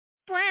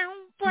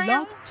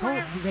Blog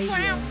Talk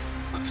Radio.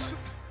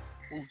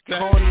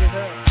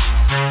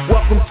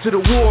 Welcome to the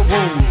war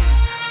room.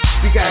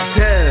 We got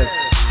Dev,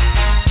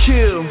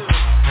 Kill,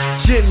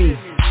 Jimmy,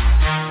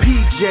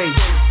 PJ,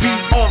 B.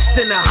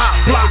 Austin, the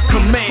hot block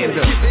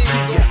commander.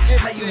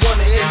 How you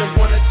wanna end a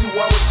 1 or 2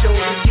 hour show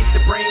to get the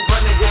brain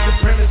running with the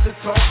premise of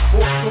talk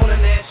sports on a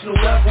national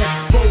level?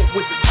 Bold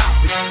with the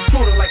topic,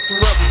 sorta like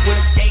the rebels. When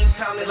it's game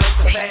time, they like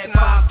the bad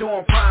five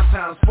during prime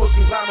time. Sports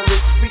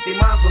conglomerates speak their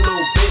minds a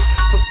little bit.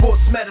 For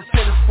sports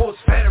medicine and sports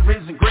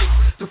veterans and greats.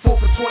 The 4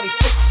 for 26,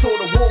 so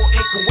the war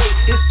in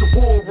Kuwait. It's the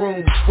war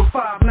room with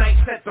 5 nights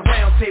at the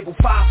round table.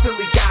 5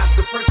 Philly guys,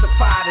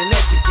 diversified and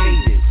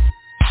educated.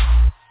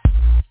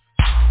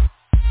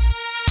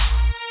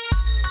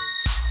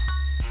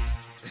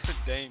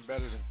 They ain't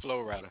better than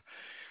Flow Rider.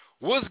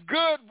 What's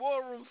good,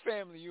 War Room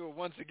family? You are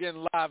once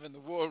again live in the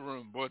War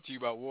Room, brought to you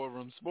by War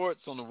Room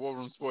Sports on the War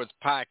Room Sports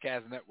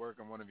Podcast Network.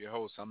 I'm one of your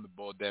hosts. I'm the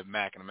boy Dev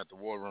Mack, and I'm at the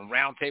War Room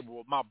Roundtable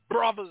with my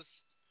brothers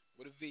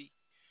with a V.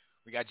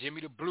 We got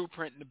Jimmy the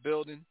Blueprint in the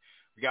building.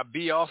 We got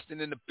B.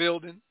 Austin in the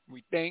building,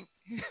 we think.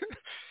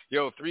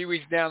 Yo, 3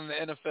 weeks down in the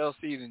NFL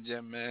season,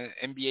 Jim, man.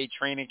 NBA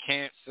training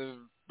camps have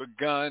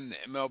begun.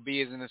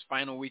 MLB is in its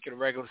final week of the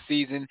regular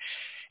season.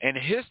 And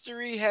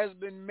history has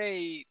been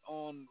made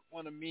on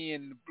one of me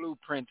and the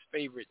Blueprint's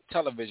favorite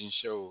television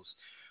shows.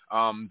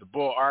 The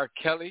boy R.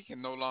 Kelly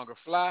can no longer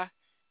fly,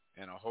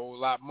 and a whole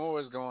lot more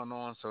is going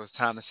on. So it's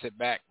time to sit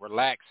back,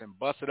 relax, and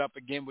bust it up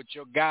again with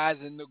your guys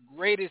in the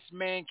greatest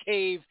man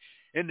cave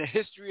in the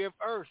history of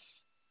Earth.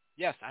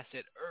 Yes, I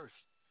said Earth.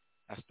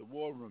 That's the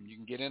War Room. You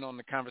can get in on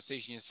the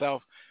conversation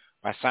yourself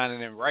by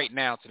signing in right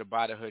now to the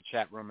By the Hood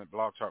chat room at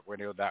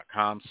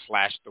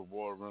blogtalkradio.com/the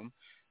War Room.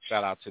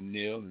 Shout out to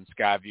Neil and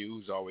Skyview,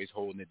 who's always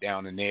holding it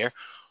down in there.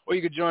 Or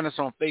you could join us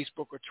on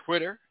Facebook or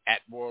Twitter at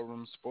War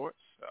Room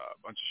Sports. A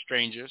bunch of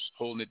strangers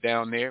holding it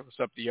down there. What's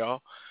up to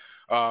y'all?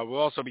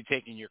 We'll also be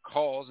taking your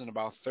calls in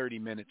about 30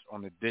 minutes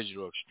on the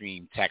Digital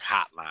Extreme Tech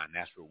Hotline.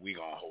 That's where we're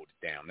going to hold it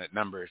down. That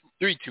number is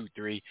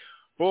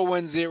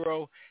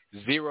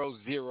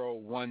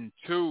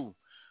 323-410-0012.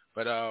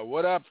 But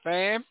what up,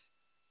 fam?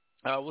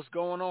 What's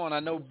going on? I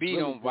know B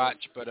don't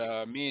watch, but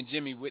me and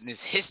Jimmy witnessed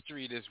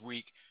history this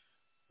week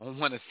on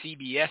one of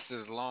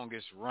CBS's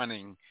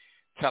longest-running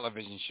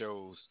television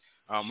shows.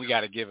 We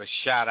got to give a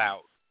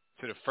shout-out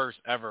to the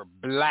first ever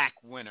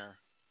black winner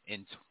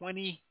in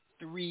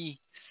 23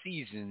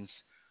 seasons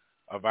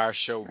of our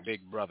show,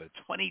 Big Brother.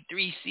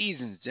 23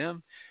 seasons,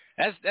 Jim.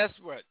 That's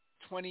what,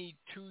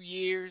 22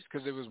 years?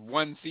 Because there was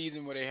one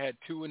season where they had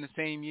 2 in the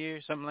same year,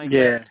 something like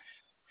that.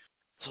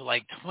 So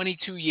like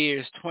 22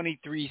 years,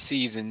 23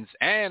 seasons,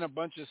 and a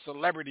bunch of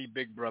celebrity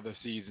Big Brother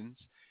seasons.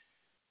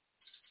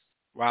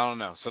 Well, I don't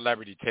know.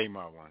 Celebrity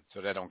Tamar won,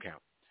 so that don't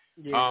count.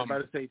 Yeah, I was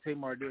about to say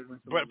Tamar did win.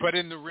 But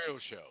in the real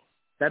show.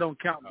 That don't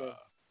count, though.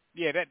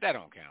 Yeah, that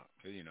don't count.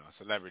 Because, you know,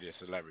 celebrity is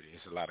celebrity.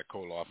 It's a lot of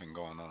cold-offing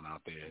going on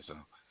out there. So,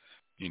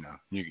 you know,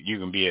 you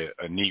can be a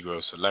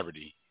Negro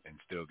celebrity and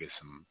still get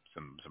some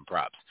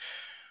props.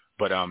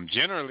 But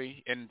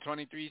generally, in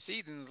 23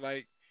 seasons,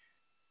 like,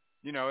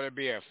 you know, there'd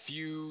be a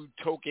few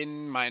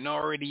token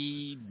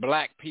minority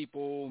black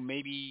people,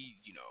 maybe,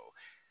 you know,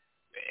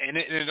 and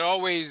it's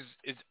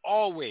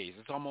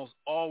almost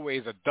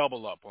always a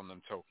double up on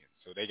them tokens.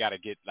 So they got to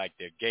get like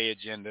their gay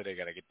agenda, they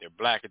got to get their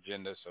black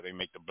agenda. So they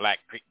make the black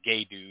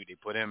gay dude, they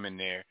put him in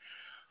there.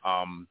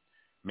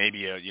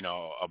 Maybe a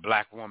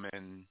black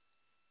woman,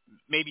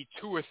 maybe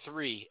 2 or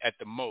 3 at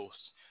the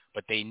most,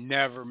 but they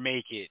never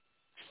make it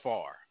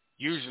far.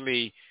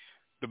 Usually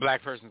the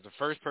black person is the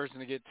first person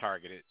to get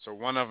targeted, so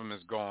one of them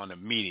is gone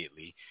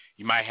immediately.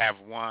 You might have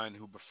one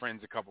who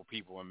befriends a couple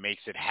people and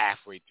makes it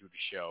halfway through the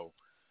show.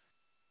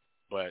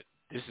 But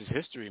this is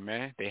history,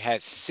 man. They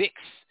had 6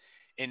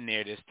 in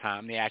there this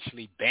time. They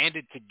actually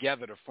banded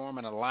together to form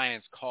an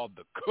alliance called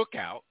the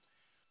Cookout,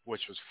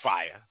 which was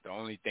fire. The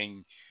only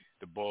thing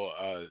the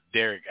boy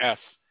Derek F.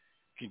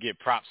 can get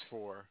props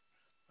for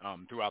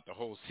throughout the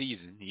whole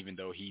season, even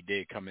though he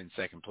did come in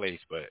second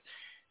place. But,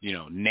 you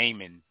know,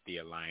 naming the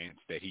alliance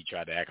that he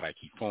tried to act like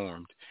he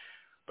formed.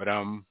 But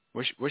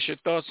what's your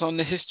thoughts on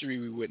the history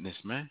we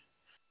witnessed, man?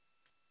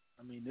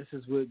 I mean, this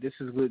is what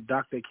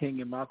Dr.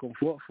 King and Malcolm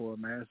fought for,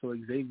 man. So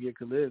Xavier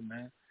could live,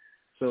 man.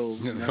 So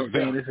you know what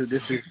I'm saying,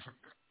 this is.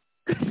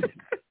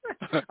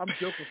 I'm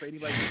joking for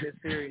anybody who's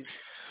that serious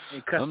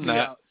and cuss me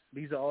out.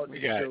 These are all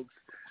just jokes.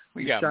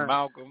 We got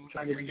Malcolm.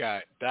 We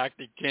got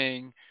Dr.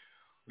 King.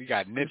 We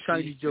got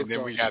Nipsey, and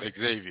then we got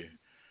Xavier.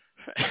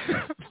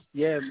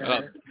 Yeah,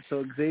 man.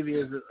 So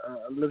Xavier is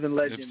a living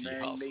legend,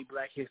 man. He made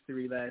Black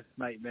history last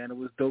night, man. It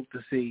was dope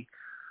to see.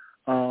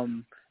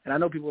 And I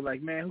know people are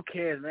like, man, who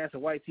cares, man? It's a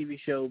white TV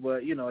show.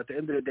 But, you know, at the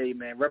end of the day,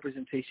 man,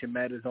 representation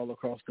matters all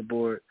across the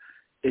board.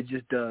 It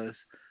just does.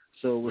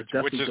 So it was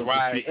definitely which is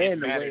why it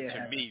mattered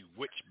to me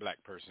which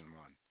black person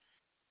won.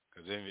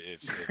 Because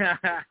if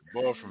the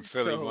boy from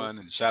Philly won,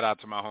 and shout out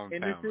to my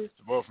hometown, if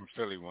the boy from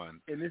Philly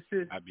won,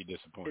 I'd be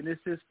disappointed. And this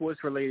is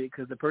sports-related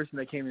because the person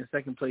that came in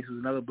second place was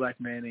another black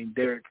man named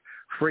Derek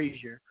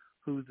Frazier,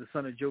 who's the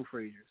son of Joe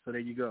Frazier. So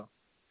there you go.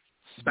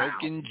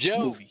 Smoking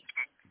Joe. Movie.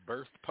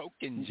 Birth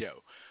Poking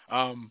Joe.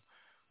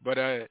 But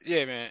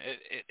yeah, man,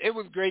 it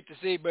was great to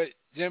see. But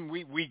Jim,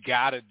 we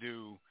gotta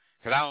do,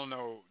 because I don't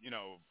know,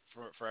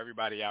 for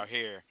everybody out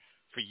here,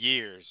 for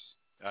years,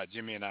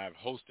 Jimmy and I have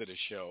hosted a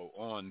show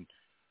on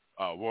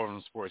War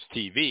Room Sports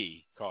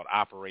TV called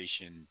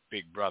Operation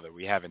Big Brother.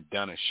 We haven't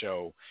done a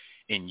show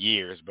in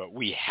years, but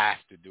we have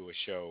to do a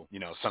show,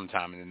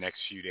 sometime in the next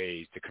few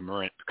days to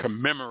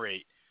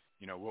commemorate,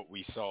 what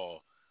we saw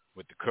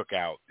with the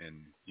cookout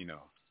and,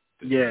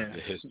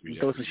 the history.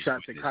 Throw some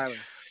shots at Kyler.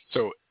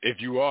 So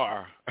if you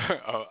are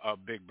a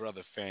Big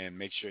Brother fan,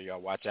 make sure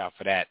y'all watch out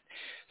for that.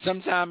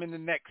 Sometime in the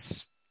next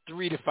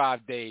 3 to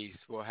 5 days,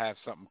 we'll have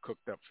something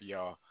cooked up for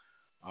y'all.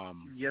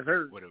 Yes,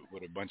 sir.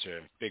 With a bunch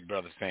of Big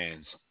Brother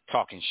fans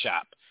talking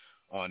shop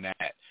on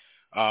that.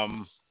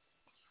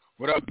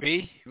 What up,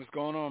 B? What's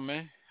going on,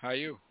 man? How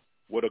you?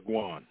 What a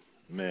guan.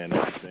 Man,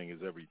 everything is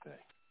everything.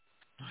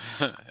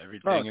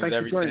 Everything is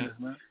everything. For joining us,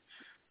 man.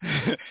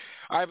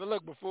 All right, but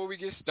look, before we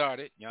get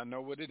started, y'all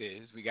know what it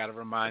is. We got to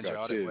remind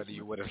y'all that whether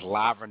you're with us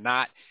live or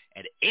not,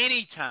 at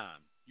any time,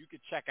 you can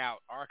check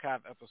out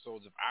archive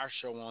episodes of our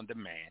show on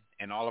demand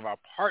and all of our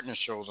partner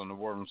shows on the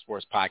War Room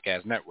Sports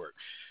Podcast Network.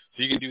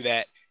 So you can do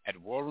that at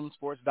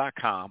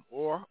warroomsports.com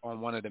or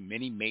on one of the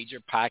many major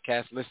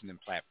podcast listening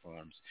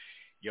platforms.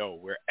 Yo,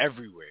 we're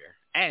everywhere,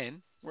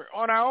 and we're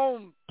on our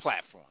own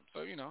platform.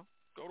 So,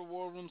 go to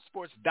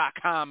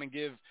warroomsports.com and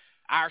give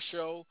our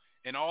show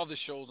and all the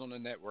shows on the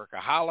network a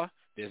holla.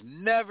 There's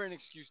never an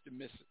excuse to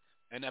miss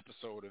an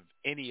episode of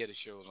any of the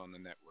shows on the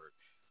network.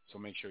 So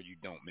make sure you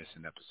don't miss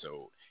an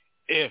episode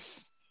if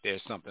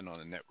there's something on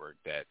the network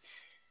that,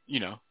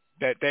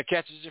 that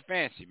catches your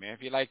fancy, man.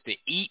 If you like to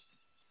eat,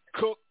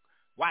 cook,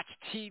 watch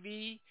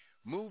TV,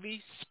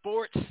 movies,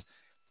 sports,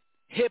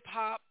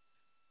 hip-hop,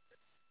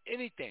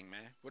 anything,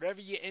 man.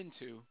 Whatever you're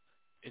into,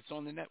 it's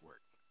on the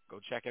network. Go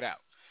check it out.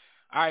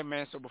 All right,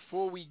 man. So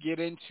before we get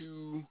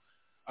into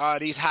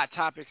these hot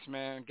topics,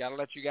 man, got to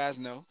let you guys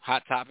know.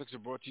 Hot topics are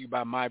brought to you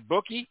by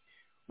MyBookie.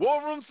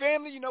 War Room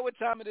family, you know what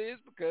time it is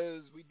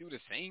because we do the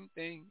same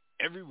thing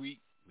every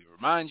week. We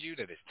remind you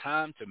that it's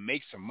time to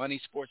make some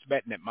money sports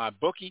betting at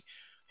MyBookie.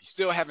 If you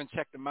still haven't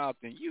checked them out,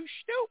 then you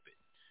stupid.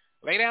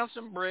 Lay down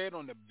some bread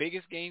on the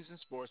biggest games in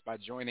sports by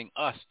joining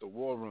us, the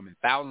War Room, and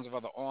thousands of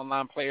other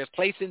online players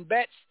placing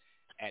bets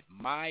at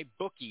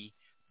mybookie.ag.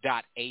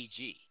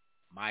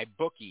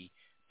 mybookie.ag.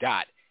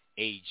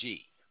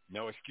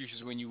 No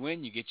excuses when you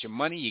win. You get your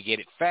money. You get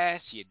it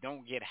fast. You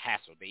don't get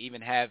hassled. They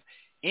even have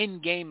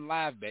in-game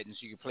live betting so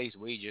you can place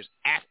wagers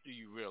after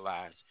you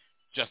realize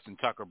Justin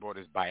Tucker brought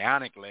his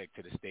bionic leg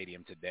to the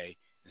stadium today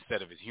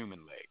instead of his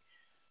human leg.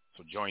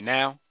 So join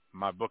now.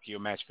 MyBookie will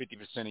match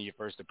 50% of your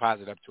first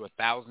deposit up to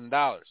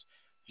 $1,000.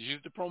 Just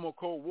use the promo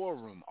code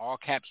WARROOM, all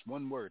caps,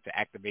 one word, to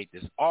activate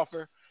this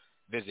offer.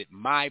 Visit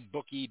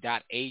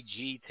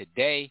mybookie.ag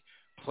today.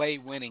 Play,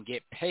 win, and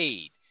get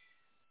paid.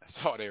 That's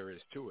all there is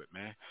to it,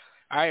 man.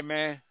 All right,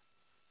 man.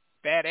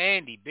 Bad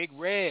Andy, Big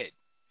Red.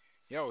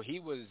 Yo,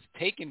 he was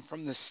taken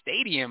from the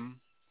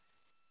stadium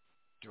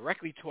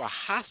directly to a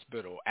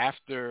hospital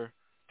after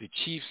the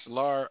Chiefs'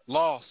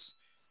 loss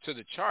to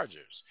the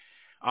Chargers.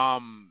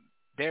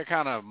 They're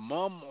kind of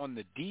mum on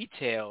the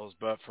details,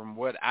 but from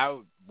what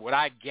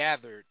I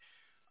gathered,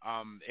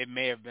 it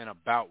may have been a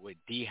bout with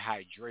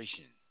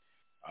dehydration.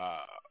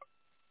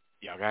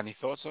 Y'all got any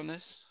thoughts on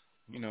this?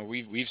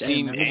 We've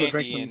seen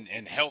Andy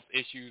and health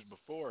issues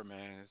before,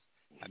 man.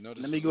 I know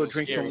this. Let me go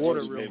drink some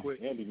water real quick.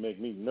 Andy make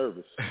me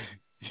nervous.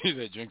 You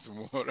said drink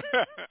some water.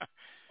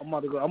 I'm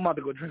about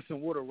to go drink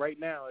some water right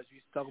now as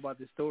we talk about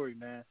this story,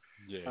 man.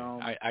 Yeah,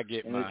 I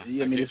get my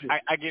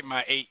I get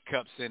my 8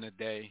 cups in a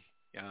day.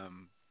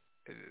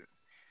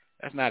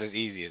 That's not as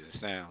easy as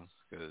it sounds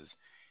because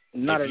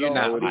not at all.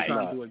 I'll be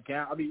trying to do a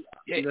gallon. I'll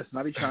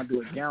be trying to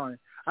do a gallon.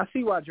 I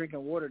see why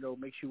drinking water though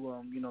makes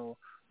you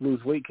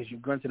lose weight because you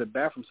run to the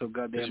bathroom so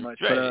goddamn much.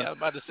 But, I was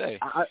about to say.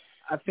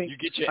 I think you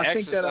get your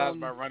exercise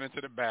by running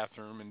to the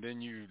bathroom and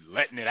then you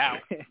letting it out,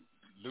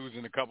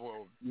 losing a couple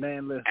of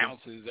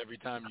ounces every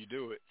time you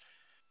do it.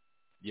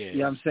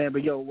 Yeah, I'm saying,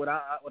 but what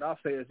I'll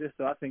say is this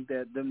though. I think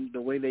that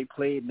the way they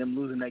played and them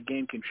losing that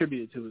game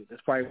contributed to it.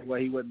 That's probably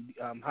why he wasn't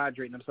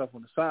hydrating himself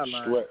on the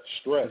sideline.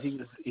 Stress.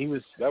 He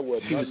was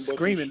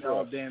screaming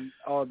all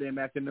damn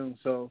afternoon.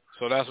 So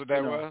that's what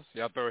that was.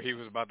 Y'all thought he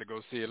was about to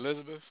go see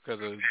Elizabeth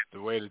because of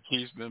the way the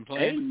Chiefs been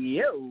playing. Hey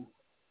yo.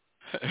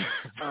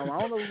 I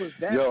don't know if it was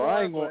that. Yo,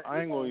 I ain't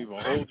gonna even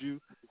hold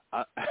you.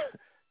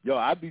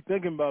 I'd be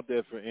thinking about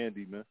that for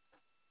Andy, man.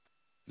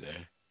 Yeah.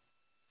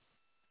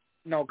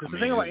 No, because the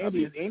thing about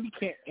Andy is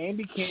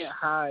Andy can't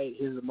hide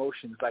his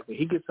emotions. Like when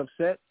he gets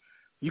upset,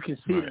 you can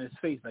see it in his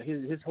face. Like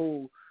his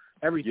whole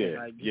everything.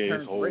 He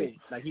turns red.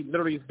 Like he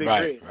literally is big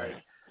red.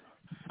 Right.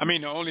 I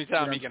mean, the only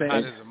time he can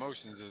hide his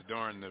emotions is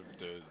during the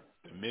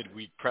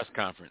midweek press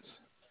conference.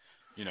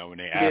 When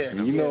they ask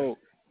him,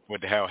 what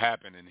the hell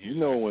happened, and he's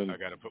I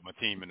got to put my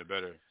team in a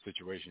better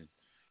situation.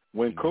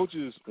 When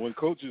coaches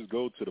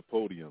go to the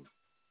podium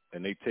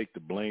and they take the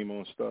blame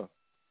on stuff,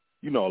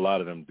 a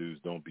lot of them dudes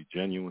don't be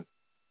genuine.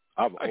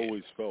 I've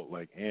always felt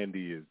like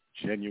Andy is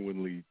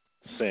genuinely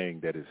saying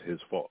that it's his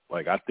fault.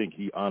 Like, I think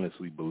he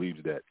honestly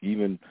believes that,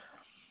 even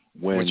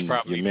when which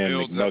probably your man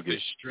builds McNugget, up the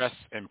stress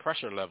and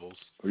pressure levels.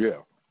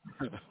 Yeah.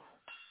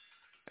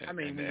 I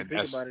mean, when you and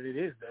think about it, it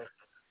is though.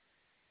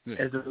 Yeah,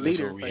 as a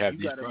leader, like,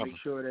 you got to make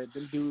sure that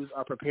them dudes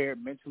are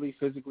prepared mentally,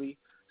 physically,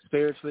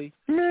 spiritually.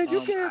 Man,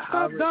 you can't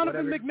stop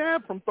Donovan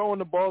McNabb from throwing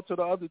the ball to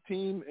the other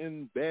team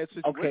in bad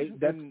situations.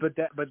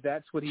 Okay, but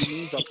that's what he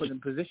means by putting in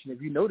position.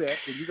 If you know that,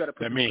 then you got to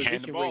put him in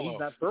position where he's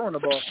not throwing the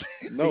ball.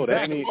 No,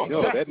 that means get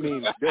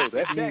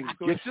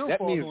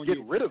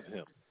rid of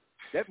him.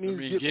 That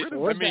means get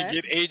rid of him.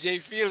 Get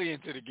AJ Feely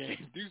into the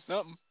game. Do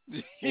something.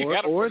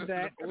 Or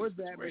that.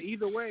 But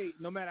either way,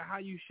 no matter how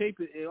you shape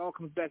it, it all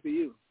comes back to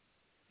you.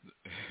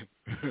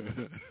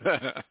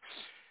 All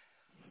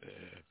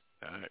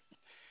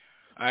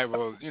right.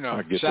 Well,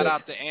 shout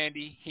out to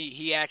Andy.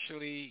 He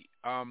actually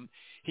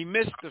he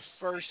missed the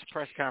first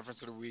press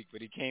conference of the week,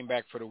 but he came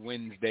back for the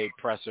Wednesday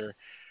presser.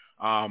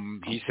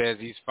 He says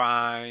he's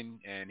fine,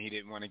 and he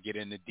didn't want to get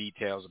into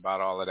details about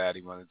all of that.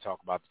 He wanted to talk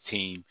about the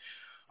team.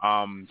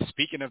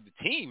 Speaking of the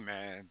team,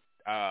 man,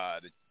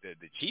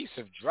 the Chiefs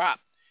have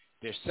dropped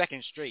their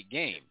second straight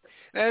game.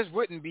 Now, this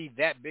wouldn't be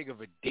that big of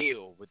a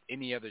deal with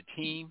any other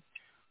team,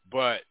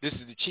 but this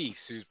is the Chiefs,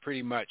 who's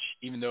pretty much,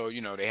 even though,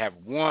 they have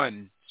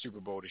one Super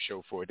Bowl to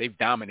show for it, they've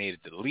dominated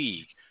the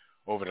league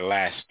over the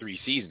last 3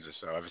 seasons or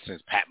so, ever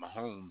since Pat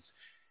Mahomes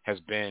has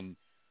been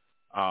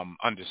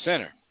under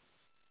center.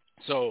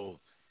 So,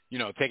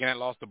 taking that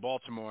loss to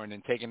Baltimore and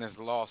then taking this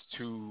loss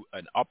to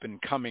an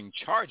up-and-coming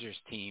Chargers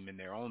team in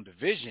their own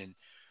division,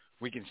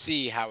 we can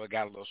see how it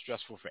got a little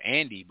stressful for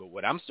Andy. But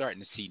what I'm starting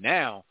to see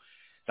now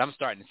is I'm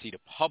starting to see the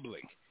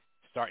public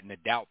starting to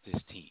doubt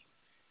this team.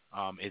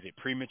 Is it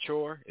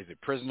premature? Is it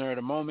prisoner of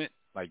the moment?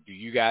 Like, do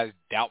you guys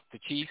doubt the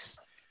Chiefs?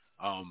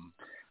 I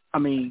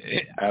mean,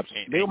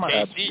 absolutely. They were my,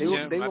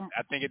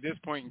 I think at this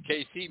point in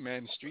KC,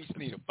 man, the streets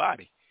need a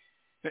body.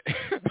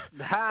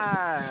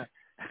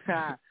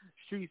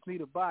 Streets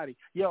need a body.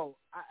 Yo,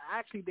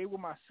 actually, they were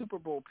my Super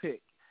Bowl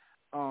pick,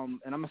 and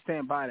I'm going to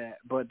stand by that.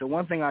 But the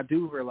one thing I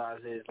do realize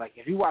is, like,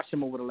 if you watch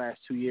them over the last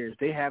 2 years,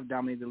 they have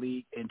dominated the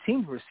league, and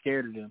teams were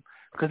scared of them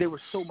because they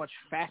were so much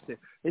faster.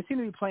 They seem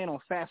to be playing on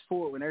fast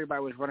forward when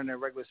everybody was running at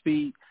regular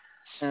speed.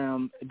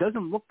 It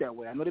doesn't look that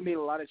way. I know they made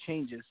a lot of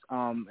changes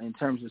in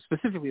terms of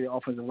specifically the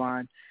offensive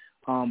line,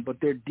 but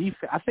their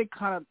defense, I think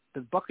kind of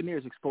the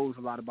Buccaneers exposed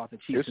a lot about the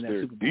Chiefs in that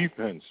Super Bowl.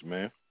 Defense,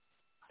 man.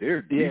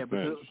 Their defense.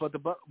 Yeah,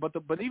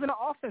 but even the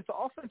offense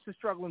is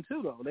struggling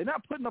too, though. They're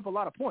not putting up a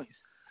lot of points.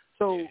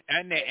 So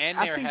and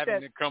they're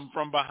having to come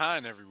from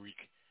behind every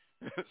week.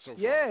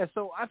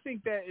 So I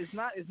think that it's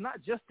not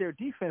just their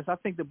defense. I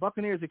think the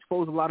Buccaneers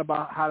exposed a lot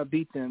about how to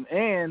beat them,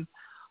 and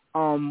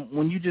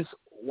when you just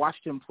watch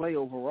them play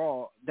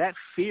overall, that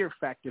fear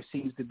factor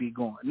seems to be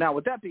gone. Now,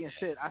 with that being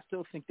said, I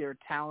still think they're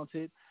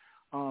talented,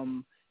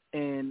 and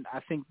I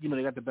think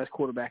they got the best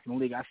quarterback in the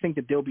league. I think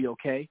that they'll be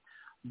okay,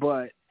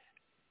 but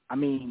I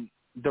mean,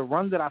 the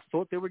run that I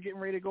thought they were getting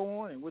ready to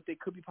go on and what they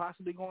could be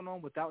possibly going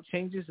on without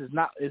changes is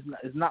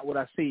not what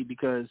I see,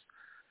 because,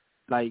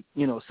 like,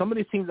 some of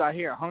these teams out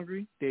here are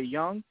hungry, they're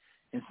young,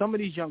 and some of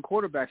these young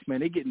quarterbacks, man,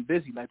 they're getting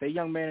busy. Like that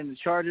young man in the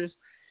Chargers,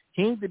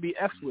 he needs to be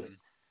F'd with.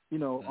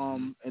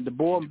 And the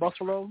boy in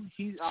Buffalo,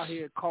 he's out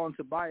here calling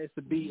Tobias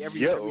to be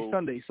every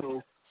Sunday.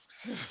 So,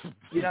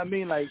 you know what I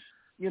mean? Like,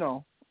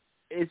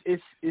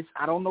 it's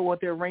I don't know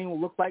what their reign will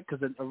look like,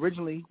 because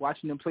originally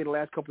watching them play the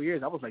last couple of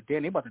years, I was like,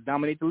 damn, they about to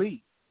dominate the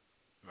league.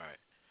 Right.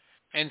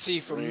 And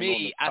see, for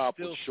me, I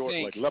still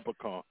think like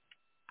leprechaun.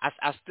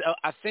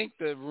 I think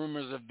the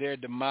rumors of their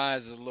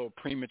demise is a little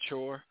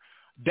premature.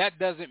 That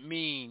doesn't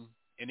mean,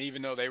 and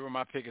even though they were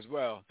my pick as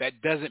well, that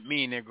doesn't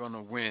mean they're going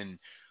to win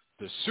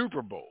the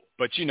Super Bowl.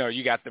 But,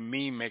 you got the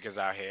meme makers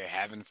out here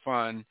having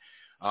fun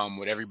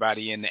with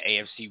everybody in the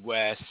AFC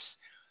West,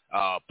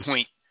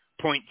 point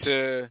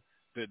to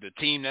the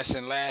team that's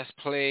in last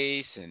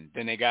place, and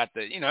then they got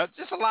the,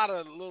 just a lot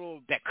of little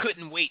that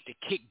couldn't wait to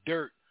kick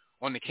dirt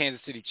on the Kansas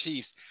City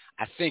Chiefs.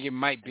 I think it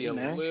might be a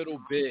little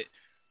bit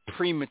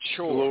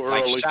premature.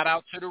 Like, shout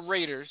out to the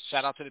Raiders.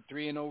 Shout out to the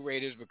 3-0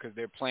 Raiders, because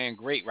they're playing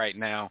great right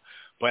now.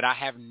 But I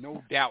have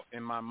no doubt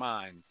in my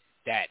mind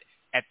that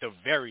at the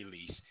very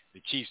least,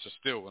 the Chiefs are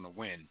still going to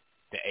win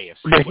the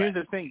AFC West. Here's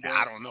the thing,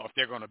 I don't know if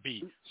they're going to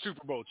be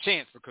Super Bowl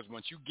champs, because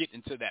once you get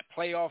into that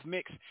playoff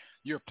mix,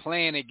 you're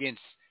playing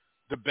against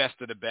the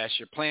best of the best.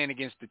 You're playing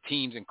against the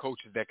teams and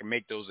coaches that can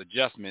make those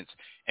adjustments.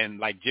 And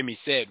like Jimmy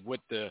said, what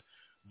the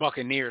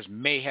Buccaneers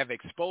may have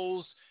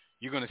exposed,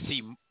 you're going to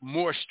see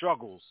more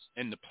struggles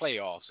in the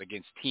playoffs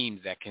against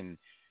teams that can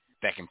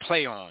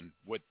play on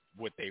what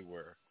they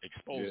were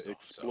exposed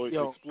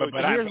on. But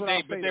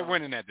they're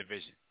winning that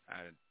division.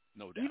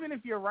 No doubt. Even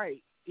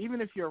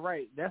if you're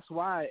right, that's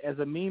why, as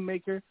a meme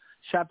maker,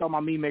 shout out my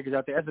meme makers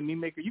out there. As a meme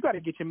maker, you got to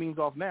get your memes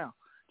off now,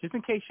 just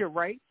in case you're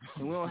right,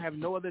 and we don't have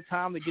no other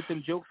time to get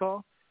them jokes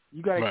off.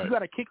 You got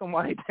to kick them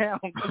while they're down,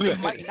 because they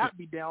might not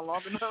be down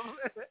long enough.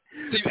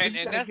 See, and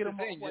that's the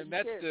thing,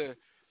 Jim.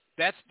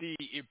 That's the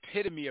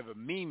epitome of a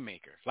meme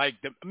maker. Like,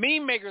 the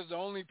meme makers are the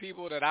only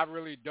people that I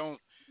really don't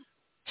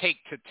take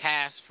to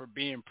task for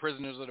being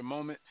prisoners of the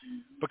moment,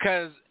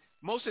 because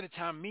most of the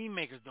time meme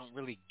makers don't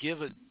really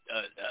give a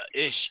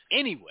ish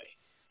anyway.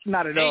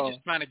 Not at all. They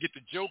just trying to get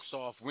the jokes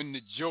off when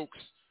the jokes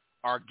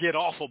are get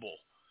offable.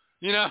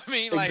 You know what I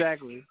mean? Like,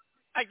 exactly.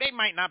 Like they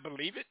might not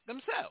believe it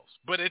themselves,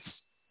 but it's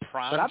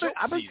prime. But I've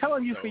been season,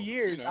 telling you so, for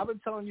years. You know. I've been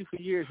telling you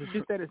for years. It's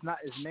just that it's not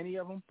as many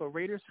of them. But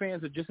Raiders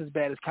fans are just as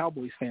bad as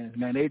Cowboys fans,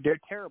 man. They're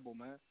terrible,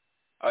 man.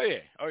 Oh yeah.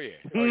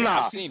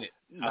 Nah. I've seen it.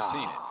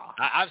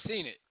 I've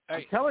seen it.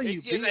 I'm telling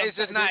you, it's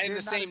just not in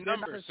the same not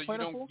numbers, so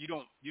plentiful. you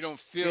don't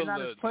feel they're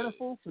not as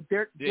plentiful, but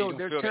they're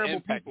terrible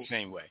people. The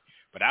same way.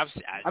 But I've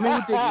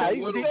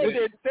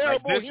they're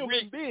terrible like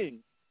human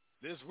beings.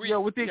 This week, yo,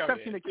 with the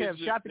exception of Kev,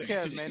 shout out to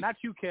Kev, man, not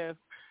you, Kev,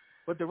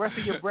 but the rest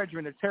of your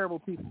brethren are terrible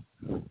people.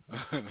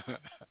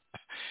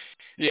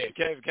 Yeah,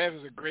 Kev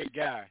is a great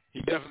guy.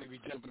 He definitely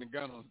be jumping the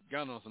gun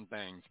on some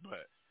things,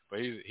 but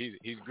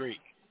he's great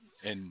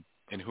in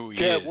who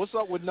he is. What's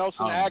up with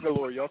Nelson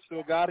Aguilar? Y'all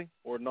still got him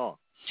or no?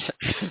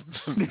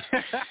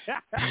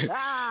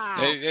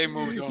 they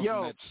moved on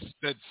from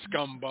that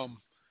scum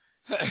bum.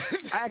 I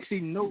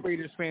actually know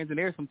Raiders fans, and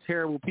they're some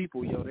terrible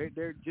people, yo.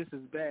 They're just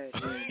as bad,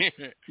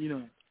 and, you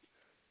know.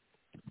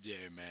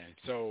 Yeah, man.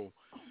 So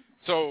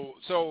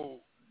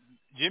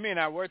Jimmy and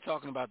I were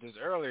talking about this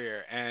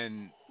earlier,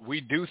 and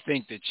we do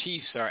think the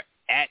Chiefs are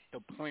at the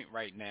point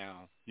right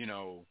now, you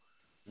know,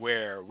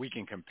 where we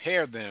can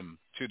compare them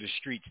to the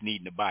streets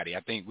needing a body.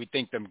 We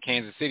think them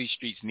Kansas City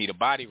streets need a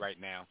body right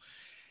now.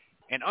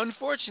 And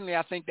unfortunately,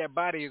 I think that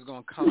body is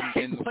going to come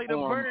in the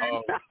form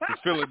of the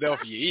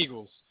Philadelphia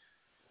Eagles,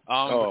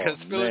 because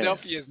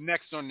Philadelphia is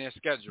next on their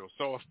schedule.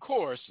 So, of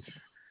course,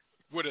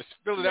 with a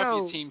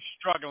Philadelphia team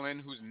struggling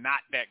who's not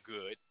that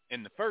good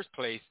in the first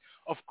place,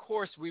 of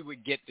course we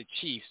would get the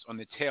Chiefs on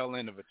the tail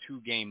end of a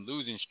 2-game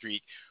losing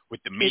streak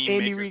with the meme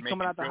Andy Reid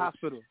coming out the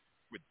hospital.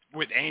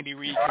 With Andy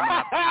Reid coming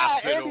out the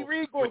hospital. Andy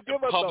Reid going to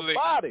give us a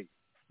body.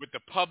 With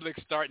the public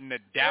starting to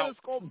doubt,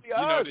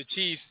 the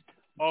Chiefs,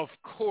 of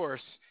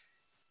course,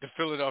 the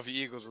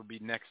Philadelphia Eagles will be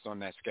next on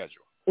that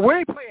schedule. Where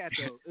do you play at,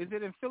 though? Is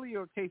it in Philly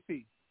or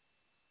KC?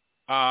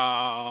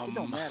 It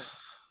don't matter.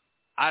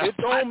 It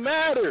don't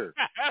matter.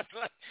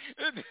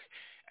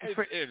 It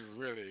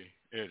really.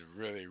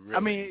 I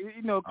mean,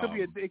 you know,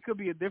 it could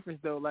be a difference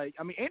though. Like,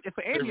 I mean, if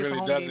for Andy, it's a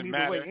home game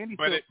either way.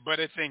 But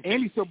it's in KC.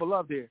 Andy's still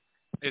beloved here.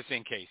 It's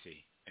in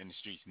KC, and the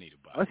streets need a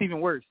body. That's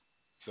even worse.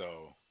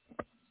 So,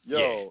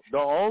 the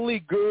only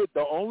good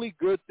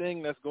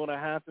thing that's going to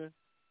happen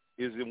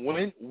is that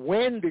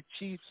when the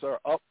Chiefs are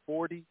up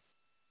 40,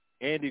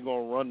 Andy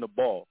going to run the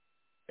ball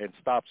and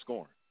stop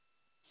scoring.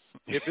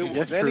 If it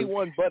was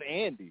anyone but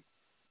Andy,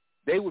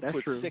 they would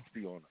put 60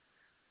 on him.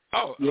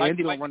 Oh, yeah,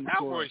 like the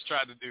Cowboys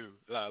tried to do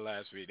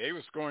last week. They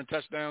were scoring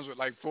touchdowns with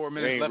like 4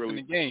 minutes left in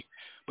the game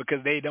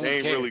because they don't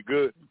care. They ain't really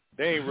good.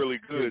 They ain't really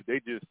good.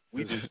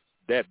 We just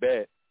that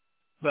bad.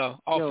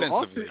 Well,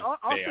 offensively,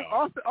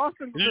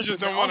 Austin, you just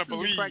don't want to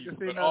believe, but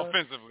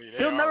offensively,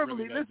 he'll never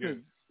really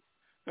believe.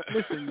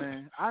 Listen,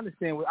 man. I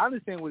understand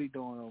what he's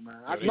doing, though,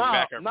 man.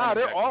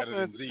 Their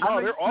offense.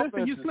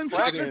 You Slim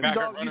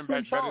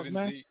Charles,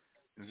 man.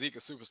 Zeke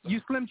a superstar.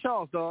 You Slim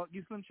Charles, dog.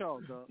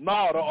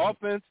 No,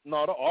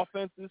 the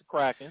offense is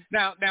cracking.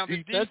 Now the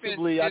defense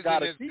isn't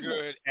as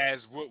good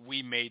as what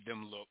we made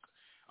them look.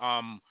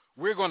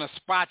 We're going to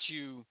spot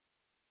you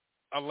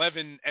at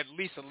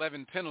least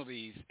 11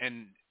 penalties,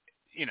 and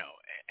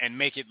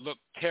make it look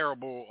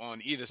terrible on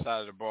either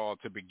side of the ball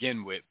to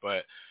begin with.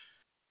 But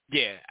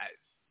yeah,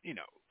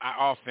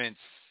 our offense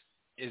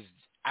is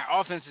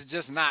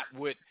just not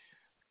what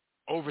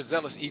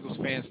overzealous Eagles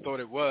fans thought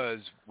it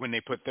was when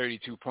they put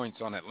 32 points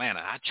on Atlanta.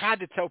 I tried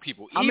to tell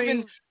people,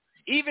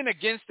 even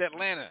against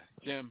Atlanta,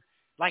 Jim,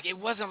 like it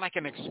wasn't like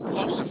an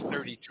explosive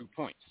 32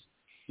 points.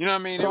 You know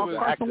what I mean? It was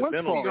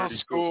accidental. Going to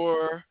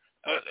score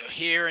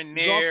here and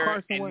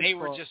there, and they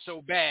were just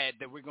so bad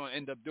that we're going to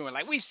end up doing.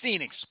 Like, we've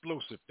seen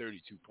explosive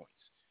 32 points.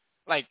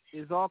 Like,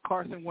 it's all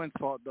Carson Wentz's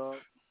fault, dog.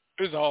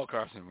 It's all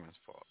Carson Wentz's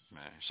fault,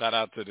 man. Shout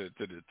out to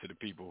the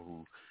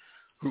people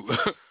who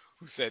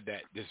said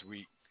that this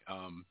week.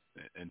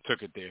 And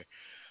took it there.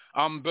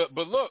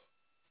 But look,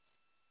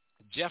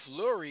 Jeff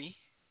Lurie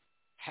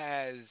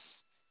has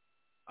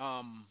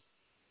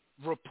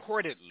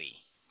reportedly,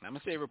 I'm going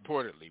to say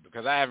reportedly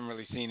because I haven't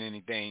really seen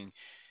anything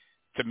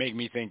to make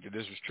me think that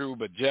this was true,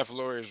 but Jeff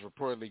Lurie has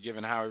reportedly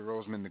given Howie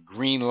Roseman the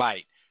green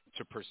light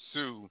to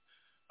pursue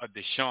a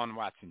DeShaun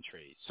Watson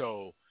trade.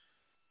 So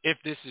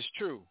if this is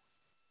true,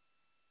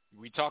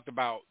 we talked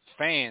about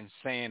fans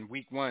saying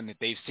week 1 that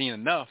they've seen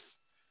enough.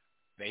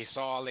 They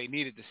saw all they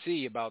needed to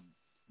see about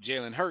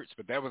Jalen Hurts,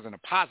 but that was in a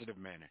positive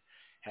manner.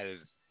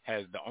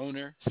 Has the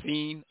owner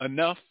seen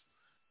enough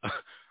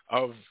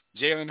of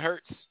Jalen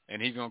Hurts,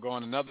 and he's going to go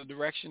in another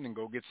direction and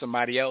go get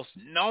somebody else,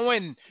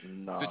 knowing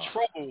the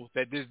trouble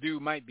that this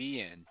dude might be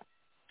in,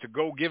 to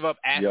go give up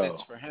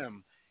assets for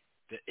him?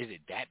 Is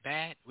it that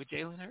bad with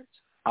Jalen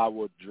Hurts? I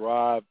would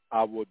drive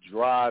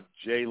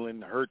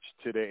Jalen Hurts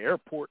to the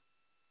airport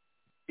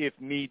if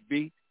need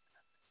be.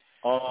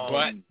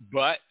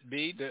 But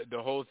B,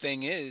 the whole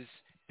thing is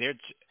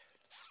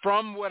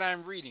from what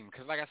I'm reading,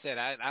 because like I said,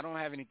 I don't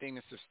have anything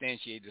to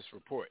substantiate this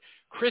report.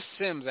 Chris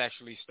Sims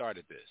actually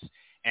started this.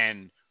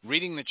 And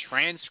reading the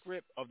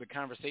transcript of the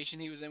conversation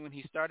he was in when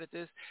he started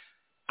this,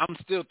 I'm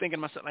still thinking to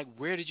myself, like,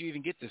 where did you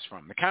even get this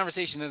from? The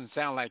conversation doesn't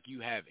sound like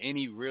you have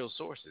any real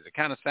sources. It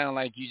kind of sounds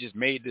like you just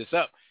made this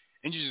up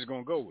and you're just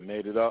going to go with it.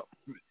 Made it up.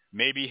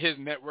 Maybe his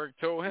network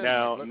told him.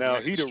 Now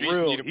he the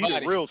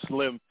real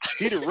Slim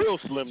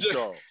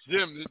Charles.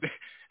 Jim,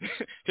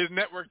 his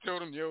network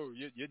told him, yo,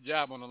 your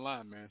job on the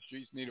line, man.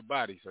 Streets need a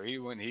body. So he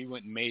went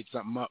and made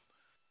something up.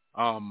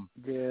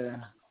 Yeah.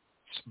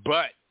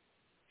 But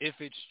if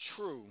it's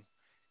true,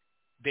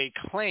 they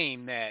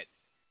claim that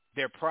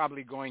they're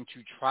probably going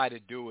to try to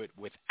do it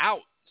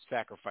without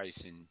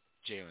sacrificing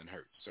Jalen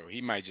Hurts. So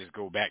he might just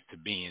go back to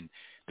being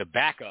the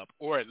backup,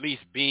 or at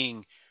least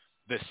being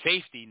the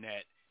safety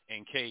net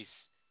in case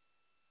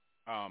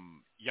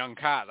in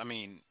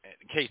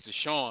case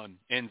DeShaun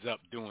ends up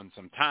doing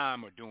some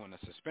time or doing a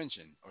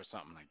suspension or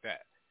something like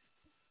that.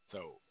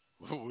 So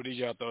what are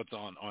y'all thoughts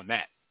on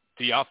that?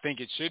 Do y'all think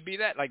it should be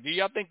that? Like, do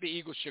y'all think the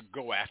Eagles should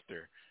go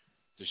after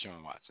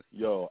DeShaun Watson?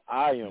 Yo,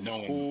 I am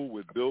cool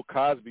with Bill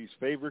Cosby's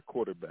favorite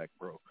quarterback,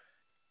 bro.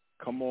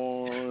 Come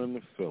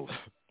on, Phil.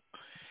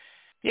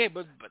 Yeah,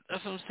 but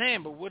that's what I'm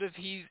saying. But what if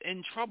he's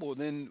in trouble?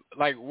 Then,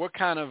 like, what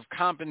kind of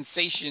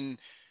compensation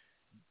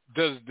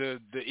does the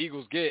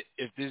Eagles get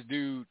if this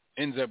dude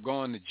ends up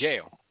going to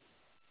jail?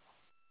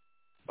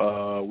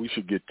 We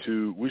should get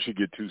two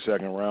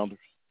second rounders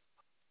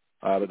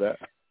out of that.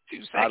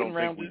 2 second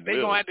rounders.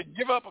 They're gonna have to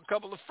give up a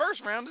couple of first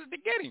rounders to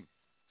get him.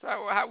 So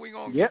how are we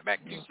gonna get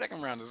back 2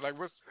 second rounders? Like,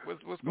 what's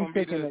gonna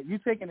be you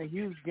taking a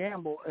huge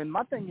gamble, and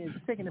my thing is,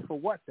 taking it for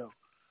what though?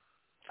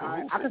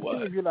 I can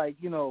see if you're like,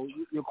 your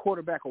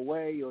quarterback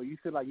away, or you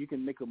feel like you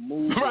can make a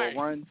move or a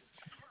run,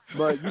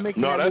 but you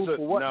making that move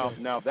for what?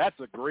 Now that's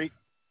a great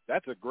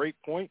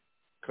point,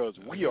 because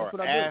we are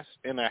ass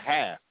and a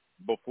half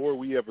before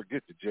we ever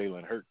get to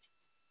Jalen Hurts.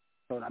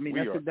 So I mean,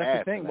 that's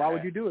the thing. Why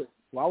would you do it?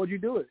 Why would you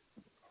do it?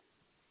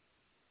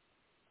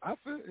 I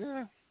feel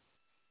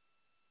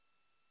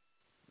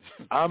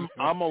I'm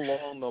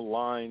along the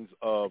lines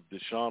of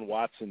DeShaun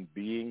Watson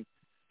being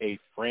a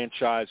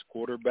franchise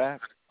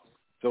quarterback.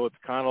 So it's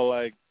kind of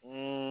like,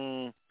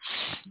 do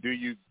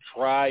you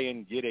try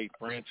and get a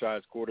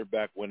franchise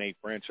quarterback when a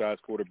franchise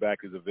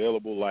quarterback is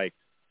available, like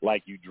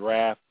you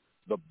draft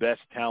the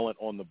best talent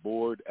on the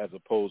board as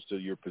opposed to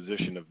your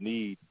position of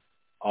need?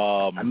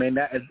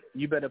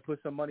 You better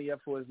put some money up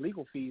for his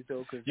legal fees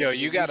though, because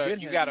you got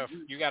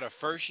a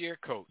first year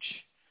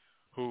coach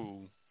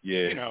who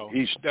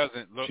he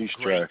doesn't look great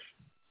trash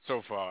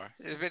so far.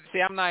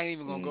 See, I'm not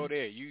even gonna go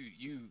there.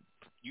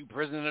 You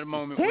prisoner of the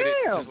moment with it,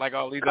 just like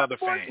all these other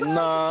fans.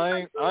 No, I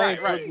ain't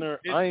prisoner.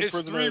 I ain't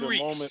prisoner of the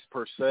moment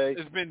per se.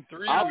 It's been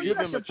 3 I'll weeks. give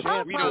him a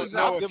chance.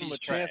 I'll give him a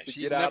chance to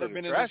get out of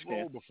the trash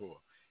can before.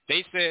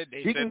 They said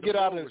he can get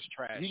out of the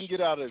trash. He can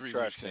get out of the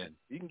trash can.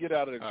 He can get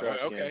out of the trash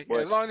can. Okay. But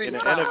as long as in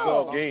an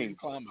NFL game,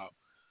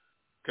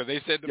 because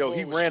they said the ball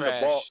he was ran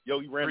trash the ball.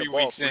 He ran 3 the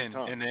ball weeks 3 in,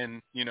 times. and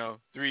then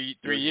 3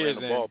 years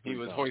in, he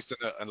was hoisting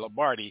a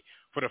Lombardi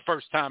for the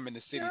first time in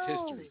the city's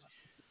history.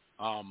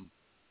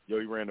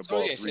 He ran the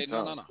ball 3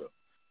 times. No.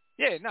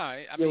 Yeah, no.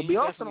 I mean, he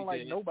also don't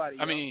like nobody.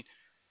 I mean,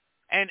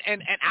 and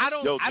I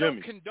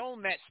don't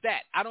condone that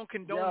stat. I don't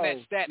condone that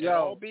stat at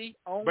all, B.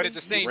 But at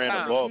the same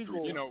time,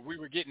 we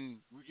were getting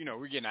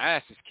our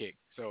asses kicked,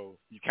 so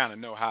you kind of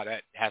know how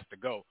that has to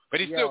go.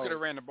 But he still could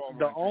have ran the ball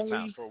more than 3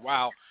 times for a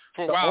while.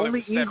 For a while, it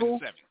was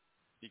 7-7.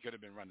 He could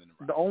have been running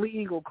around. The only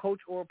Eagle coach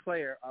or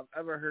player I've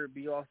ever heard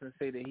B. Austin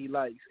say that he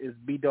likes is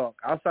B-Dog.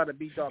 Outside of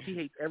B-Dog, he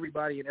hates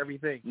everybody and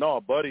everything.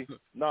 No, buddy.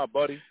 No,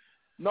 but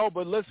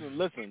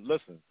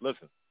listen.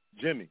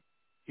 Jimmy,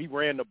 he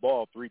ran the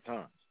ball 3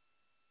 times.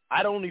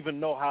 I don't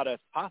even know how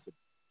that's possible.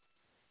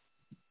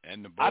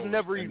 And the boys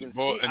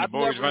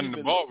running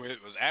the ball with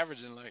was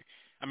averaging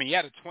he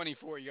had a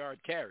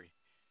 24-yard carry.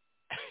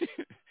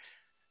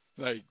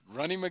 Like,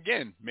 run him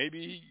again.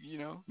 Maybe he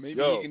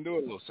can do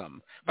a little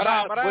something. But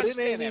it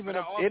ain't even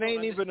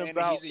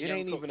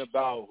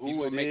about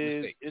who it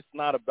is. It's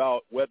not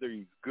about whether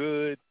he's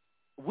good.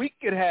 We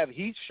could have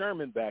Heath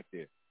Sherman back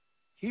there.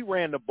 He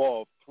ran the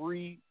ball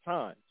 3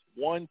 times.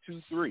 1,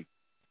 2, 3.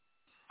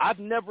 I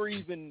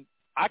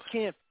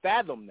can't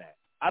fathom that.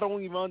 I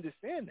don't even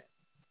understand that.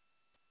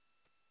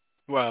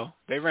 Well,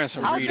 they ran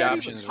some read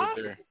options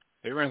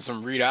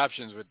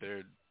with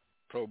their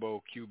Pro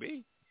Bowl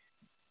QB.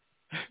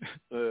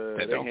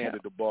 They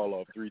handed the ball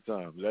off 3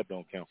 times. That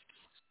don't count.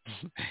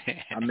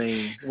 I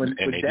mean,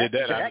 they did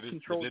that out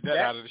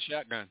of the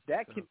shotgun.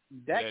 That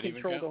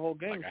controlled the whole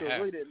game, so it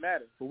really didn't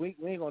matter. But we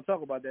ain't gonna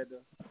talk about that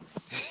though.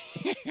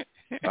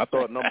 I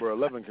thought number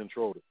 11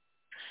 controlled it.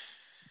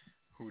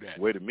 Who that?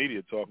 Way the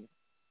media talking.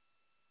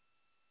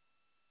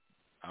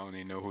 I don't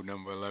even know who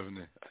number 11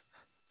 is.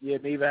 Yeah,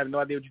 maybe I have no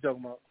idea what you're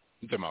talking about.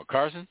 You talking about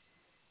Carson?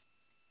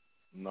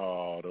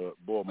 No, the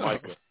boy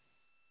Micah.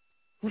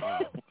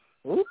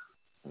 Who?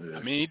 Yeah. I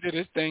mean, he did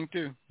his thing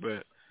too,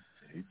 but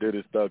he did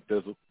his thug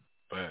thizzle.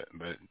 But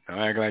don't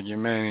act like your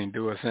man ain't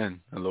do us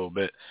in a little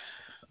bit.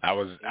 I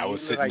was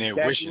sitting like there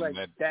Dak, wishing like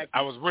that Dak.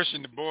 I was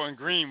wishing the boy in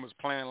green was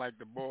playing like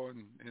the boy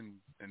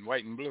in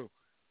white and blue.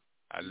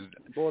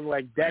 The boy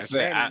like Dak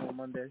Manning on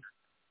Monday.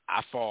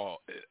 I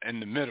fall in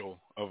the middle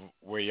of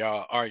where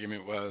y'all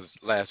argument was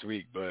last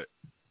week, but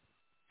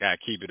gotta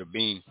keep it a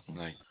bean.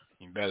 Like,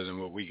 he's better than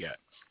what we got.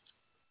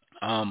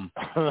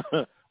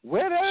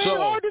 Where that ain't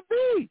hard to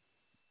be.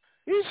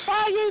 He's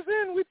 5 years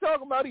in. We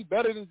talking about he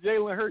better than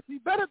Jalen Hurts. He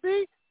better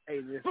be.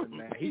 Hey, listen,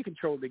 man. He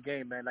controlled the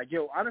game, man. Like,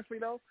 yo, honestly,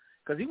 though,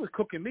 because he was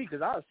cooking me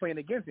because I was playing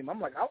against him.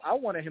 I'm like, I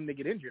wanted him to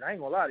get injured. I ain't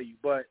going to lie to you.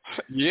 But,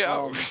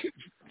 yeah.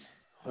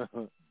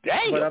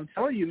 Damn. But I'm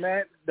telling you,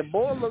 man, the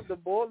ball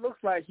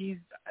looks like he's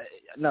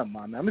never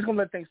mind, man. I'm just going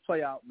to let things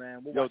play out,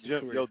 man. We'll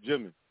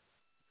Jimmy.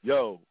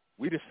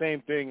 We the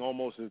same thing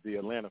almost as the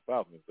Atlanta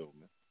Falcons, though,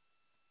 man.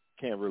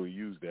 Can't really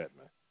use that,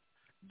 man.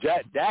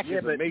 Dak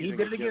is but amazing. he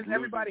did it against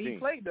everybody he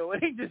played, though.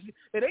 It ain't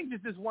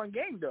just this one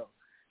game, though.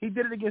 He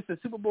did it against the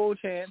Super Bowl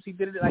champs. He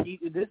did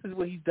it this is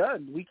what he's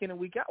done week in and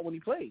week out when he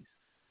plays.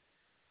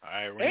 All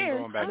right, we're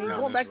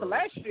going back to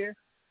last year,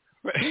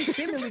 he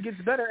seemingly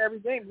gets better every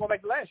game going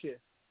back to last year.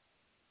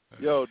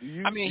 Yo,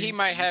 he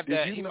might have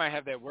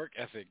that work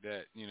ethic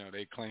that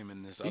they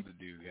claiming this other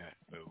dude got.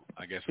 So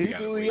I guess we got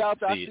to wait and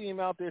see. I see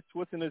him out there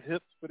twisting his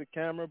hips for the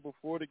camera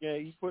before the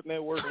game. He's putting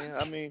that work in.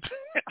 I mean,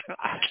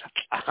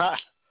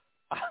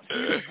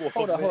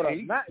 hold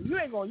on.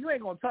 You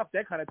ain't gonna talk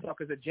that kind of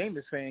talk as a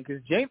Jameis fan,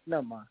 because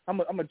never mind. I'm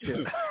a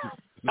chill.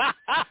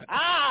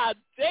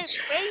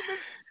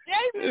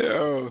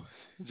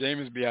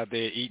 Jameis be out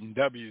there eating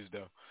W's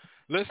though.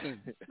 Listen,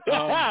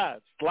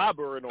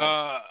 slobbering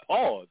on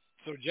pause.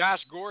 So Josh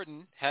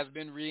Gordon has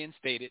been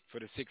reinstated for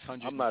the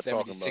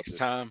 676th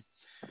time,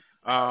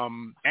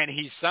 and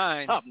he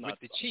signed with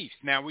the Chiefs.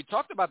 Now, we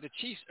talked about the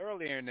Chiefs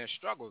earlier in their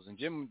struggles, and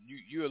Jim,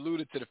 you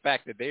alluded to the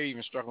fact that they're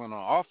even struggling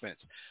on offense.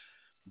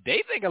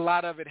 They think a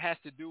lot of it has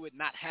to do with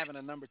not having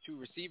a number 2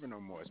 receiver no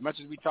more. As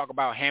much as we talk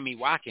about Hammy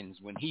Watkins,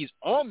 when he's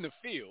on the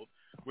field,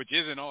 which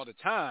isn't all the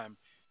time,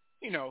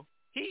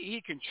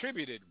 he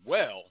contributed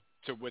well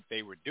to what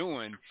they were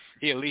doing.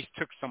 He at least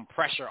took some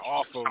pressure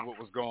off of what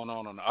was going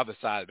on the other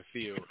side of the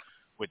field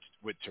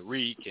with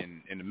Tariq,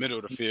 and in the middle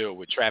of the field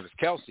with Travis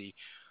Kelce.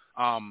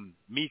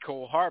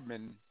 Mecole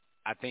Hardman,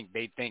 I think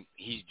they think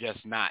he's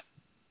just not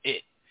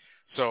it.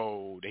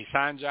 So they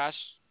signed Josh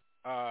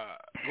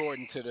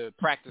Gordon to the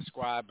practice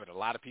squad, but a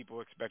lot of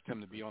people expect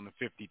him to be on the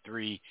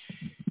 53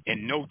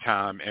 in no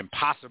time and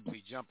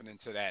possibly jumping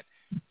into that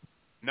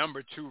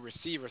number 2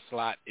 receiver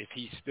slot if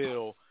he's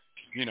still,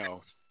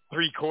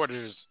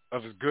 3/4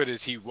 of as good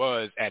as he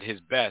was at his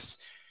best.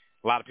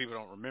 A lot of people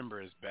don't remember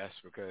his best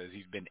because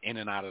he's been in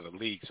and out of the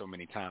league so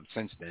many times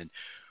since then.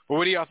 But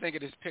what do y'all think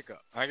of this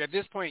pickup? Like, at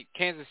this point,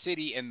 Kansas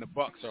City and the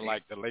Bucks are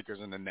like the Lakers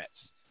and the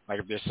Nets. Like,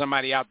 if there's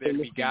somebody out there to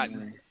be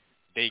gotten,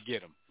 they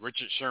get him.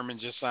 Richard Sherman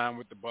just signed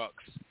with the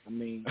Bucks. I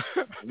mean,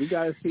 we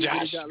got to see Josh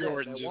what he got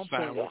Gordon left. just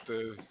signed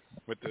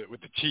with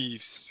the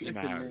Chiefs.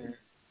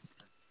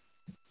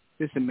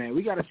 Listen, man,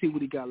 we got to see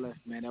what he got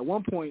left, man. At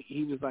one point,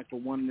 he was like a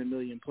 1 in a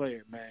million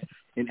player, man.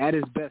 And at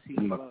his best, he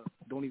was up.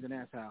 Don't even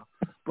ask how.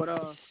 But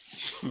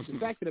the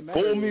fact of the matter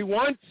Fool me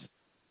once,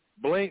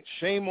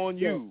 shame on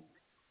you.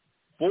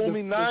 Fool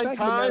me 9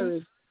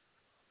 times,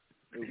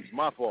 it was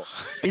my fault.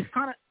 It's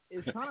kind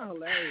of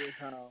hilarious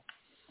how,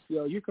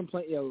 you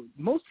complain.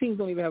 Most teams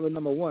don't even have a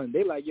number 1.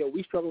 They like,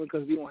 we struggling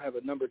because we don't have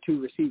a number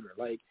 2 receiver.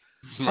 Like,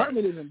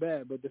 Harden isn't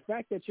bad, but the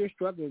fact that you're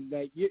struggling,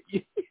 that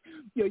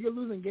you're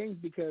losing games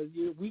because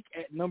you're weak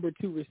at number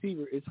 2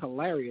 receiver is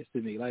hilarious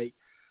to me. Like,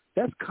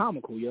 that's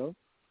comical, yo.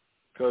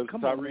 Because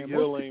Tyreek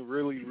Hill ain't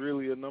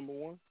really a number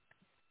 1.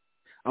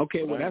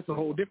 Okay, well, that's a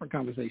whole different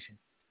conversation.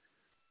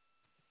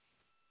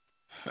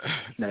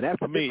 Now, that's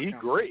he's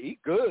great. He's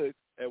good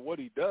at what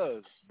he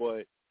does,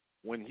 but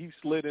when he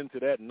slid into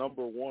that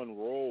number 1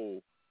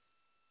 role,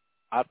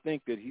 I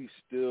think that he's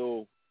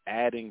still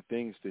adding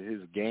things to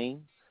his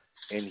game,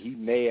 and he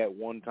may at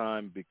one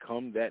time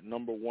become that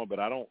number 1, but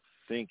I don't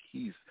think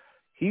he's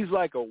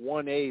like a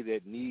 1A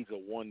that needs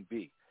a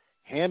 1B.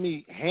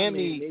 Hammy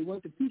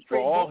for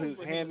all his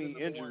hammy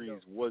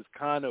injuries was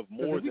kind of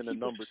more than a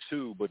number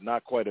 2, but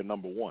not quite a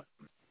number 1.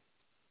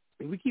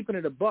 If we keeping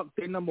it a buck,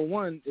 their number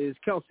 1 is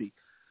Kelce.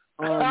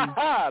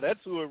 That's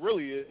who it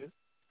really is.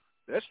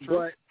 That's true.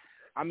 But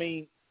I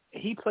mean,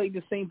 he played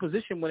the same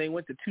position when they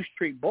went to 2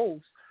 straight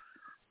bowls.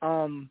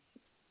 I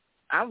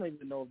don't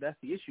even know if that's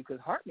the issue because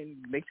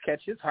Hartman makes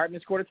catches.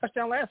 Hartman scored a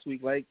touchdown last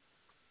week. Like,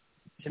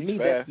 to me,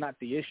 that's not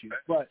the issue.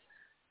 But,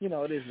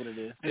 it is what it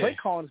is. Play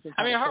calling has been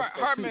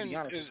Hartman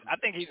is. I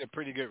think he's a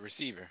pretty good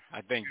receiver.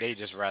 I think they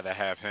just rather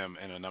have him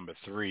in a number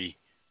 3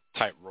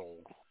 type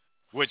role,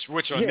 which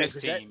on this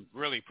team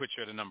really puts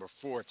you at a number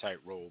 4 type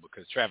role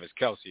because Travis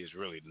Kelce is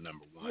really the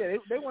number 1. Yeah,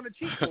 they want a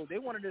cheat code. They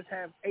want to just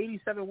have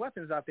 87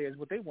 weapons out there is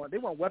what they want. They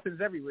want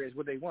weapons everywhere is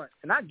what they want.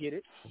 And I get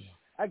it.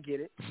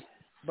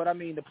 But, I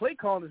mean, the play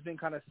calling has been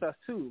kind of sus,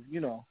 too,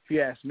 if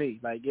you ask me.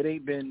 Like, it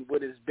ain't been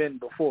what it's been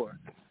before.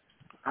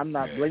 I'm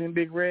not blaming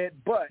Big Red,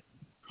 but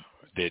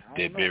Did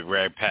Big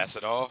Red pass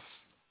it off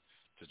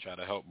to try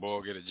to help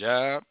Bull get a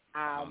job?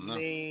 I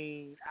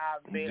mean,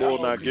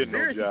 Bull not getting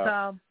no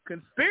job.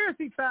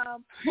 Conspiracy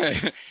time.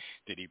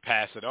 Did he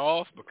pass it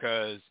off?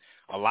 Because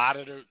a lot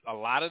of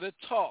the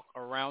talk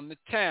around the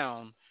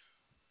town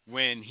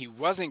when he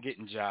wasn't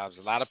getting jobs,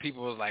 a lot of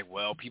people was like,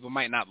 well, people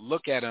might not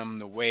look at him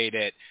the way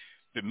that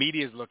the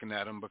media is looking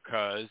at him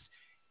because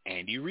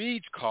Andy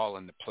Reid's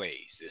calling the plays.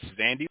 This is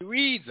Andy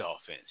Reid's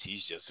offense.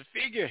 He's just a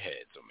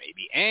figurehead. So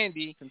maybe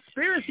Andy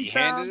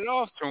handed it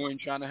off to him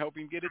trying to help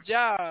him get a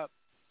job.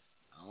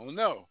 I don't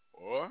know.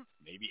 Or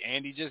maybe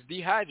Andy just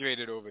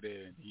dehydrated over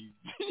there and he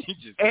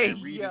just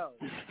can't read it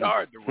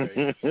start the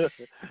way.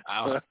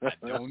 I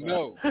don't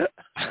know.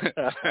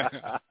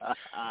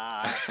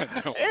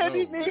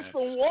 Andy needs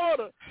some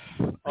water.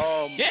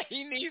 Yeah,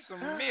 he needs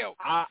some milk.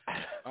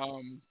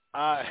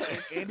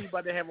 Andy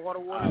about to have all the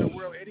water in the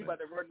world. Andy about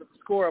to run the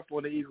score up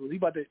on the Eagles. He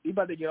about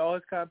to get all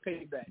his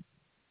campaign back.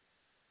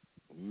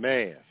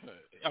 Man.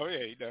 Oh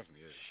yeah, he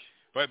definitely is.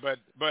 But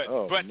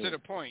to the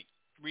point,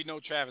 we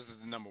know Travis is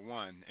the number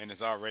one, and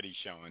it's already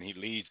showing. He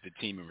leads the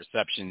team in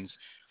receptions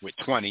with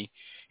 20.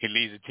 He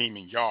leads the team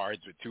in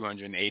yards with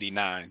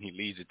 289. He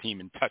leads the team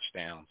in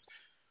touchdowns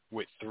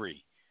with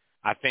 3.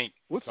 I think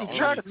what's the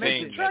track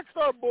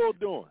star bull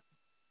doing?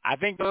 I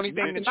think the only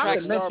thing the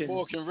track star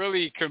bull can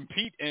really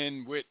compete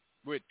in with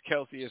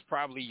Kelsey is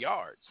probably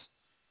yards.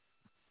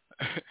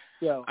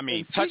 Yo, I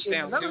mean,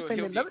 touchdowns.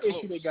 Another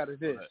issue they got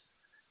is this.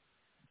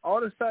 All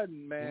of a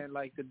sudden, man,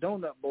 like the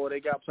donut boy they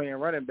got playing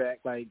running back,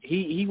 like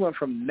he went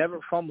from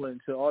never fumbling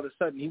to all of a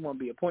sudden he want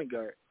to be a point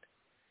guard.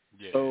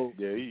 Yeah. So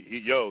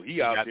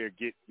he out there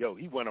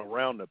he went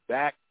around the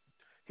back.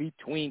 He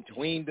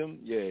tweened them.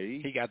 Yeah,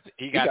 he got the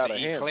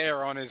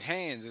eclair on his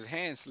hands. His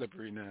hands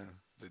slippery now.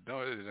 The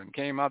donut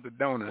came out the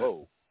donut.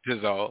 Whoa.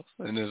 Dissolved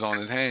and is on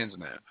his hands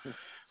now.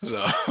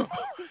 So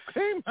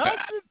came out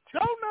the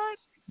donut.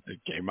 It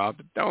came out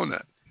the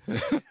donut. I'm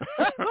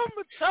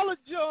gonna tell a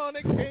John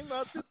it came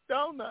out the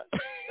donut.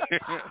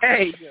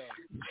 Hey,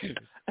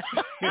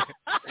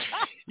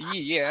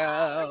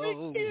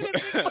 yo.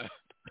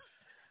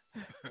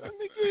 Let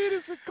me get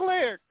this to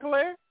Claire.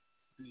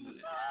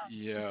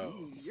 Yo.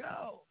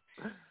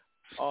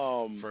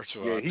 First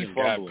of all, I think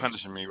God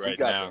punishing me right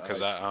now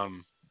because I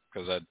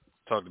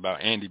talked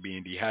about Andy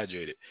being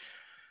dehydrated.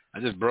 I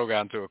just broke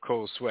out into a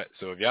cold sweat.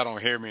 So if y'all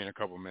don't hear me in a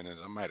couple minutes,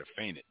 I might have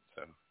fainted.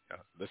 So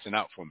listen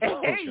out for me.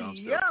 Hey,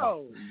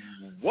 yo.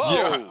 Whoa.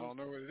 Yeah, I don't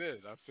know what it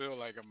is. I feel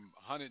like I'm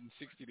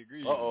 160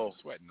 degrees. I'm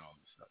sweating all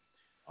of a sudden.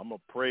 I'm going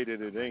to pray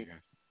that it ain't.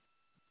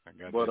 I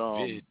got but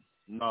vid.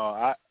 No,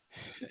 I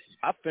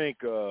think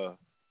the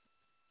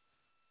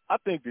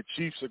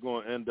Chiefs are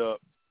going to end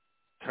up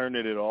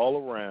turning it all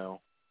around,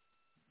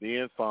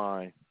 being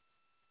fine,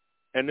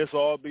 and this will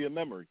all be a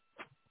memory.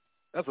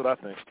 That's what I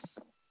think.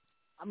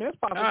 I mean, it's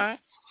possible. All right.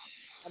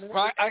 I mean,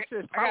 well,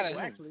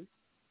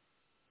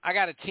 I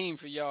got a team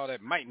for y'all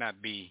that might not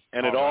be.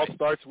 And it all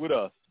starts with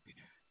us.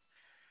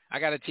 I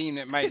got a team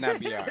that might not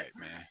be all right,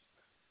 man.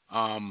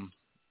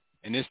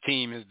 And this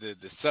team is the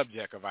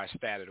subject of our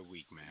stat of the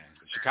week, man.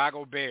 The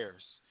Chicago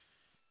Bears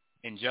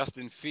in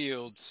Justin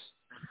Fields'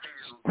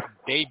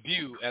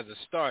 debut as a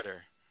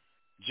starter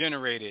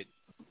generated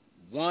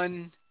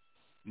 1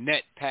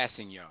 net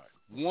passing yard.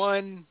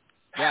 1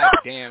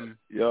 goddamn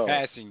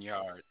passing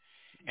yard.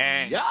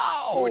 And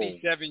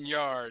 47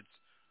 yards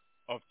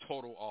of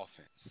total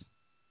offense.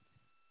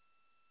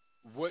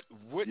 What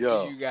do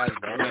you guys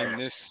blame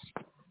this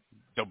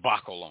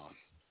debacle on?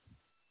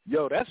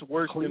 Yo, that's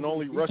worse than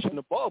only rushing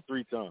the ball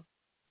 3 times.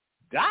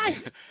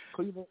 Die.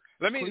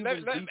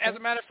 As a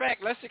matter of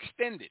fact, let's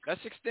extend it.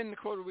 Let's extend the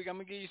quarter week. I'm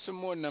gonna give you some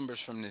more numbers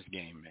from this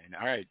game, man.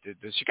 All right,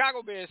 the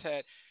Chicago Bears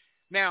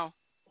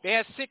they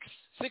had six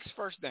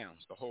first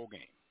downs the whole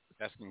game.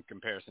 That's in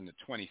comparison to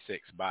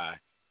 26 by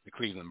the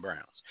Cleveland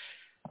Browns.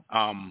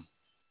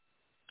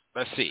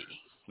 Let's see.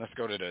 Let's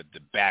go to the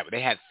bad.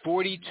 They had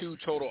 42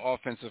 total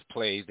offensive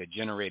plays that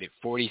generated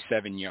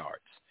 47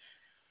 yards.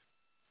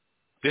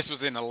 This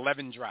was in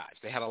 11 drives.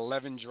 They had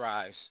 11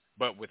 drives,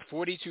 but with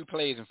 42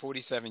 plays and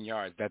 47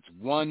 yards, that's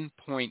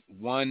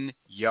 1.1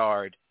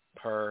 yard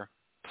per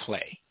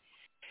play.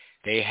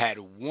 They had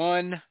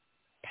 1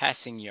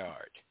 passing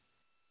yard.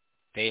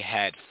 They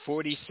had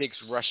 46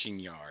 rushing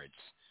yards.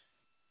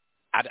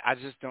 I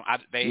just don't.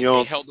 They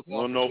held the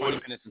ball for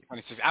 20 minutes and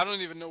 26. I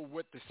don't even know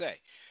what to say.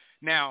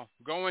 Now,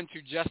 going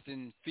to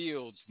Justin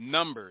Fields'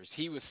 numbers,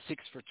 he was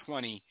 6 for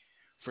 20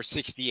 for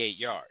 68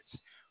 yards.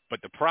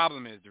 But the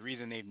problem is the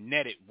reason they've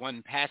netted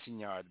 1 passing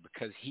yard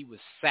because he was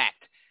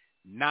sacked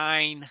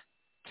 9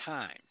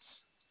 times.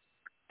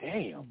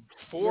 Damn.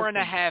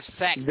 4.5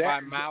 sacks by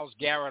Myles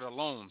Garrett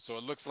alone. So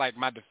it looks like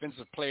my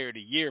Defensive Player of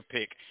the Year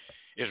pick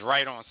is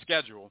right on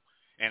schedule.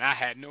 And I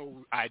had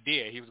no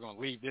idea he was going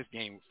to leave this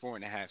game with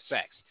 4.5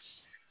 sacks.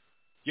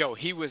 Yo,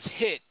 he was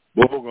hit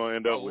we're going to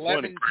end up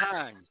 11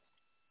 times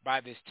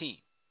by this team.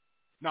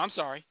 No, I'm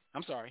sorry.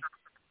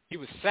 He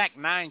was sacked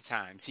 9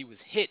 times. He was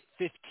hit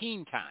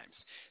 15 times.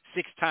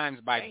 6 times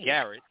by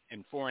Garrett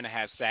and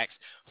 4.5 sacks.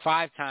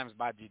 5 times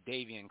by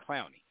Jadeveon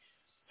Clowney.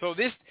 So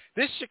this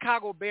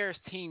Chicago Bears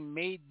team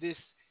made this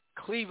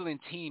Cleveland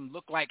team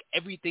look like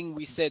everything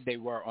we said they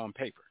were on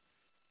paper.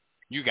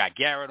 You got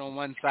Garrett on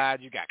one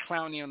side. You got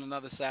Clowney on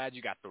another side.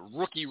 You got the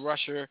rookie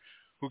rusher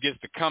who gets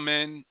to come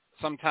in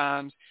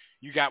sometimes.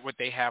 You got what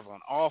they have on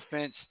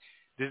offense.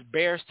 This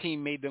Bears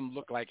team made them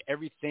look like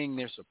everything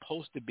they're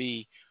supposed to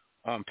be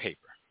on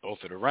paper.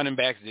 Both of the running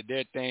backs did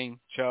their thing,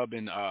 Chubb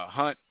and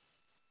Hunt.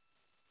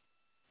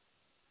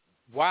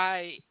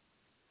 Why,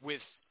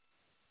 with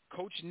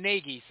Coach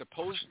Nagy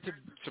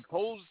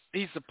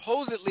he's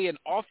supposedly an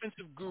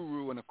offensive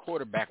guru and a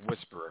quarterback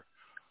whisperer,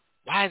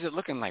 why is it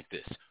looking like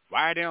this?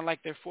 Why are they on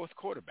like their fourth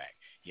quarterback?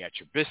 You had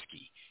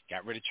Trubisky,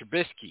 got rid of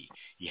Trubisky.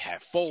 You had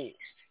Foles,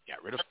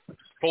 got rid of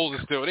Foles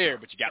is still there,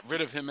 but you got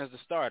rid of him as the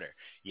starter.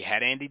 You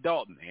had Andy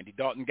Dalton. Andy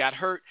Dalton got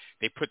hurt.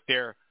 They put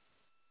their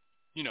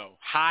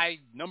high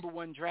number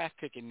 1 draft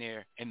pick in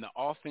there, and the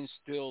offense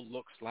still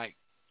looks like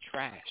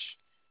trash.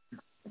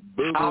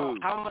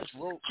 How much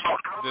rope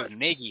does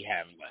Nagy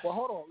have left? Well,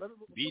 hold on.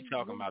 Be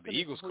talking about the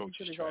Eagles coach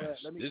is trash.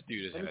 This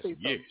dude has had some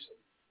years.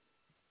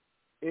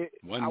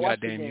 One I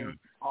goddamn year.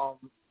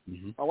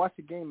 I watched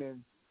the game,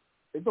 and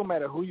it don't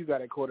matter who you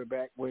got at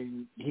quarterback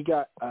when he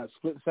got a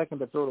split second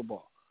to throw the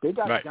ball. They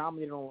got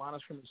dominated on line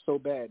of scrimmage so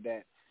bad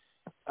that,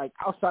 like,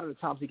 outside of the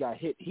times he got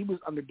hit, he was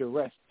under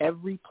duress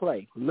every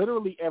play,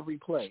 literally every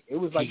play. It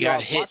was like he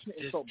got hit watching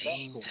it so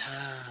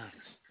bad.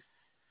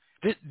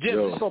 This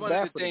is one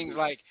of the things,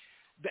 like,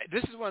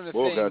 this is one of the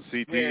things got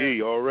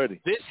CTE already.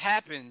 This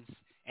happens,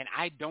 and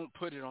I don't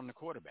put it on the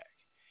quarterback.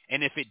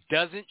 And if it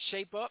doesn't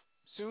shape up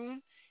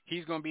soon,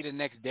 he's going to be the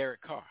next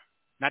Derek Carr.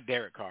 Not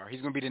Derek Carr.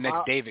 He's going to be the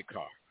next David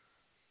Carr.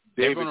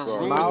 They're going to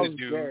ruin the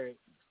dude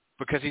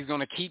because he's going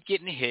to keep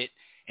getting hit,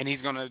 and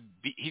he's going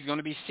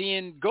to be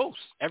seeing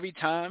ghosts every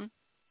time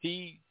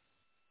he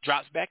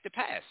drops back to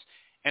pass.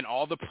 And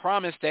all the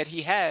promise that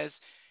he has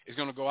is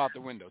going to go out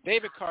the window.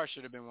 David Carr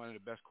should have been one of the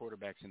best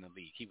quarterbacks in the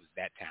league. He was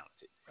that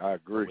talented. I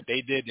agree. What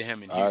they did to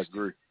him in Houston. I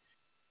agree.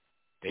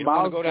 They don't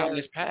want to go down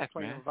this path,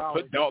 man.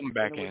 Put Dalton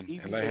back in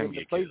and let him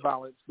get killed.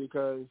 Violence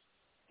because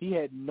he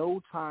had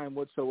no time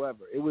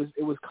whatsoever. It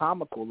was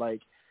comical.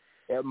 Like,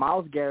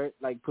 Myles Garrett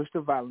pushed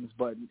the violence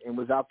button and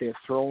was out there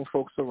throwing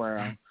folks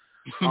around.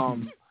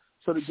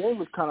 So the game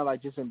was kind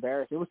of just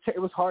embarrassing. It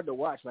was hard to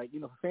watch.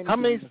 How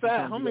many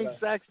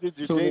sacks did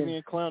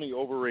Jadeveon Clowney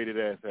overrated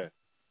ass have?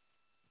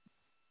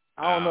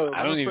 I don't know.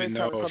 I don't even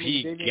know if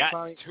he got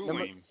to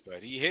him,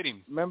 but he hit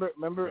him. Remember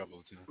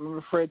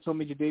Fred told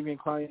me Jadeveon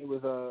Clowney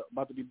was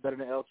about to be better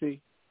than LT?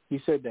 He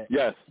said that.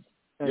 Yes.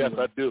 Anyway. Yes,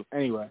 I do.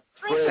 Anyway.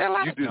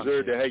 Fred, you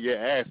deserve to have your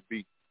ass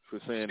beat for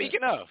saying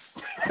that.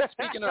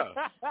 Speaking of,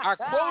 our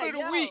quote of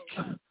the week.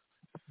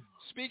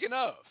 Speaking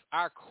of,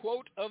 our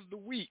quote of the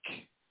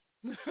week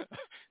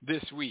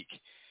this week.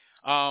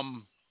 Our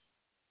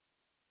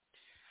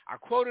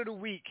quote of the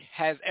week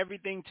has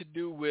everything to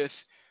do with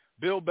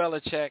Bill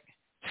Belichick,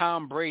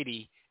 Tom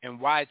Brady, and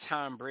why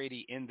Tom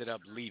Brady ended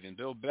up leaving.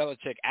 Bill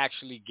Belichick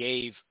actually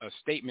gave a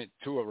statement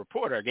to a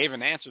reporter, gave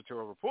an answer to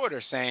a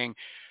reporter saying,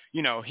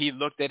 he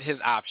looked at his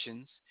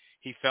options.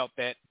 He felt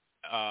that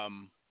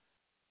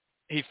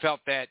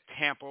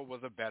Tampa was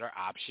a better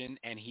option,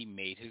 and he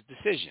made his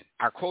decision.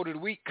 Our quote of the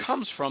week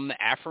comes from the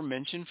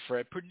aforementioned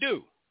Fred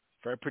Perdue.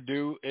 Fred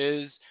Perdue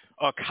is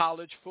a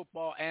college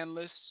football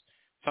analyst.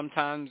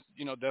 Sometimes,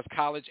 does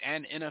college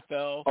and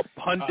NFL. A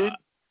pundit.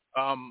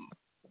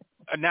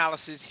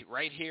 Analysis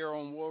right here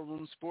on War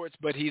Room Sports,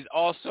 but he's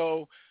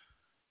also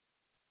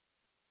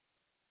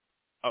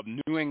a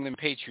New England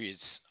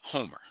Patriots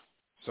homer.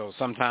 So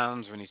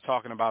sometimes when he's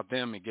talking about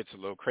them, it gets a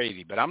little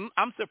crazy. But I'm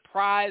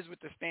surprised with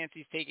the stance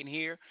he's taking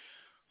here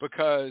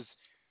because,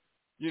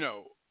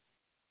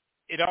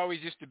 it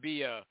always used to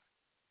be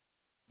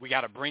we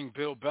got to bring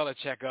Bill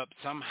Belichick up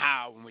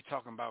somehow when we're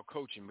talking about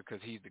coaching because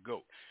he's the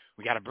GOAT.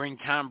 We got to bring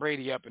Tom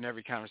Brady up in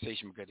every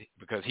conversation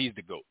because he's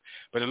the GOAT.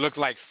 But it looks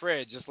like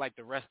Fred, just like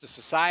the rest of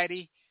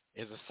society,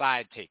 is a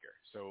side taker.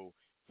 So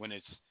when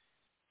it's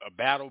a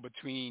battle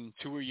between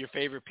two of your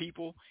favorite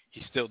people,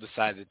 he still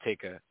decides to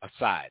take a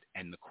side.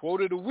 And the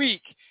quote of the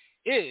week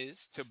is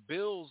to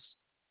Bill's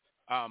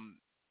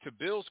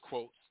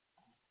quotes.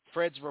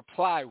 Fred's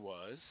reply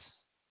was,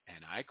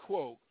 and I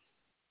quote,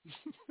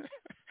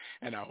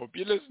 and I hope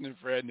you're listening,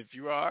 Fred, and if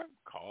you are,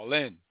 call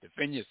in,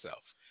 defend yourself.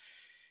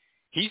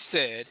 He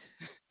said,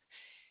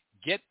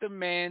 get the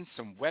man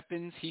some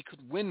weapons he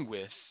could win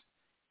with,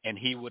 and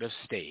he would have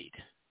stayed.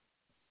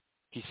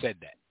 He said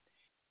that.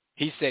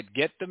 He said,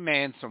 get the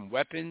man some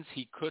weapons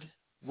he could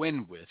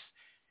win with,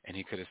 and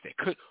he could have stayed.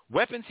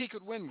 Weapons he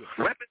could win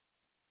with.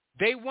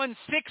 They won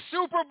 6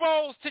 Super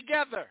Bowls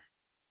together.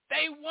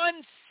 They won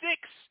 6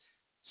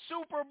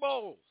 Super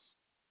Bowls.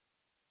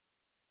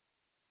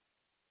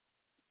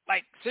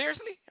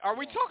 Seriously? Are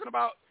we talking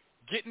about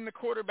getting the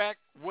quarterback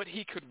what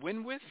he could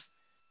win with?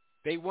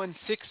 They won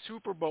 6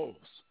 Super Bowls.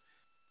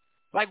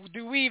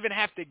 Do we even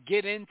have to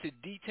get into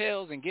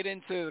details and get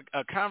into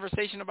a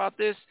conversation about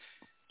this?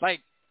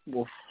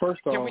 Well, first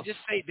off, can we just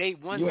say they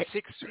won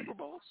 6 Super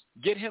Bowls?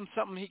 Get him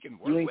something he can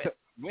win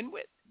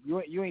with?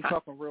 you ain't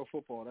talking real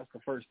football. That's the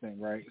first thing,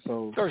 right?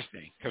 So first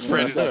thing, because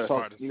Fred is the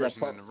smartest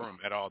person in the room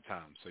at all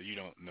times, so you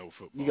don't know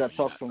football. You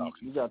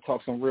got to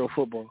talk some real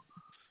football.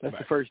 That's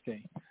the first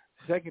thing.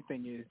 The second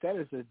thing is that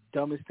is the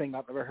dumbest thing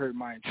I've ever heard in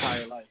my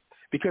entire life.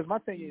 Because my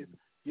thing is,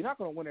 you're not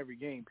going to win every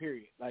game,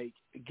 period. Like,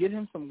 get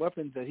him some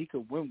weapons that he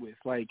could win with.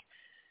 Like,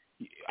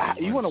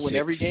 you want to win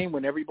every game,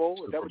 win every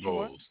bowl? Is that what you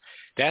want?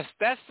 That's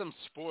some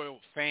spoiled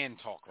fan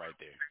talk right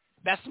there.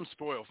 That's some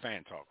spoiled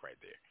fan talk right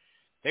there.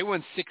 They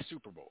won 6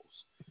 Super Bowls.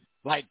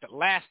 Like, the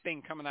last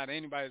thing coming out of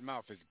anybody's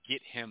mouth is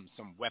get him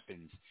some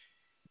weapons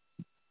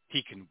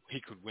he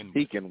could win with.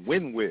 He can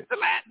win with. The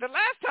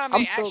last time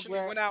they actually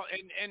went out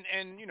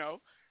and you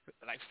know,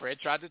 like Fred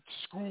tried to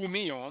school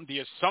me on, the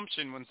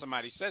assumption when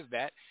somebody says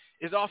that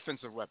is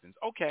offensive weapons.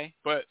 Okay,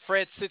 but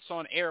Fred sits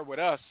on air with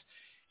us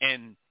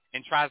and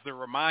tries to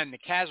remind the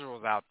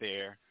casuals out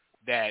there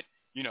that,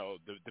 you know,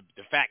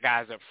 the fat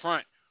guys up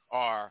front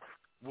are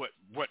what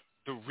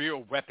the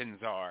real weapons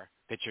are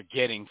that you're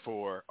getting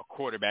for a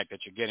quarterback, that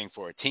you're getting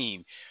for a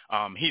team.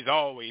 He's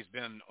always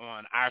been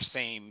on our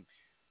same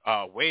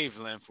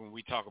wavelength when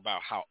we talk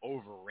about how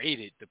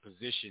overrated the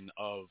position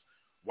of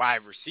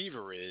wide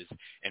receiver is,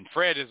 and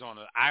Fred is on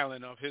an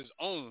island of his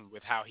own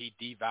with how he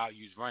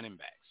devalues running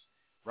backs,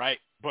 right?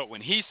 But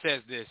when he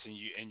says this and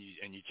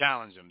you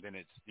challenge him, then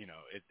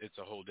it's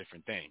a whole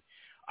different thing.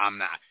 I'm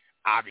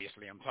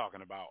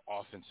talking about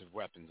offensive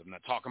weapons. I'm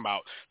not talking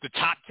about the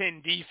top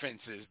 10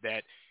 defenses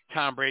that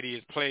Tom Brady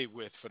has played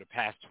with for the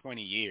past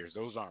 20 years.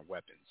 Those aren't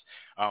weapons.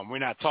 We're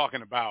not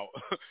talking about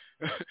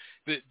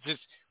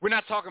we're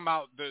not talking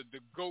about the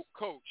GOAT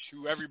coach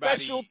who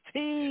everybody, special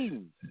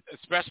teams,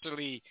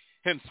 especially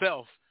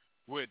himself,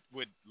 would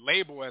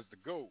label as the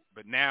GOAT.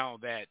 But now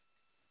that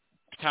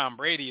Tom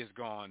Brady is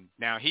gone,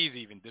 now he's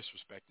even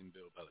disrespecting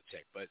Bill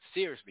Belichick. But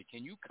seriously,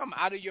 can you come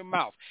out of your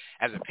mouth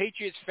as a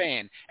Patriots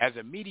fan, as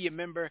a media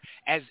member,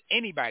 as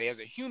anybody, as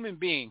a human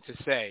being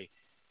to say,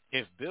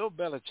 if Bill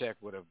Belichick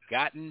would have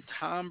gotten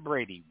Tom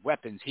Brady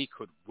weapons he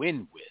could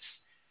win with,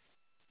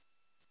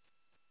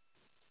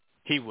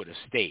 he would have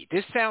stayed?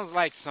 This sounds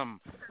like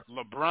some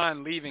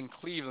LeBron leaving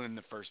Cleveland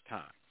the first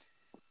time.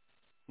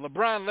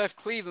 LeBron left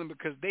Cleveland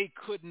because they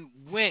couldn't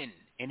win,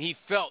 and he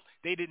felt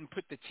they didn't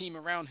put the team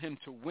around him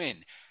to win.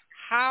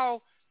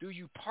 How do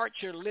you part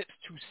your lips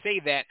to say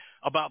that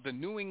about the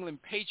New England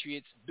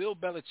Patriots, Bill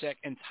Belichick,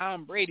 and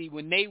Tom Brady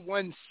when they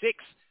won 6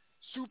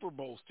 Super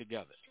Bowls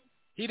together?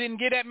 He didn't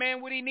get that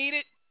man what he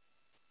needed?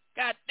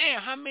 God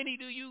damn, how many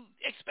do you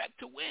expect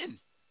to win?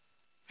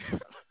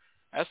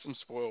 That's some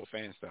spoiled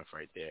fan stuff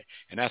right there.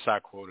 And that's our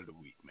quote of the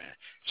week, man.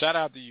 Shout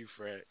out to you,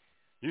 Fred.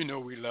 You know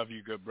we love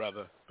you, good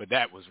brother, but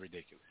that was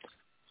ridiculous.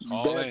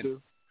 Call in.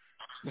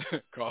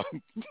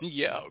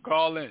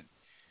 Call in.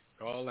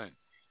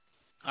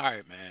 All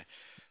right, man.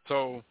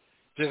 So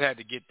just had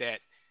to get that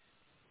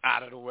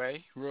out of the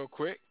way real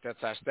quick. That's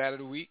our stat of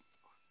the week.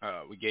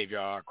 We gave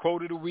y'all our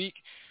quote of the week.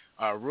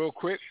 Real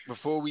quick,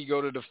 before we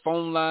go to the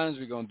phone lines,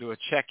 we're going to do a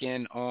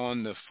check-in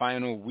on the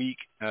final week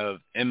of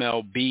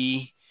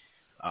MLB,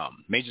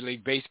 Major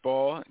League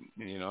Baseball.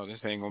 You know, this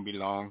ain't going to be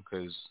long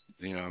because,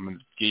 you know, I'm going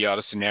to give y'all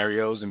the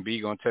scenarios, and B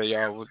going to tell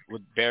y'all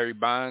what Barry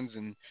Bonds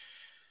and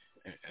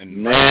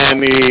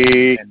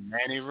Manny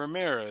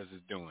Ramirez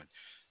is doing.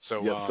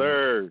 So, yes,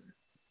 sir.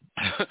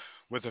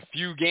 With a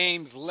few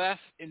games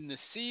left in the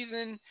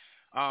season,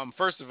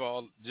 first of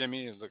all,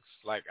 Jimmy, it looks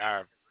like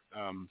our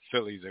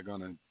Phillies are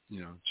going to,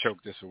 you know, choke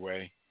this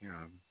away. You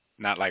know,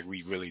 not like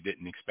we really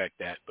didn't expect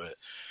that, but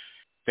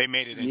they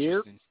made it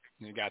interesting.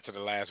 They got to the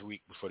last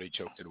week before they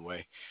choked it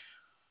away.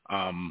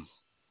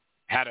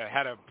 Had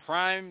a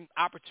prime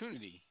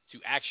opportunity to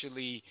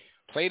actually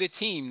play the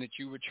team that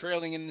you were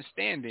trailing in the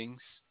standings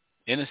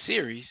in a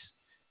series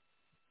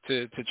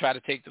to try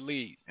to take the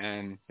lead,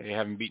 and they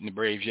haven't beaten the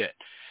Braves yet.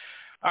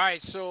 All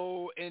right,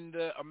 so in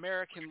the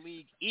American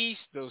League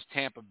East, those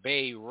Tampa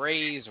Bay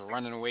Rays are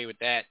running away with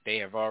that. They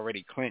have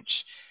already clinched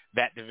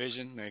that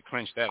division. They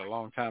clinched that a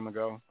long time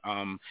ago.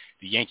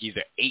 The Yankees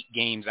are 8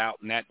 games out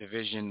in that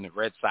division. The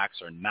Red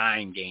Sox are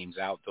 9 games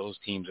out. Those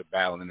teams are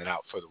battling it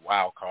out for the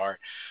wild card.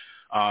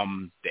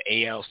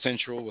 The AL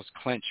Central was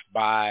clinched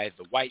by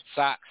the White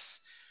Sox,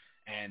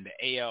 and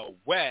the AL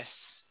West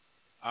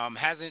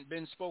hasn't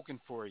been spoken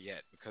for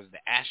yet because the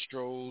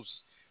Astros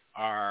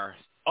are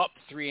up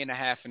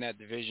 3.5 in that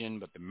division,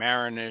 but the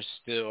Mariners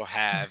still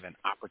have an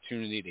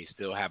opportunity. They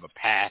still have a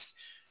path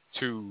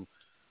to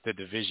the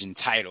division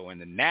title. In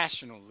the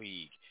National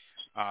League,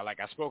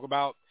 like I spoke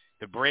about,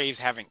 the Braves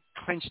haven't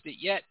clinched it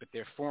yet, but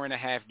they're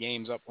 4.5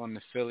 games up on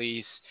the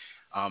Phillies.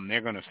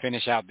 They're going to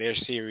finish out their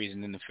series,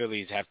 and then the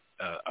Phillies have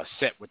a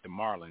set with the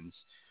Marlins.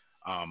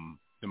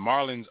 The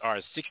Marlins are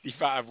a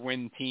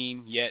 65-win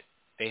team, yet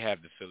they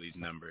have the Phillies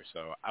number,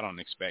 so I don't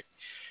expect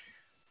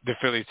the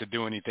Phillies to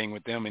do anything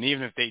with them. And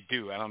even if they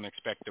do, I don't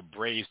expect the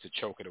Braves to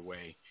choke it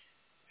away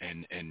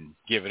and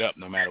give it up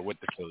no matter what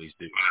the Phillies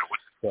do.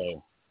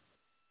 So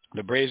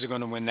the Braves are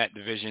going to win that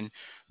division.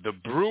 The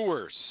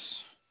Brewers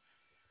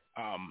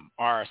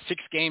are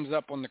 6 games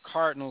up on the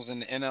Cardinals in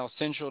the NL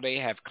Central. They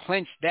have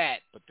clinched that,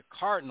 but the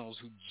Cardinals,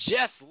 who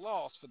just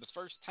lost for the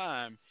first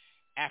time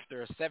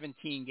after a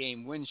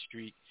 17-game win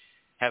streak,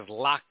 has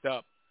locked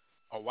up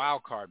a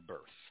wild card berth,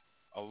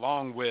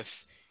 along with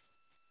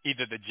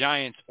either the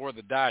Giants or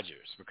the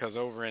Dodgers, because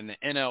over in the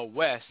NL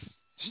West,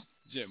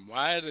 Jim,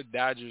 why are the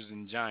Dodgers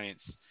and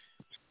Giants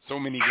so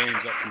many games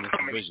up from this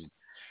division?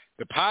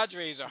 The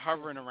Padres are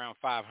hovering around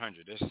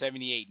 500. They're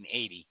 78 and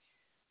 80,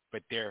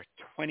 but they're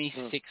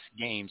 26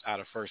 games out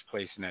of first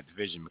place in that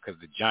division because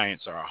the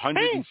Giants are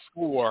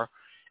 104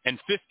 and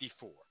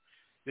 54.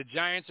 The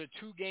Giants are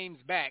 2 games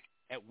back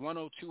at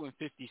 102 and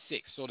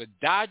 56. So the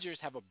Dodgers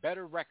have a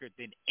better record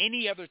than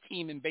any other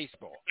team in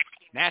baseball,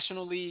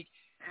 National League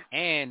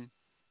and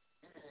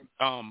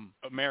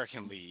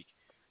American League,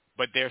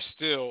 but they're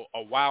still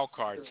a wild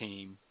card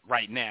team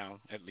right now,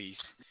 at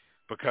least,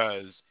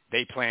 because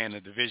they play in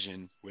a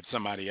division with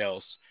somebody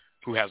else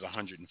who has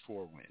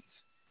 104 wins.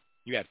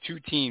 You have 2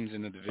 teams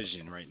in the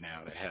division right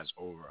now that has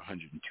over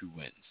 102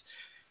 wins.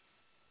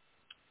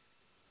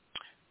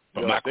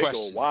 But my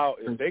question,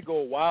 if they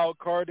go wild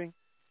carding,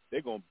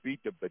 they're gonna beat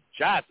the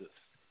bejazzers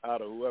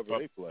out of whoever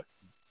they play.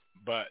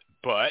 But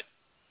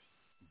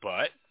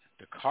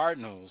the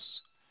Cardinals,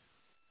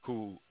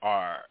 who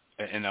are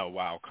an NL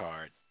wild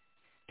card,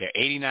 they're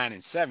 89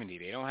 and 70.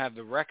 They don't have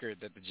the record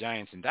that the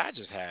Giants and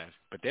Dodgers have,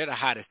 but they're the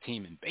hottest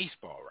team in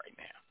baseball right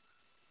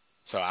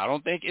now. So I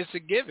don't think it's a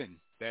given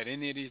that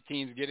any of these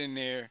teams get in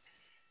there.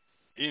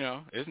 You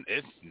know,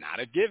 it's not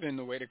a given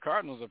the way the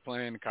Cardinals are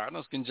playing. The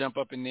Cardinals can jump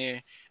up in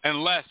there,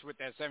 unless with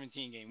that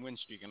 17-game win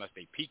streak, unless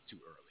they peak too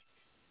early.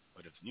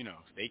 But if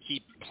they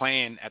keep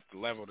playing at the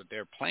level that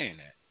they're playing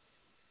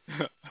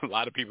at, a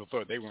lot of people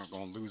thought they weren't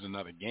going to lose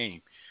another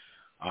game.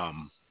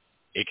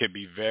 It could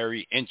be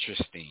very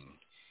interesting,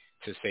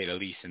 to say the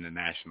least, in the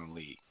National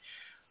League.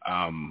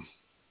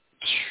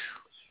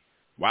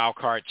 Wild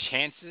card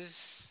chances,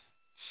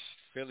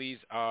 Phillies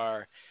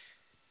are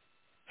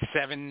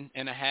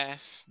 7.5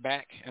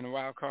 back in the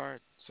wild card.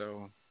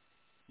 So,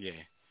 yeah,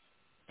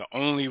 the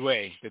only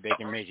way that they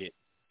can make it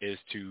is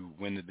to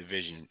win the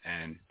division,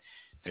 and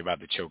they're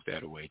about to choke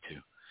that away too.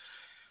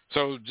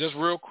 So just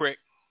real quick,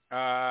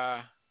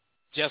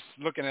 just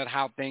looking at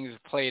how things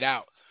have played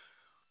out,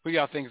 who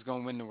y'all think is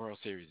going to win the World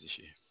Series this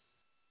year?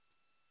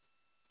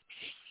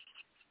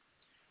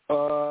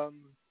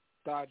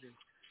 Dodgers.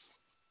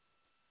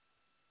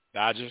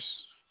 Dodgers?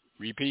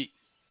 Repeat?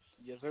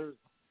 Yes, sir.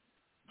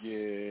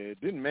 Yeah,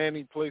 didn't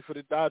Manny play for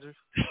the Dodgers?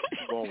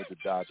 I'm going with the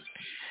Dodgers.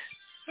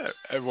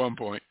 At one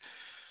point.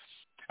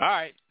 All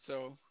right,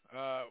 so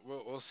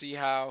we'll see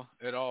how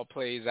it all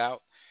plays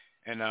out.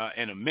 And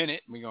in a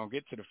minute, we're going to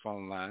get to the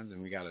phone lines,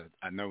 and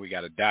I know we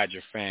got a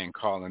Dodger fan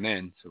calling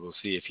in, so we'll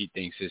see if he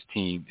thinks his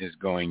team is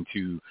going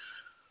to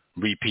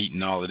repeat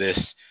and all of this.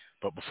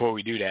 But before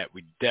we do that,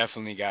 we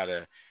definitely got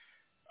to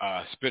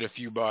spit a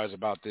few bars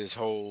about this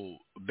whole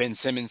Ben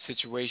Simmons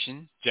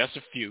situation. Just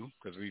a few,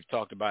 because we've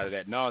talked about it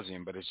ad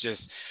nauseum, but it's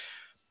just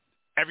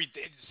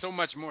so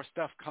much more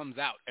stuff comes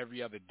out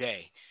every other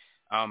day.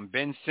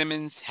 Ben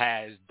Simmons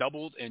has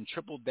doubled and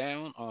tripled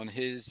down on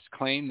his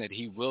claim that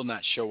he will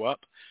not show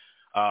up.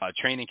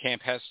 Training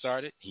camp has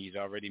started. He's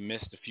already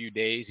missed a few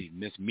days. He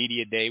missed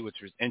Media Day, which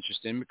was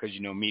interesting because,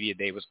 Media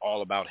Day was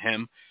all about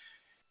him.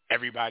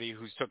 Everybody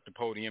who took the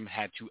podium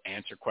had to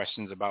answer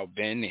questions about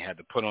Ben. They had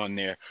to put on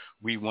their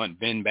 "We want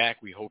Ben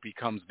back. We hope he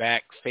comes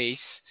back" face.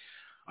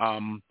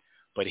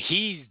 But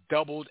he's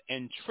doubled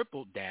and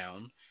tripled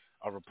down.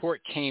 A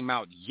report came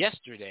out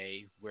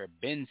yesterday where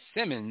Ben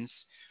Simmons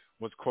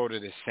was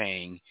quoted as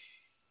saying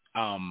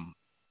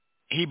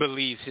he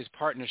believes his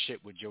partnership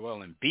with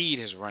Joel Embiid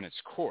has run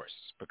its course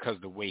because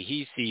the way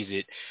he sees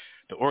it,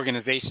 the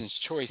organization's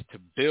choice to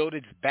build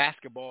its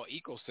basketball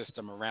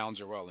ecosystem around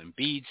Joel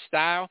Embiid's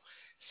style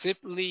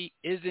simply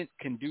isn't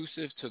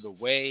conducive to the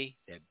way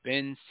that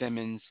Ben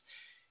Simmons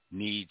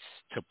needs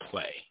to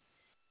play.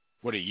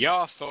 What are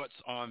y'all thoughts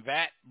on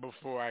that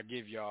before I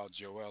give y'all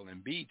Joel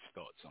Embiid's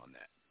thoughts on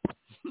that?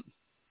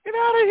 Get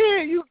out of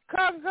here, you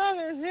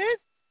cocksucker hit.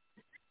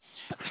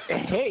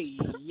 Hey,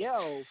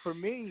 yo, for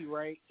me,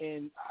 right,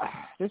 and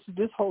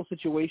this whole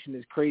situation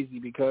is crazy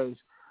because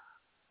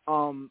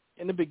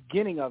in the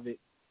beginning of it,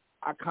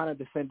 I kind of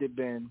defended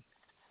Ben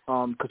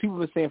because people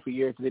have been saying for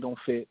years that they don't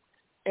fit.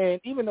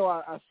 And even though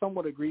I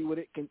somewhat agree with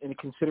it, and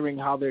considering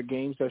how their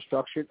games are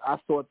structured, I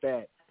thought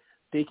that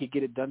they could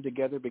get it done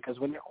together because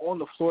when they're on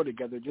the floor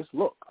together, just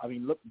look. I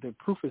mean, look, the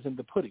proof is in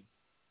the pudding,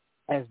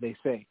 as they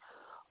say.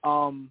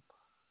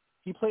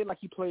 He played like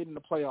he played in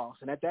the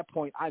playoffs, and at that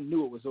point, I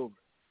knew it was over.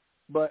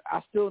 But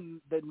I still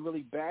didn't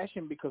really bash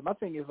him because my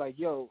thing is like,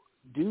 yo,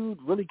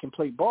 dude really can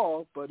play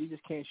ball, but he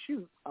just can't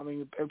shoot. I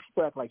mean,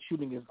 people act like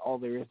shooting is all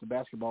there is to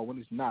basketball when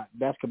it's not.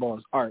 Basketball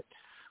is art,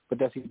 but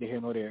that's neither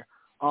here nor there.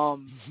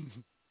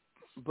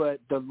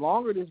 But the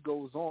longer this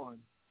goes on,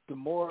 the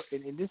more,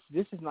 and this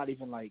is not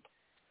even like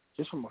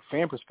just from a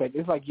fan perspective.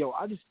 It's like, yo,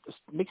 it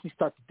makes me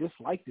start to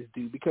dislike this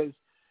dude because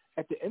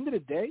at the end of the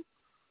day,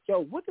 yo,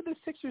 what did the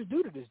Sixers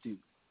do to this dude,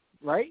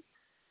 right?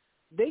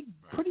 they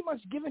pretty much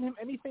given him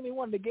anything they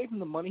wanted. They gave him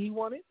the money he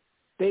wanted.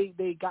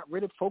 They got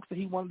rid of folks that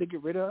he wanted to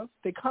get rid of.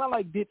 They kind of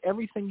like did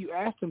everything you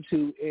asked them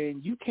to,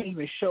 and you can't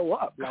even show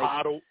up. Like,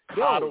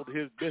 coddled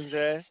his bitch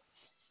ass.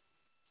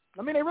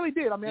 I mean, they really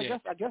did. I mean, Yeah.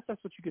 I guess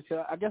that's what you could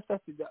say. I guess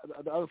that's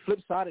the other flip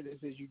side of this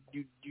is you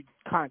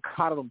kind of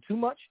coddle them too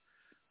much.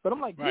 But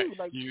I'm like, dude, Right.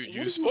 like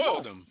You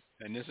spoil them,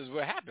 and this is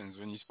what happens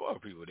when you spoil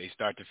people. They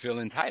start to feel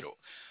entitled.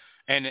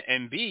 And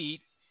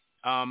Embiid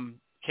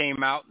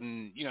came out,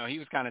 and he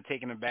was kind of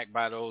taken aback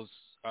by those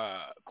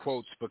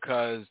quotes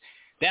because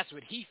that's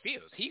what he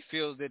feels. He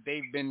feels that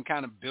they've been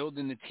kind of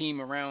building the team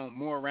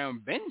more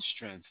around Ben's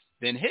strength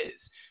than his.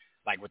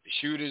 Like with the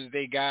shooters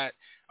they got.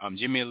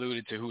 Jimmy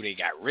alluded to who they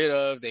got rid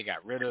of. They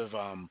got rid of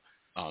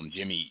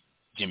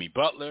Jimmy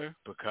Butler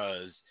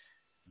because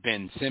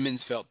Ben Simmons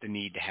felt the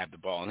need to have the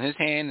ball in his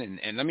hand.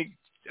 And let me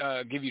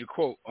give you the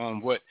quote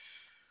on what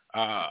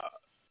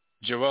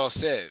Joel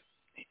said.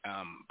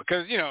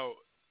 Because,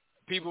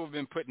 people have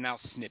been putting out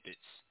snippets.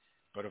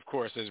 But, of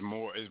course, there's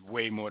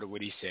way more to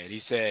what he said.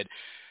 He said,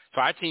 so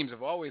our teams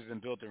have always been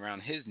built around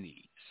his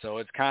needs. So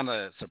it's kind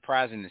of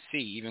surprising to see,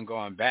 even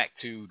going back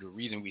to the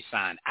reason we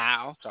signed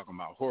Al, talking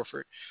about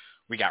Horford.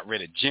 We got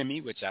rid of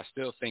Jimmy, which I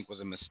still think was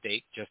a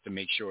mistake, just to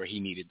make sure he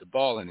needed the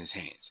ball in his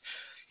hands.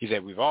 He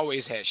said, we've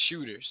always had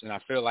shooters, and I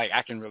feel like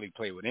I can really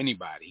play with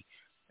anybody,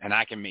 and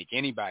I can make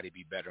anybody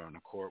be better on the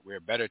court. We're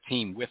a better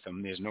team with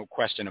him. There's no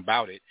question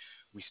about it.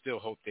 We still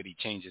hope that he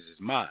changes his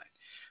mind.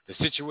 The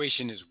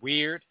situation is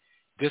weird,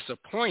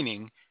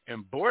 disappointing,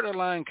 and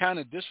borderline kind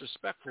of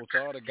disrespectful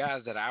to all the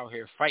guys that are out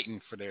here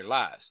fighting for their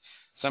lives.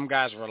 Some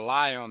guys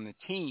rely on the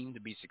team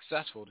to be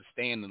successful, to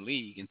stay in the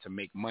league, and to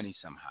make money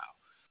somehow.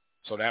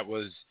 So that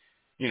was,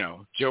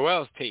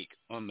 Joel's take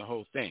on the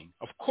whole thing.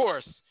 Of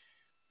course,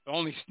 the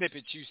only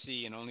snippets you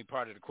see and the only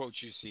part of the quote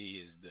you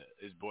see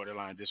is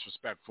borderline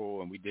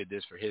disrespectful, and we did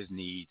this for his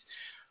needs.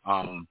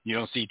 You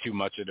don't see too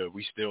much of the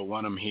we still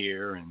want him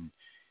here, and,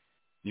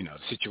 the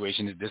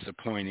situation is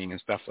disappointing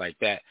and stuff like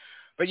that.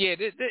 But, yeah,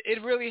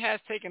 it really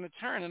has taken a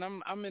turn, and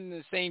I'm in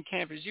the same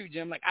camp as you,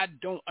 Jim. Like, I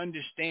don't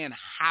understand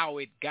how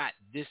it got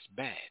this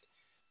bad.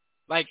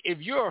 Like, if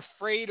you're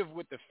afraid of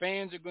what the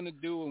fans are going to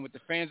do and what the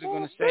fans are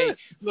going to say,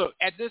 look,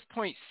 at this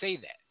point, say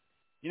that.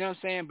 You know what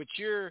I'm saying? But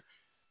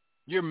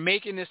you're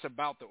making this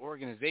about the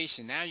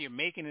organization. Now you're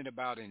making it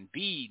about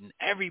Embiid, and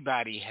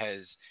everybody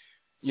has,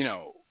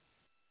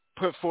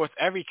 put forth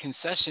every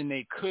concession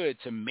they could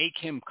to make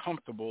him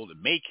comfortable, to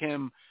make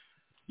him,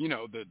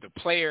 the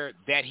player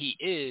that he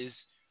is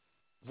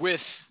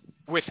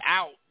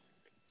without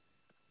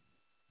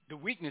the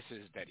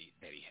weaknesses that he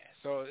has.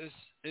 So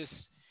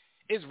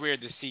it's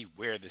weird to see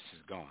where this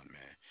is going,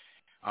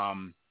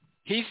 man.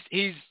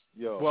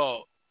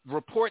 Well,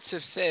 reports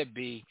have said,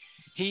 B,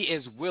 he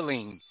is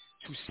willing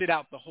to sit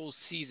out the whole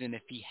season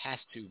if he has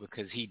to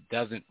because he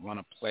doesn't want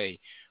to play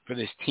for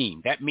this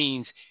team. That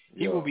means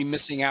he will be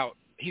missing out.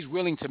 He's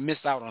willing to miss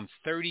out on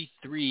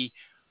 $33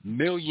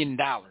 million.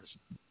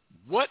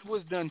 What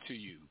was done to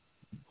you?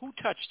 Who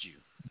touched you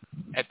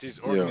at this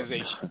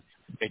organization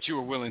that you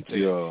were willing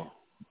to?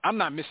 I'm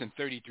not missing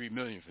 $33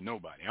 million for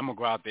nobody. I'm going to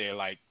go out there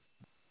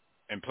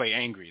and play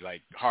angry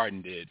like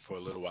Harden did for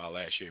a little while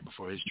last year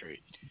before his trade.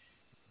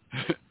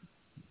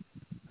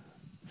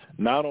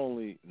 Not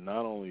only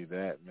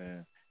that,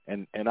 man,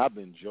 and I've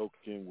been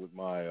joking with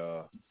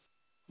my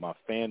my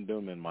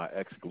fandom and my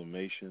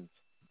exclamations,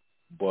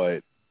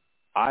 but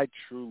I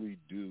truly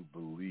do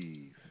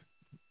believe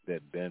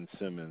that Ben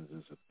Simmons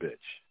is a bitch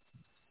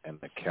and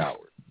a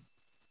coward.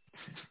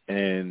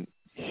 And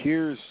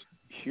here's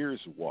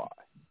why.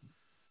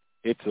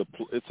 It's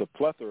a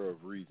plethora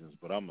of reasons,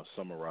 but I'm going to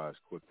summarize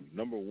quickly.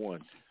 Number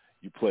one,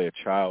 you play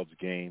a child's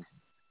game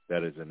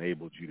that has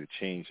enabled you to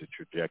change the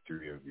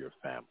trajectory of your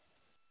family.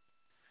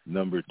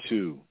 Number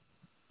two,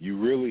 you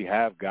really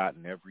have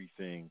gotten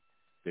everything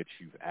that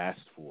you've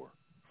asked for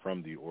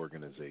from the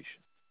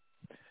organization.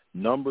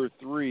 Number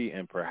three,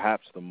 and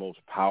perhaps the most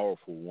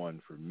powerful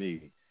one for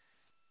me,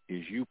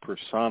 is you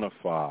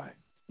personify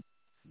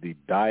the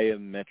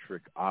diametric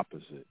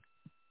opposite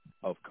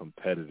of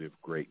competitive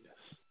greatness.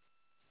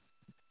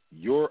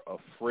 You're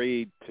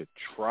afraid to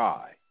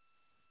try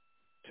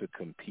to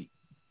compete.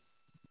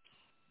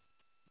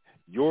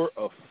 You're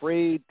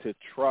afraid to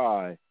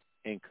try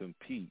and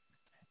compete,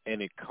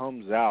 and it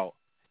comes out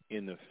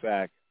in the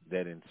fact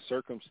that in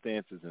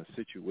circumstances and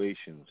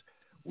situations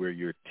where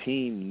your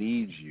team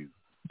needs you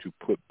to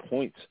put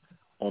points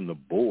on the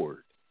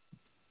board,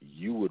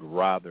 you would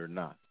rather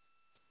not.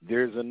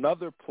 There's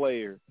another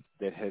player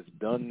that has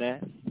done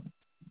that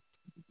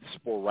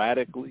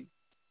sporadically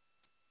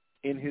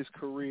in his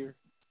career,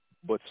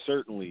 but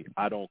certainly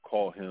I don't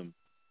call him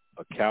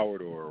a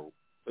coward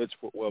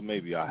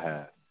maybe I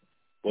have.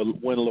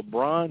 But when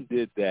LeBron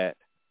did that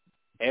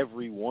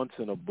every once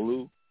in a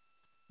blue,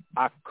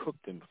 I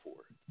cooked him for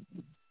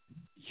it.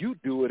 You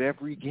do it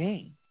every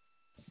game.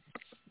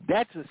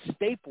 That's a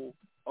staple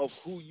of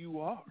who you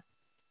are.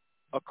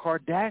 A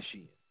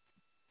Kardashian,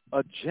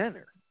 a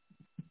Jenner.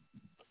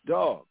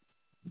 Dog,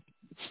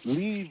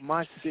 leave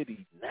my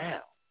city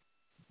now.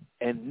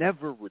 and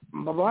never.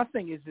 My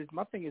thing is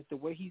the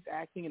way he's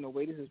acting and the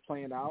way this is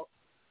playing out.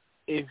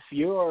 If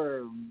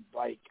you're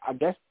like, I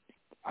guess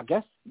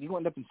you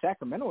end up in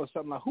Sacramento or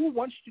something. Like, who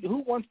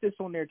wants this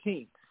on their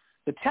team?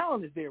 The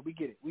talent is there. We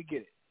get it.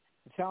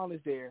 The talent is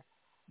there,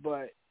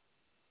 but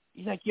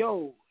he's like,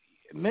 yo,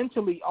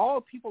 mentally, all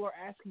people are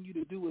asking you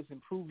to do is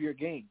improve your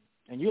game,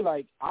 and you're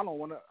like, I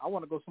want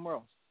to go somewhere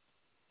else.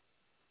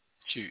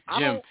 Shoot,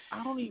 Jim.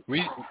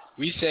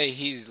 We say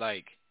he's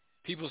like,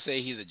 people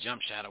say he's a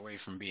jump shot away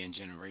from being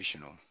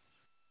generational,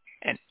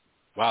 and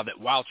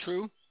while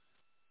true,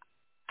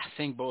 I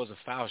think Bo is a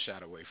foul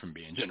shot away from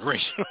being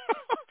generational.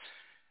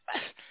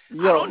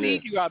 I don't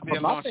need you out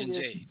there launching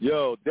J's.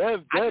 Yo,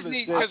 Dev is said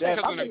that.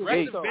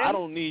 I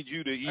don't need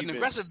you to even. An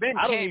aggressive Ben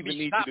I don't can't even be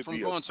need stopped you to from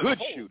be going a to good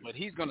the hole, shooter. but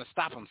he's going to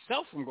stop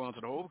himself from going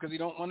to the hole because he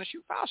don't want to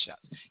shoot foul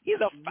shots. He's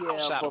a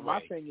foul shot but my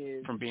away thing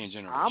is, from being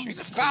generational. He's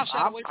a foul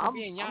shot away from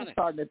being Giannis.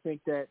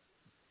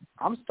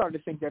 I'm starting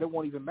to think that it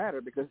won't even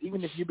matter, because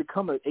even if you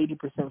become an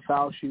 80%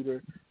 foul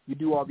shooter, you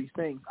do all these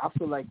things. I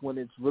feel like when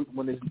it's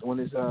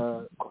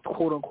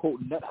quote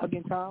unquote nut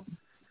hugging time,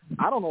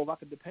 I don't know if I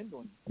can depend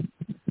on you.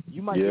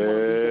 You might be able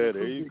to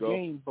improve your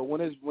game, but when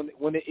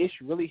the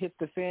issue really hits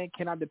the fan,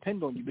 can I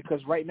depend on you?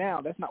 Because right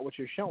now, that's not what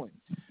you're showing.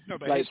 No,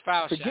 but his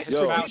foul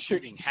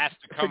shooting has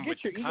to come with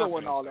your the ego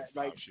and all that.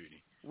 Like,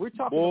 we're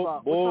talking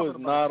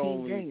about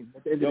team games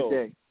at the end of the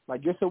day.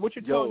 Like, so what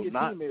you're telling your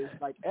team is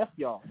like, F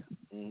y'all.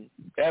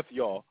 F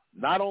y'all.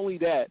 Not only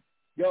that,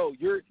 he's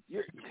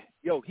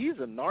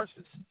a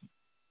narcissist.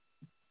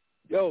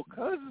 Yo,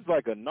 cuz is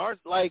like a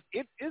narcissist. Like,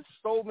 it's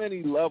so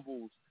many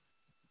levels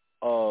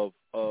of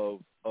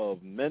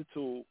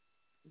mental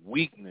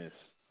weakness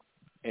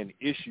and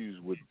issues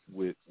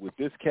with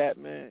this cat,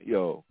 man.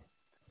 Yo,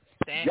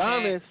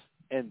 Giannis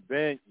and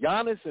Ben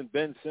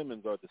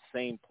Simmons are the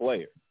same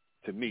player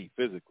to me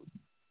physically,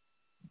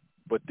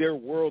 but they're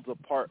worlds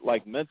apart.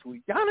 Like,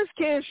 mentally, Giannis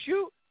can't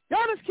shoot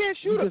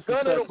a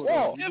gun at a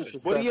wall,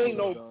 but he ain't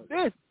no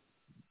this.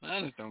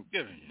 I just don't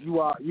give it. You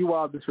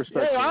are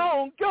disrespectful. Yeah, I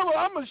don't give it.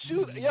 I'm a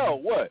shooter. Yo,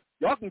 what?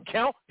 Y'all can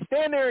count.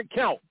 Stand there and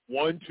count.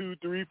 1, 2,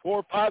 3,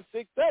 4, 5,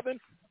 6, 7.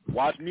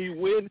 Watch me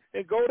win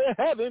and go to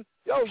heaven.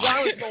 Yo,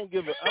 Giannis don't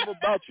give a F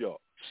about y'all.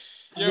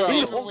 Yo,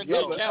 even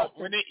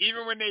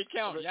when they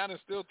count, Giannis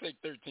still take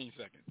 13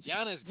 seconds.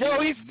 Giannis.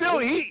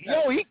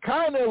 He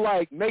kind of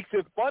like makes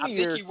it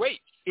funnier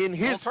in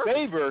his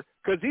favor,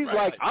 because he's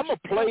like, I'm gonna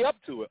play up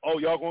to it. Oh,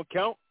 y'all gonna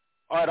count?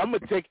 All right, I'm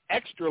gonna take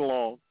extra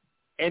long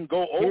and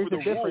go over the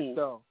difference,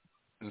 though.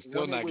 And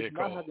still not get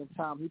called. When it was nut hugging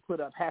time, he put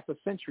up half a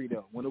century,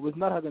 though. When it was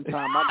nut hugging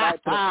time, my guy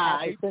put up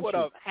half a century. He put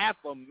up half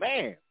a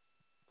man.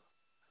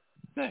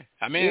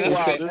 I mean,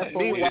 meanwhile, this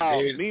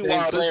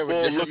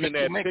boy looking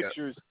at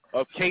pictures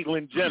of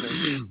Caitlyn Jenner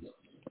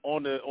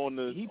on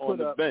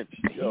the bench.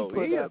 Yo, he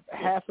put up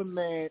half a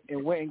man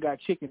and went and got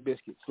chicken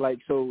biscuits. Like,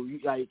 so,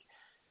 like,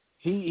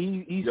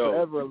 he's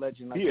forever a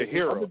legend. Like, he a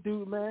hero. Other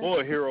dude, man.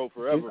 Boy, a hero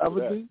forever.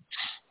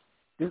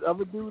 This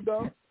other dude,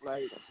 though,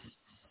 like,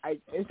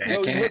 he's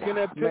looking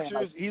at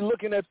pictures. He's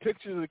looking at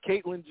pictures of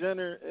Caitlyn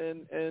Jenner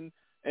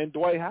and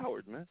Dwight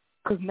Howard, man.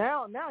 Because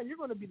now you're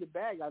going to be the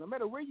bad guy. No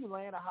matter where you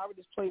land or however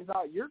this plays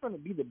out, you're going to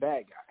be the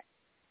bad guy.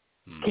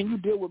 Can you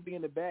deal with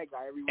being the bad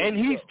guy everywhere? And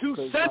he's too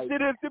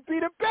sensitive to be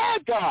the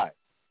bad guy.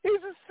 He's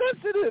a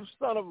sensitive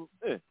son of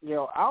a...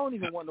 Yo, I don't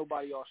even want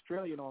nobody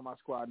Australian on my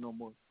squad no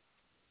more.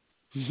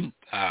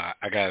 I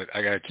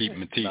gotta keep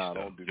Matisse.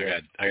 Don't do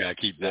that. I gotta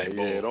keep that.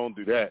 Yeah, don't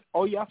do that.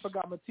 Oh yeah, I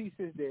forgot Matisse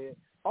is there.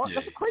 Oh,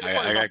 that's a crazy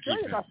part.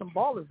 Australia got some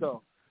ballers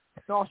though.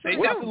 No, what's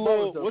the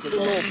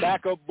little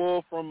backup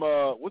bull from?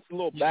 What's the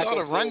little backup? You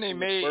saw the run they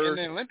made in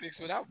the Olympics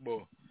without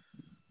Bull.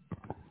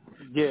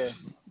 Yeah.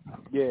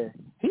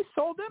 He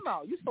sold them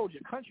out. You sold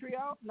your country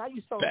out. Now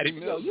you sold Patty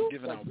Mills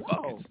giving out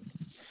buckets.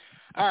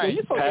 All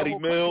right, Patty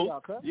Mills.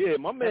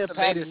 My man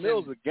Patty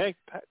Mills a gang.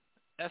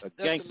 That's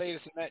the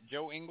latest in that.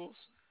 Joe Ingles.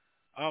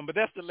 But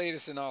that's the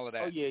latest in all of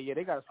that. Oh yeah,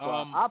 they got a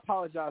squad. I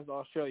apologize to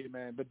Australia,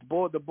 man, but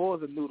the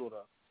boys are noodle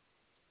though.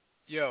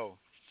 Yo,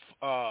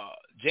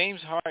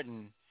 James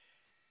Harden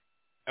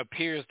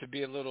appears to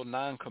be a little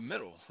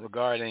non-committal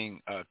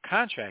regarding a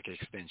contract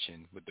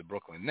extension with the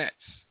Brooklyn Nets.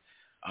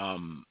 I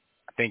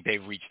think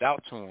they've reached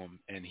out to him,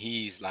 and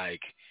he's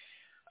like,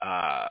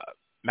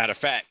 matter of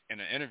fact, in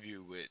an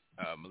interview with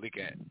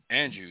Malika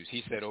Andrews,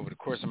 he said, over the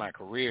course of my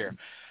career,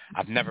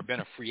 I've never been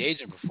a free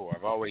agent before.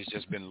 I've always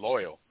just been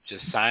loyal,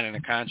 just signing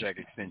a contract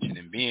extension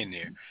and being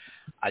there.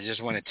 I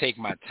just want to take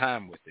my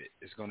time with it.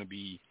 It's going to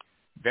be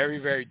very,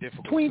 very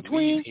difficult to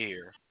leave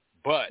here,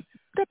 but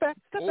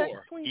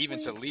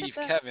even to leave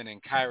Kevin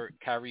and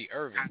Kyrie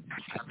Irving.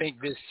 I think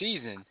this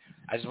season,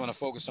 I just want to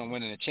focus on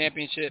winning a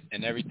championship,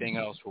 and everything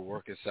else will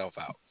work itself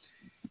out.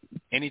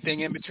 Anything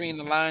in between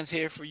the lines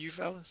here for you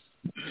fellas?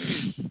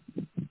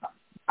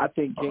 I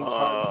think James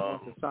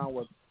Harden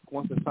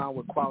wants to sign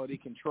with quality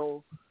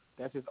control.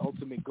 That's his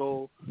ultimate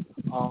goal.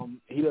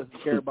 He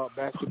doesn't care about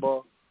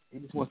basketball. He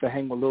just wants to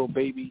hang with Lil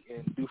Baby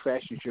and do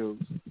fashion shows.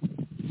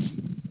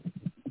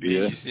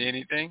 Yeah. Did you see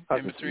anything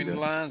in between the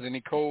lines?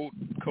 Any cold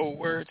Cold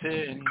words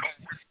here?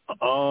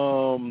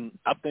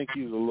 I think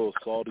he's a little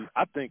salty.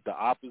 I think the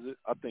opposite.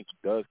 I think he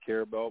does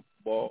care about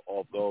ball,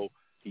 although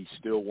he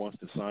still wants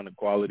to sign a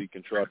quality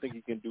control. I think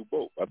he can do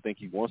both. I think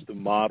he wants to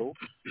model.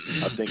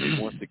 I think he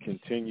wants to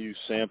continue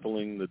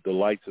sampling the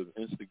delights of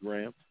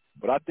Instagram.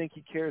 But I think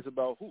he cares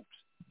about hoops.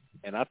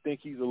 And I think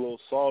he's a little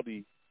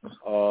salty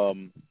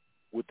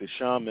with the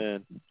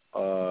shaman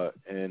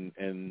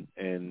and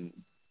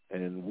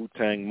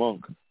Wu-Tang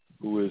Monk,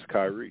 who is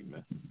Kyrie,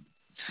 man.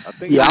 I don't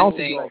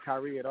think he like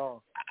Kyrie at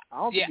all. I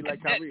don't think he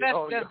like Kyrie at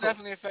all. That's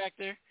definitely a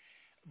factor.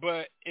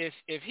 But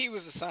if he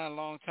was to sign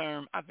long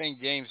term, I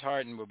think James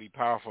Harden would be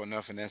powerful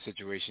enough in that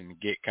situation to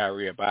get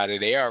Kyrie up out of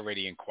it. They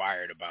already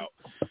inquired about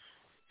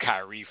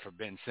Kyrie for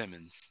Ben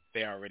Simmons.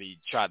 They already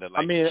tried to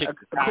kick the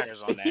tires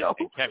on that,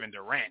 and Kevin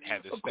Durant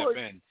had to step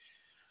in.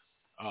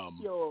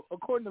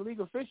 According to league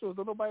officials,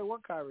 don't nobody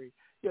want Kyrie.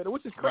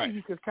 Which is crazy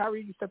because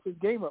Kyrie stepped his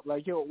game up.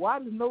 Why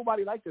does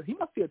nobody like this? He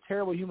must be a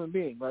terrible human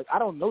being. I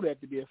don't know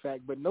that to be a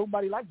fact, but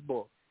nobody likes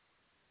ball.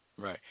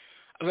 Right.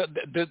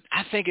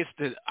 I think it's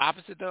the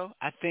opposite, though.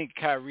 I think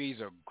Kyrie's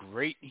a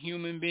great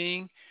human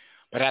being,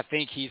 but I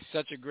think he's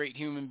such a great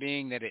human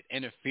being that it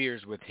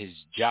interferes with his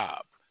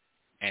job.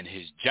 And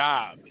his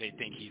job, they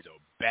think he's a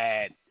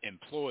bad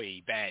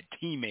employee, bad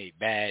teammate,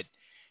 bad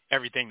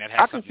everything that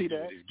has something to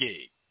do with his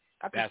gig.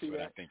 That's what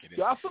I think it is.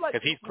 I feel like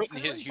because he's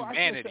putting his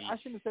humanity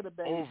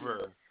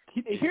over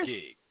his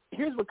gig.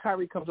 Here's what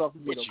Kyrie comes off to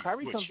me, though.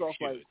 Kyrie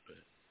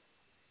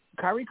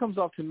comes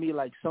off to me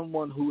like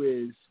someone who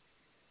is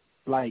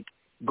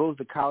goes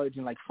to college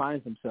and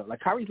finds himself.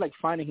 Kyrie's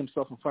finding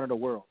himself in front of the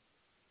world.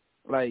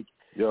 His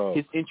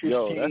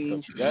interest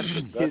changed. That's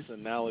the best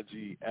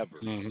analogy ever.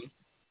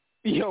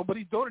 Mm-hmm. But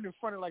he's doing it in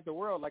front of the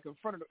world, in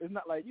front of. It's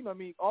not a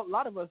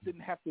lot of us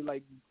didn't have to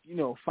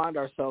find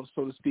ourselves,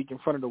 so to speak, in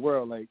front of the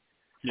world.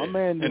 My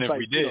man, and if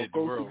we did,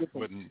 the world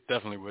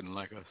definitely wouldn't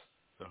like us.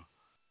 So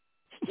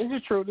this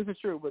is true.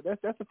 But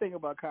that's the thing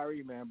about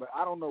Kyrie, man. But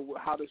I don't know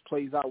how this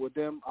plays out with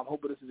them. I'm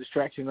hoping it's a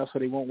distraction enough so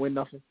they won't win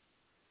nothing.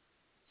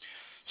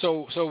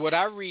 So what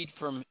I read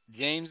from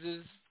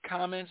James's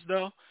comments,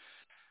 though,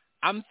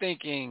 I'm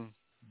thinking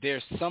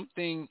there's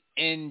something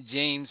in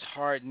James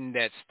Harden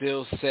that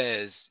still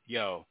says,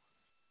 it's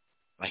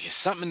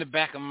something in the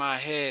back of my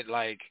head,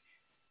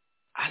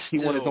 he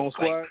want his own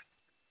squad.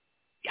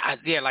 I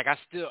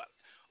still,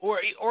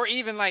 or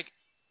even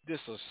this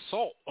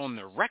assault on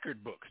the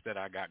record books that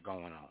I got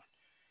going on,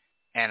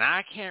 and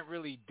I can't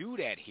really do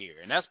that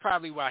here, and that's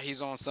probably why he's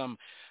on some.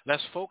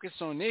 Let's focus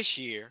on this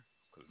year.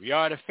 We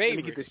are the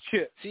favorites. Get this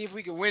chip. See if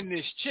we can win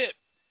this chip.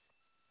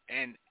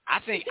 And I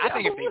think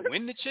if they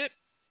win the chip,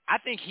 I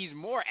think he's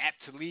more apt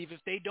to leave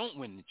if they don't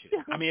win the chip.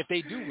 I mean, if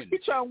they do win the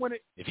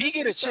chip. If he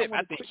get a chip,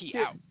 I think he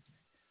out.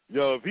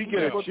 If he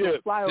get a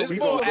chip, this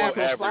boy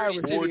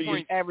average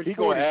 40. He's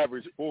going to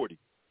average 40.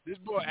 This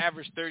boy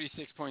averaged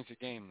 36 points a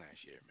game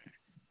last year,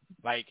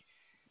 man.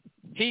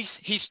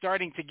 He's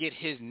starting to get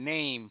his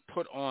name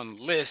put on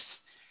lists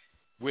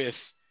with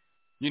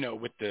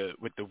with the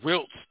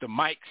Wilts, the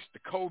Mikes, the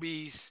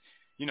Kobes,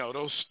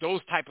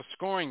 those type of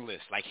scoring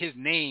lists. His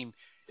name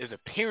is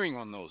appearing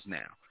on those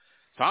now.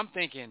 So I'm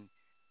thinking,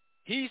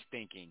 he's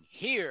thinking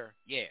here,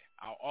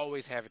 I'll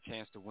always have a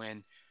chance to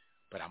win,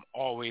 but I'm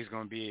always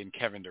going to be in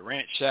Kevin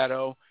Durant's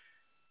shadow.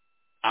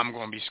 I'm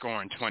going to be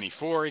scoring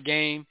 24 a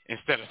game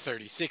instead of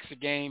 36 a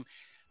game.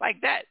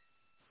 That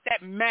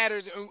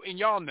matters. And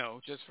y'all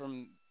know, just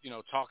from,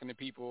 talking to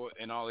people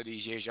in all of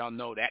these years, y'all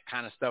know that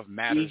kind of stuff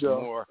matters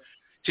more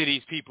to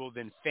these people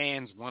than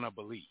fans want to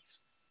believe.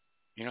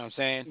 You know what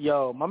I'm saying?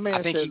 My man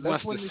I think said, he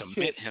wants to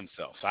submit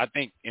himself. So I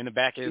think in the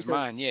back of his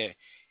mind, he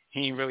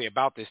ain't really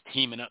about this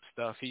teaming up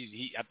stuff.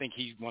 I think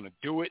he want to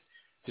do it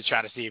to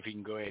try to see if he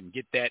can go ahead and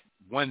get that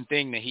one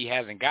thing that he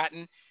hasn't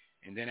gotten.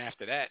 And then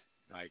after that,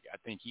 I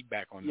think he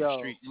back on the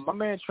street. My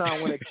man trying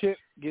to win a chip,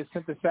 get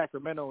sent to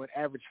Sacramento and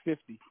average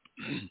 50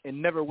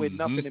 and never win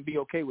nothing and be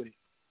okay with it.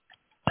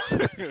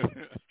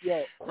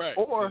 Right.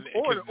 Or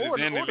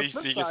then at least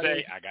he can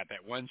say, I got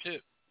that one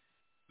chip,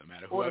 no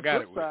matter who I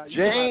got it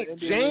with.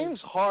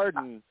 James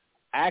Harden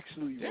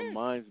actually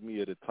reminds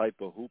me of the type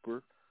of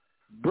hooper.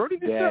 Brody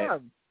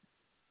DeShaun.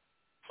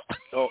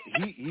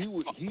 He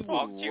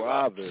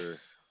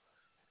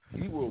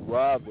would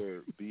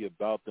rather be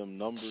about them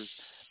numbers.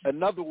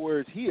 In other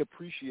words, he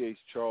appreciates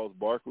Charles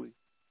Barkley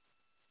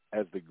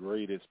as the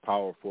greatest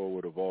power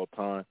forward of all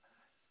time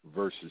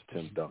versus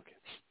Tim Duncan.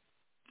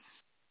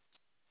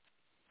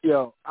 I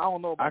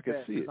don't know about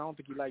that because I don't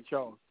think he likes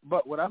Charles.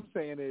 But what I'm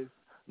saying is,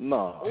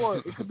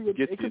 or it could be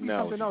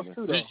something else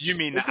too, though. You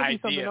mean the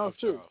idea of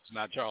Charles,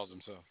 not Charles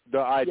himself? The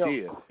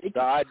idea. It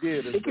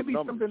could be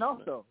something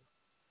else, though.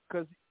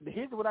 Because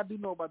here's what I do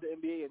know about the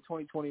NBA in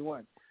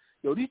 2021.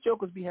 These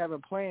jokers be having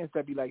plans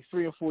that be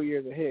 3 or 4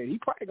 years ahead. He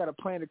probably got a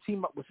plan to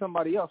team up with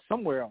somebody else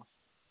somewhere else.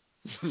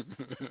 It's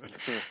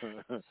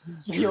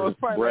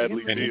probably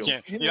Bradley Beal.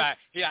 I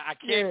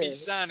can't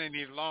be signing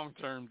these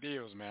long-term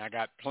deals, man. I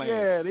got plans.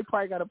 Yeah, they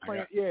probably got a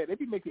plan. They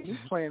be making these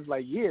plans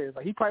years.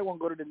 He probably won't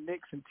go to the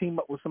Knicks and team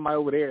up with somebody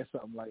over there or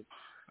something.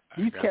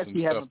 These cats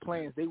be having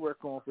plans they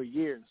work on for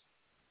years.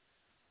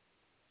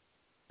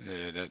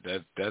 Yeah,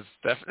 that's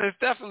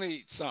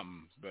definitely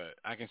something, but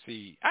I can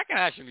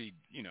actually,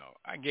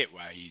 I get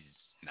why he's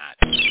not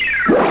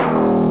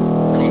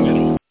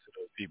committal to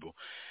those people.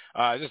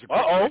 Just a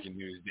quick breaking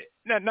news.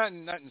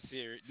 Nothing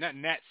serious,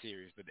 nothing that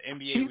serious, but the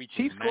NBA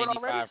reaches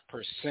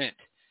 95%.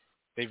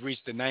 They've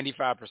reached the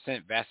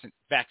 95%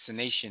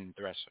 vaccination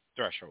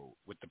threshold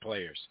with the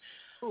players.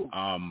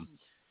 The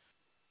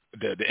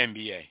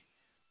NBA.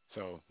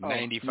 So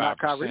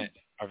 95%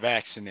 are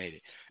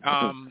vaccinated.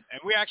 And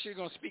we're actually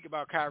going to speak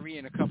about Kyrie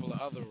and a couple of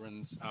other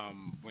ones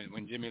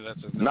when Jimmy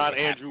lets us know. Not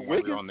Andrew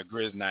Wiggins on the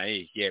Grizz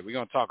Naive. Yeah, we're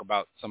going to talk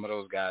about some of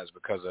those guys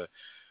because of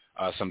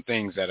some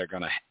things that's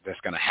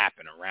gonna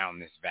happen around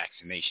this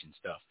vaccination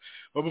stuff.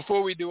 But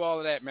before we do all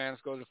of that, man,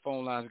 let's go to the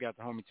phone lines. We got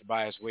the homie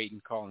Tobias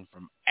waiting, calling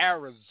from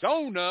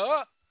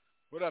Arizona.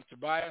 What up,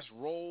 Tobias?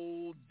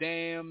 Roll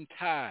damn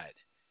Tide.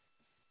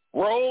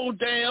 Roll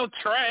down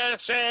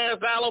trash-ass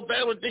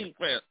Alabama defense.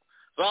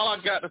 That's all I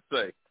got to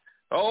say.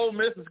 Ole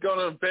Miss is going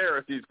to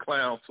embarrass these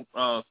clowns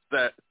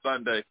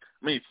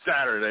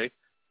Saturday.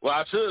 Well,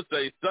 I should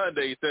say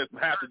Sunday since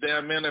half the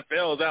damn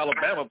NFL is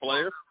Alabama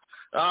players.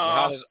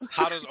 How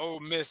does Ole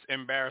Miss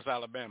embarrass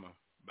Alabama?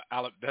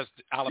 That's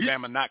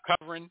Alabama not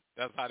covering?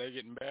 That's how they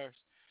get embarrassed?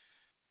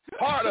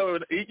 Part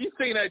of it. You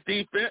seen that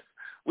defense.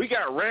 We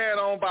got ran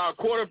on by a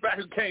quarterback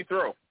who can't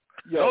throw.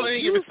 Yo,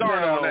 you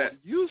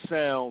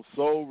sound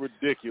so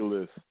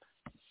ridiculous.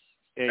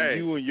 And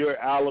you and your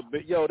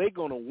Alabama, they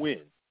going to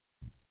win.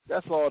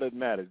 That's all that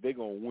matters. They're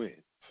going to win.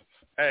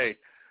 Hey,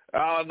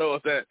 I don't know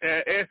if that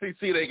SEC,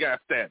 they got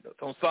standards.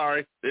 I'm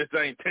sorry. This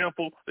ain't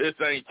Temple. This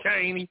ain't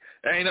Cheney.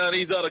 Ain't none of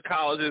these other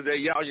colleges that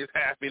y'all just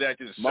happy that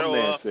just show up. My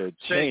man said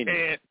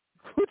Cheney.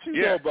 What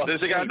you know about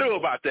this? You got to know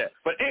about that.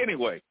 But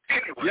anyway,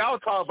 y'all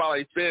talk about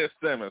like Ben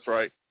Simmons,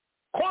 right?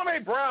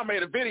 Kwame Brown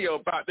made a video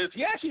about this.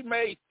 He actually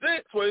made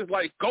sense where it's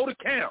like, go to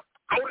camp.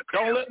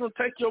 Don't let them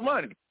take your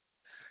money.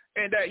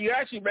 And that you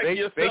actually make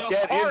yourself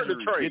harder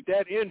to trade. Get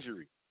that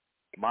injury.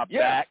 My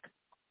back.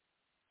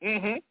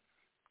 Mm-hmm.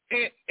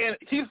 And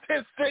he's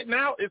been sitting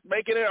out. It's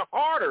making it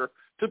harder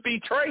to be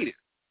traded.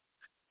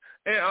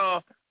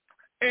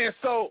 And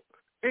so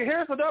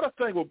here's another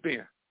thing with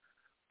Ben.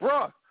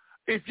 Bruh,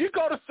 if you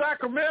go to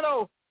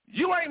Sacramento,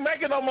 you ain't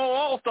making no more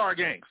All-Star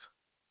games.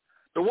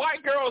 The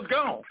white girl's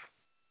gone.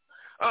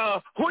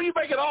 Who are you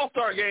making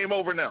All-Star game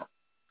over now?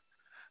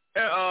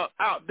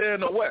 Out there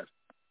in the West.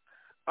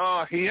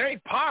 He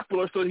ain't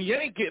popular, so he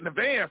ain't getting the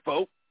van,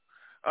 folks.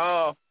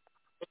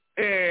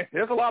 And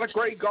there's a lot of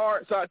great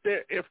guards out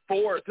there and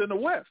forwards in the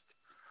West.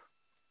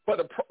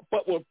 But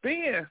with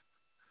Ben,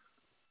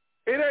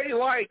 it ain't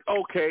like,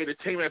 okay, the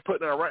team ain't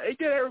putting it right. They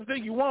did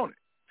everything you wanted.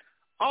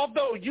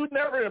 Although you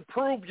never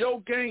improved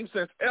your game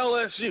since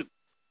LSU.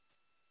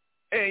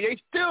 And they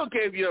still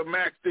gave you a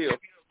max deal.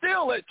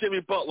 Still let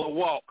Jimmy Butler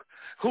walk,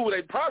 who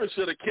they probably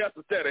should have kept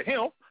instead of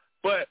him.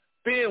 But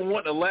Ben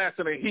wasn't the last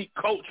in the Heat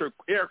culture,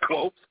 air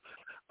quotes.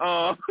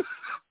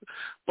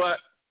 But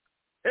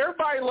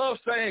everybody loves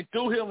saying,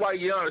 do him like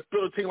Giannis,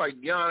 build a team like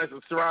Giannis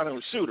and surround him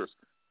with shooters.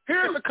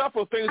 Here's a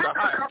couple of things that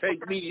hot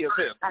take media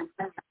says.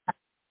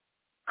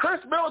 Chris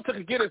Middleton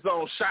can get his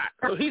own shot,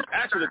 so he's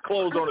actually the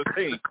close on his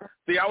team.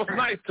 See, I was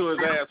nice to his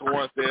ass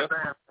once there,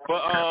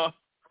 but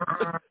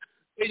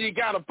and you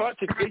got a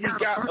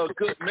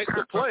good mix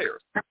of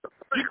players.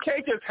 You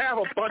can't just have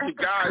a bunch of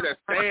guys that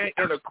stand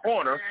in a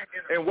corner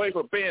and wait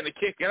for Ben to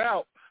kick it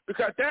out,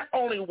 because that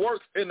only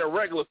works in the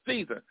regular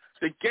season.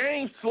 The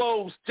game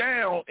slows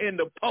down in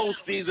the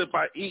postseason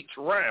by each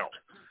round.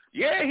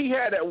 Yeah, he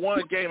had that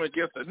one game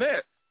against the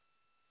Nets,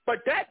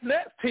 but that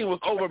Nets team was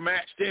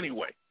overmatched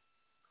anyway.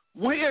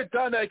 We had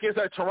done that against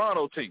that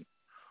Toronto team,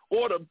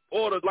 or the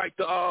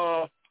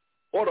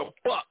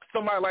Bucks,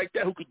 somebody like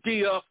that who could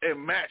D up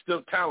and match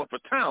them talent for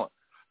talent.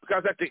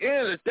 Because at the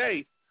end of the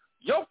day,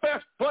 your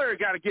best player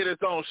got to get his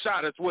own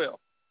shot as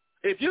well.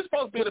 If you're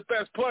supposed to be the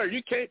best player,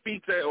 you can't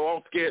be saying, "Oh,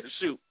 I'm scared to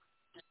shoot,"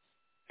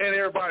 and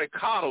everybody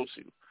coddles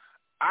you.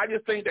 I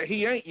just think that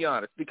he ain't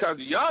Giannis, because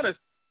Giannis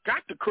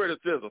got the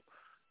criticism.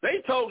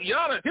 They told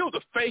Giannis he was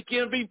a fake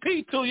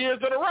MVP 2 years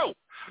in a row,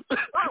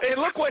 and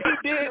look what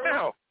he did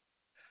now.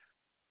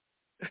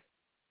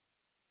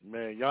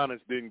 Man,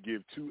 Giannis didn't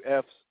give two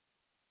F's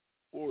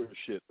or a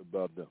shit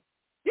about them.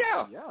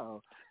 Yeah.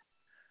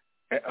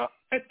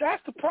 And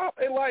that's the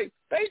problem. And like,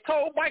 they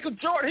told Michael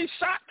Jordan he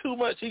shot too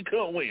much, he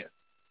couldn't win.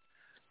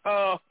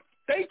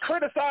 They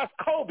criticized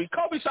Kobe.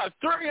 Kobe shot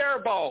 3 air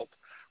balls,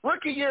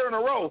 rookie year in a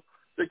row.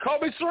 Did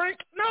Kobe shrink?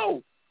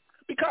 No.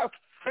 Because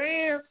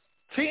fans,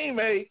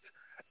 teammates,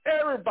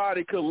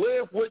 everybody could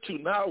live with you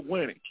not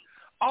winning.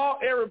 All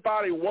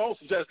everybody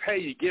wants is just, hey,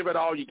 you give it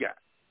all you got.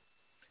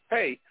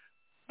 Hey,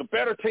 the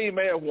better team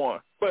may have won,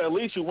 but at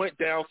least you went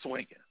down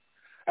swinging.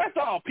 That's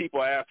all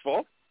people ask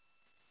for.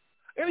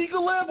 And you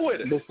can live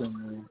with it. Listen,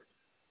 man,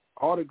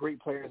 all the great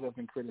players have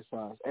been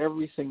criticized.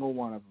 Every single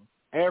one of them.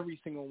 Every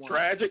single one.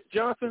 Tragic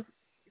Johnson?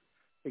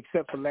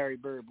 Except for Larry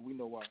Bird, but we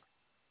know why.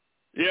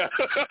 Yeah.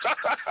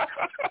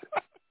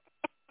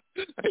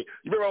 Hey, you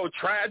remember old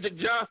Tragic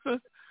Johnson?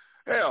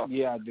 Hell,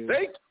 yeah, I do.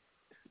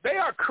 They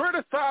are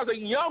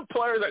criticizing young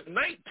players at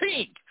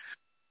 19.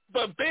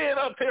 but being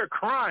up here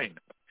crying.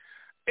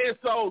 And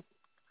so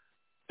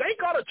they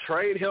got to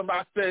trade him.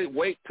 I said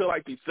wait till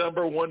like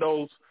December when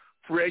those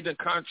free agent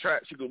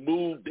contracts you can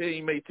move. Then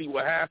you may see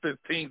what happens.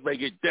 Teams may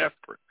get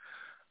desperate.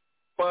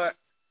 But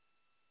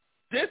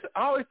this,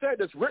 I always said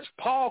this, Rich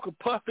Paul can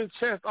puff his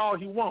chest all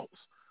he wants.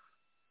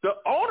 The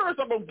owners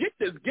are going to get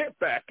this get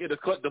back in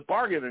the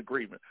bargaining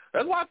agreement.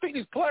 That's why I think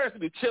these players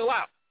need to chill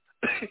out,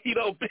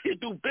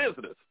 do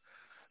business.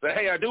 Say,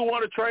 hey, I do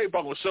want to trade, but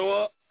I'm going to show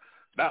up,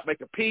 not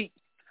make a peep,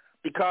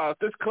 because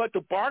this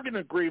collective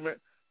bargaining agreement,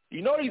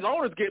 these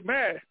owners get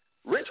mad.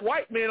 Rich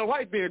white men don't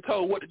like being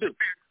told what to do,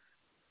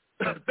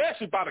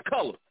 especially by the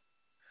color.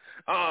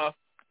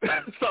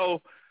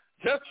 So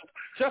just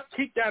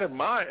keep that in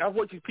mind. I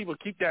want you people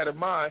to keep that in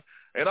mind.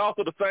 And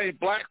also the same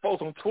black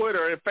folks on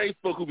Twitter and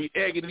Facebook who be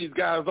egging these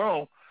guys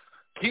on,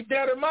 keep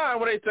that in mind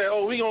when they say,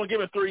 oh, we're going to give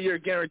them 3-year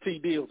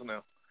guaranteed deals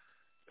now.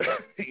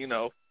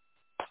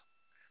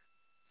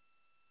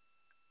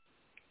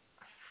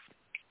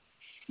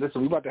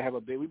 Listen, we about to have a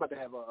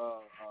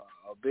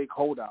big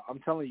holdout. I'm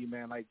telling you,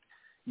 man, like,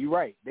 you're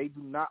right. They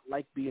do not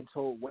like being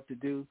told what to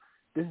do.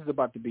 This is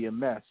about to be a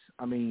mess.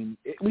 I mean,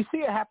 we see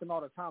it happen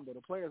all the time, but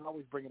the players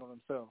always bring it on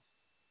themselves.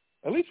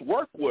 At least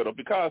work with them,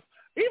 because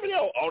even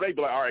though, they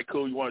be like, all right,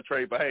 cool, you want to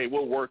trade, but, hey,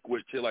 we'll work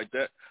with you like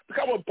that.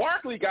 Because when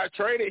Barkley got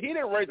traded, he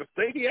didn't raise a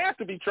stake. He has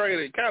to be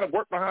traded. He kind of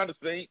worked behind the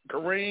scenes.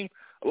 Kareem,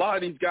 a lot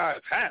of these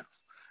guys have.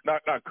 Now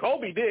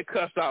Kobe did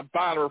cuss out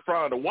Biner in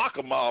front of the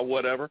Waccamaw or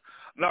whatever.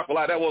 Not for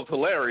like that was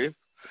hilarious.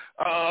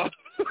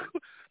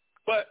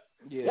 But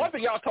one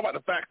thing y'all talk about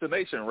the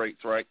vaccination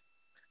rates, right?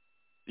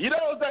 You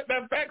know that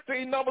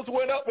vaccine numbers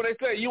went up when they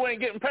said you ain't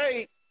getting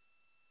paid.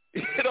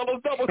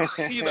 Those numbers,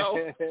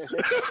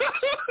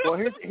 Well,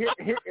 here's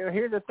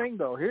the thing,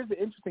 though. Here's the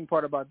interesting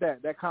part about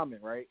that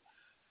comment, right?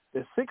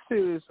 The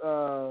Sixers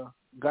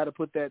got to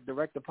put that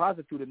direct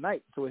deposit through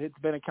tonight, so it hits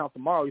bank account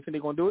tomorrow. You think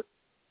they're going to do it?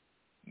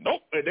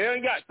 Nope, they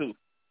ain't got to.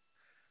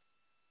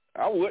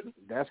 I wouldn't.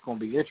 That's going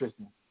to be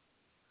interesting.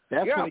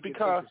 That's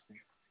because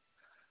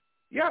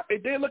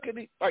and then look at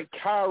like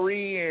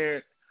Kyrie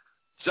and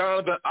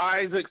Jonathan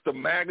Isaacs, the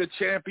MAGA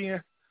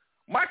champion.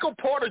 Michael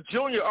Porter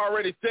Jr.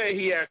 already said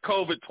he had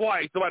COVID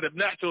twice about the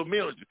natural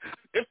immunity.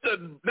 If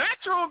the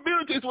natural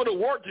immunities would have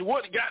worked, you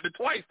wouldn't have gotten it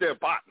twice there,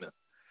 partner.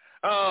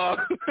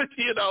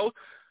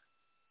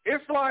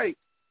 It's like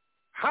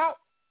how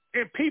 –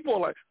 and people are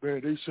like,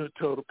 man, they shouldn't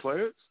tell the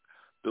players.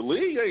 The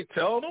league ain't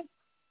telling them.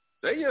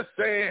 They just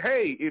saying,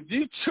 hey, if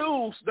you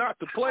choose not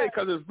to play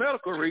because of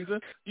medical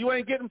reasons, you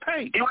ain't getting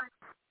paid.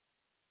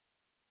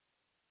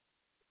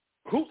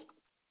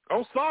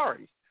 I'm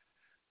sorry.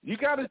 You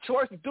got a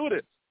choice to do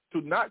this,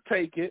 to not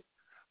take it.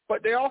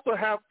 But they also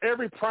have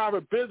every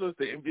private business.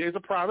 The NBA is a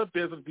private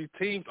business. These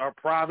teams are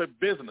private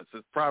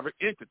businesses, private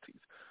entities.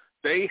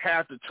 They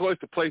have the choice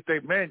to place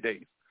their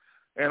mandates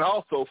and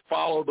also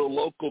follow the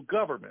local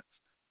governments.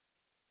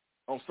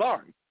 I'm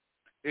sorry.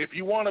 If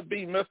you want to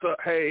be Mr.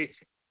 Hey,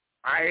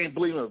 I ain't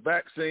believing in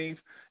vaccines,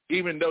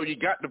 even though you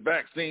got the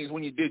vaccines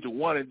when you did your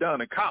one and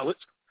done in college,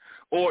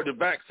 or the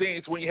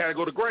vaccines when you had to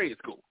go to grade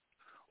school,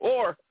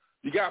 or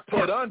you got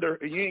put under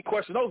and you ain't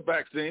question those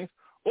vaccines,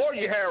 or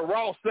you had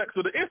raw sex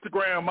with an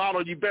Instagram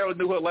model, you barely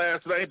knew her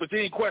last name, but you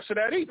ain't question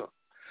that either.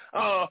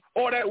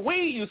 Or that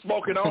weed you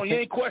smoking on, you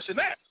ain't question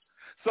that.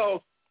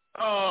 So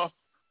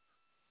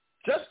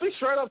just be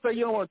straight up and say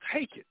you don't want to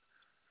take it.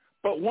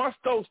 But once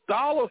those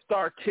dollars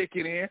start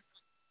kicking in,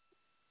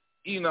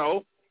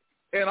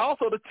 and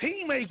also the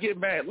team may get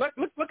mad.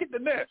 Look at the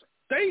Nets.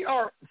 They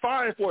are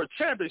vying for a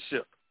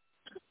championship.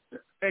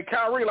 And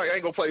Kyrie, I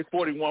ain't going to play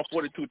 41,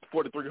 42,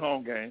 43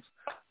 home games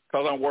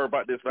because I'm worried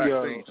about this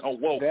vaccine.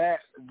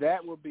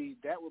 That would be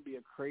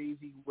a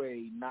crazy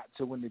way not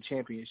to win the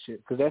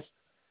championship, because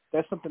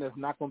that's something that's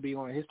not going to be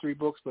on history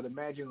books, but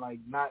imagine,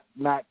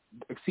 not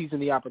seizing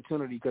the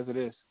opportunity because of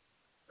this.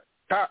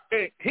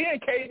 He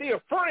and KD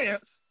are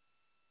friends.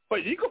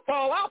 But you can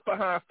fall out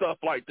behind stuff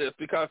like this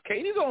because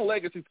KD's on a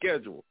legacy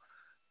schedule.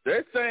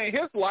 They're saying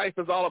his life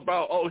is all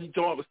about, he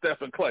joined with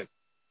Steph and Clay.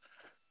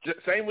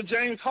 Same with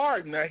James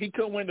Harden. Now, he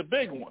couldn't win the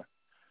big one.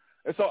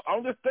 And so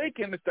I'm just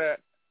thinking that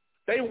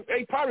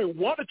they probably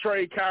want to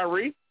trade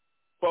Kyrie,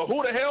 but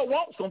who the hell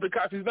wants him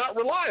because he's not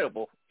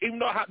reliable, even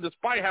though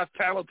despite how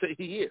talented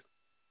he is.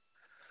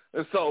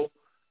 And so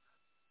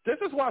this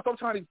is why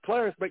sometimes these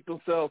players make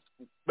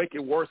it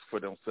worse for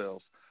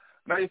themselves.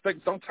 Now you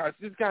think sometimes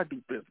you just got to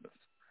do business.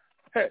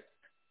 Hey,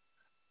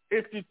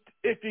 if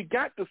you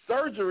got the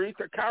surgery,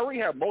 Kyrie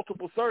had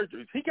multiple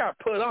surgeries. He got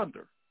put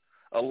under.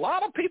 A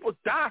lot of people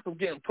die from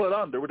getting put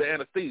under with the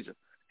anesthesia.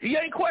 He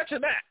ain't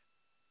questioned that.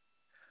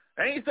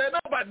 Ain't said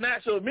nothing about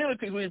natural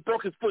immunity when he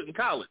broke his foot in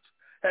college,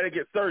 had to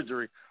get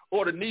surgery,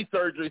 or the knee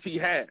surgeries he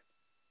had.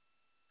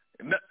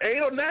 Ain't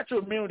no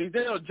natural immunity.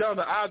 Then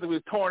Jonathan Isaac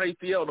was torn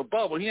ACL in the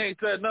bubble. He ain't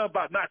said nothing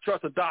about not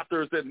trusting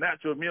doctors and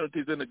natural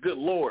immunities and the good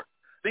Lord.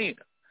 Then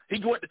he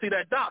went to see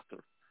that doctor.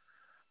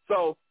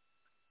 So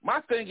my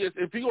thing is,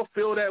 if you're going to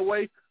feel that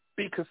way,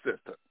 be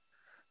consistent.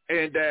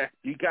 And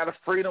you got a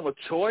freedom of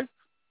choice,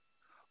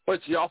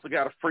 but you also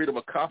got a freedom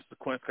of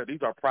consequence because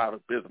these are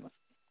private business.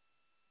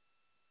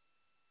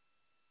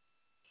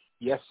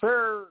 Yes,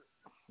 sir.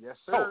 Yes,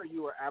 sir.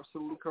 You are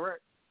absolutely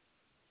correct.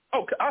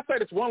 Okay, I'll say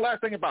this one last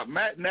thing about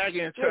Matt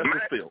Nagy and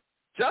Justin Fields.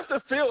 Justin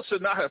Fields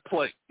should not have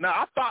played. Now,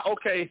 I thought,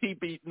 okay, he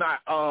beat not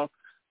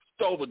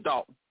Stover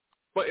Dalton.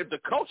 But if the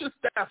coaching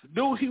staff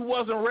knew he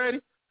wasn't ready,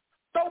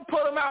 don't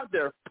put him out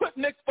there. Put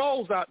Nick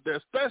Foles out there,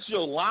 especially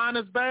your line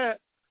is bad.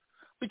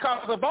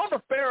 Because if I'm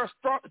the fair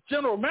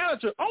general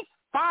manager, I'm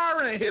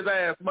firing his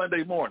ass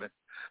Monday morning.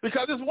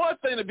 Because it's one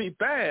thing to be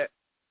bad,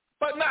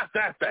 but not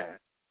that bad.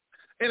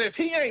 And if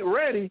he ain't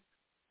ready,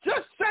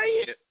 just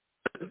say it.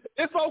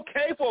 It's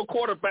okay for a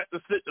quarterback to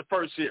sit the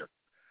first year.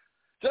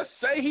 Just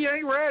say he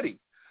ain't ready.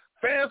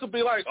 Fans will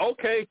be like,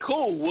 okay,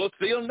 cool, we'll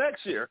see him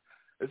next year.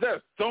 Instead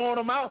of throwing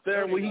him out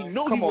there when he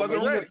knew he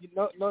wasn't ready.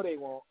 No, they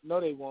won't. No,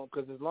 they won't,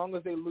 because as long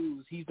as they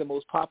lose, he's the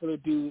most popular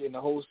dude in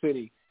the whole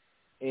city.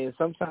 And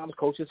sometimes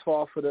coaches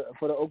fall for the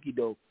okie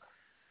doke.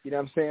 You know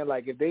what I'm saying?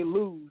 Like, if they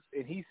lose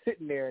and he's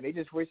sitting there and they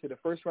just wasted a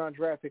first-round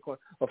draft pick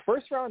a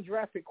first-round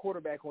draft pick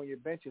quarterback on your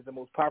bench is the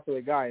most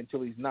popular guy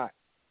until he's not.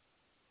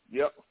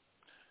 Yep.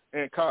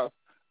 And cause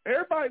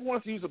everybody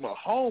wants to use a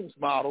Mahomes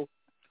model,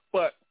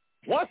 but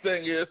one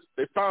thing is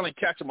they finally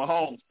catch a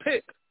Mahomes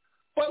pick.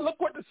 But look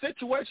what the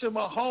situation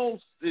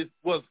Mahomes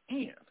was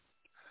in.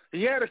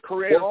 He had a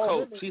creative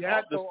coach. He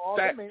had the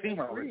stack team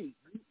already.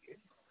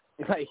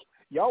 Like,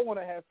 y'all want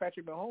to have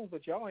Patrick Mahomes,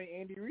 but y'all ain't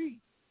Andy Reid.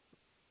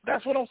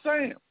 That's what I'm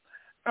saying.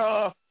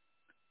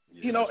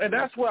 You know, and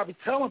that's what I be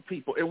telling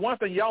people. And one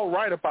thing y'all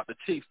right about the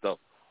Chiefs, though.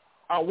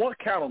 I won't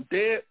count them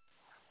dead,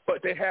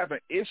 but they have an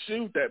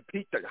issue that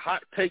the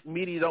hot take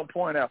media don't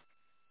point out.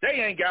 They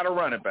ain't got a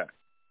running back.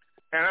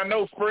 And I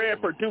know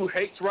Fred Purdue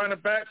hates running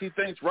backs. He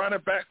thinks running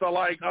backs are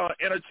like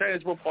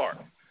interchangeable parts.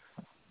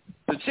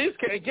 The Chiefs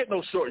can't get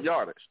no short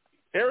yardage.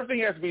 Everything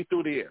has to be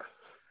through the air.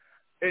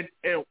 And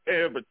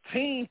if a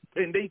team,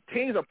 and these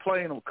teams are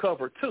playing on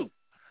cover two.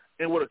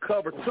 And with a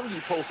cover two,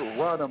 you're supposed to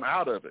run them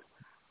out of it.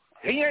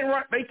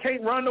 They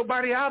can't run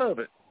nobody out of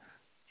it.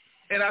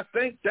 And I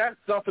think that's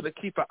something to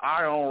keep an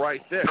eye on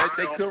right there.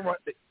 They couldn't run,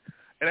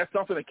 and that's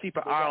something to keep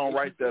an eye on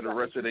right there the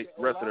rest of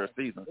their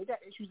season. They got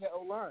issues at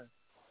O-line.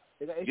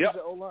 At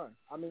O-line.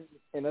 I mean,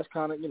 and that's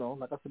kind of, you know,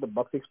 like I said, the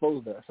Bucs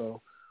exposed that.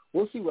 So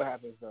we'll see what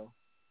happens, though.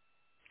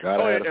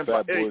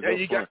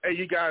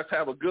 You guys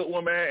have a good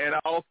one, man. And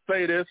I'll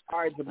say this: all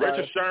right,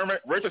 Richard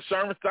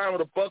Sherman signed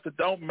with the Bucs. It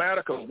don't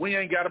matter because we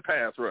ain't got a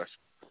pass rush.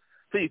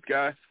 Peace,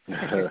 guys.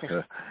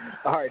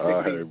 All right,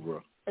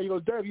 bro. Hey,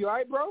 Dev, you all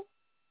right, bro?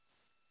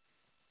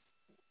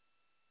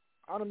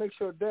 I want to make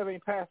sure Dev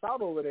ain't passed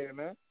out over there,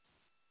 man.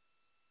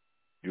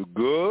 You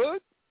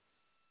good?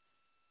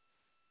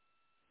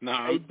 No,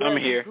 hey, I'm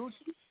here.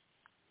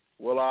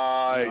 Well,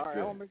 I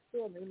want to make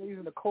sure, man. He's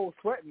in the cold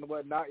sweat and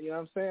whatnot. You know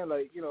what I'm saying?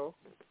 Like, you know,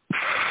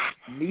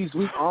 knees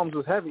weak, arms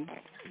was heavy.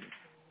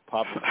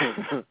 Pop.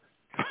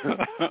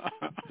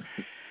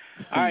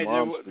 All right,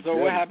 so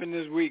what happened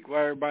this week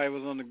while everybody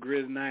was on the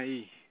Grizz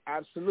Naive?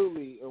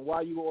 Absolutely. And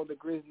while you were on the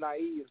Grizz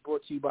Naive, it's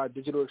brought to you by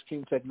Digital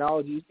Extreme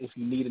Technologies. If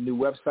you need a new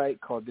website,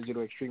 call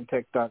Digital Extreme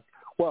Tech. Go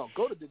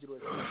to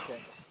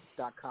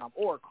digitalextremetech.com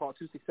or call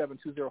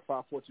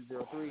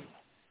 267-205-4203.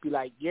 Be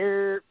like,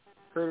 yeah,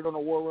 heard it on the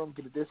War Room,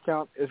 get a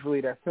discount. It's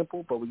really that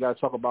simple, but we got to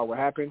talk about what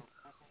happened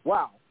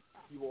while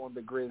you were on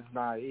the Grizz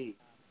Naive.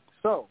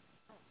 So,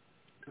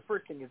 the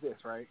first thing is this,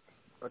 right?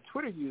 A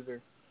Twitter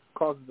user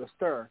causes a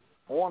stir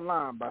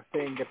online by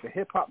saying that the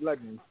hip-hop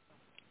legend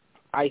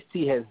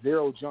Ice-T has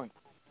 0 joints.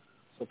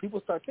 So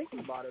people start thinking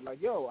about it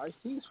like, yo,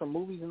 Ice-T's from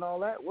movies and all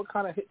that. What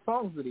kind of hit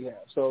songs did he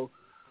have? So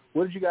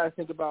what did you guys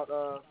think about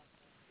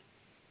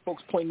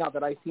folks pointing out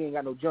that Ice-T ain't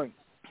got no joints?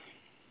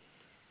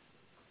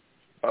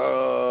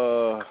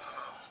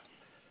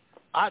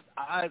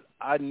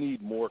 I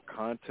need more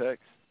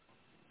context.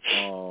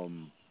 I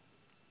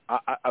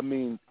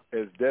mean,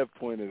 as Dev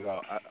pointed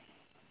out,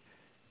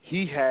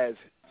 he has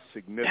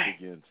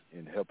significance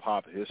in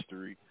hip-hop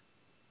history.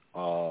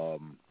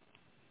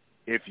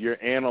 If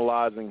you're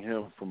analyzing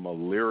him from a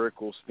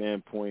lyrical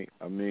standpoint,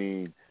 I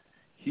mean,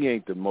 he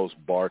ain't the most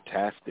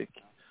bar-tastic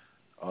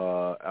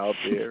out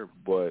there,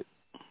 but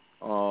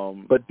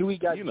do he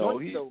got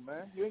joints, though,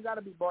 man? You ain't got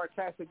to be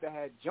bar-tastic to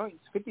have joints.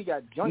 50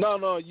 got joints.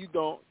 No, you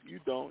don't.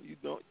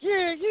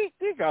 Yeah,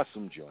 he got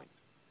some joints.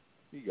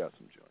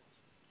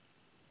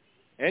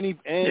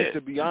 And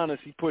to be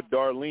honest, he put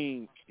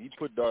Darlene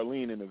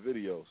in the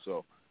video,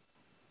 so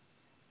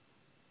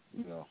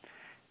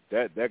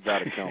that got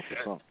to count for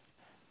something.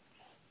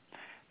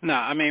 No,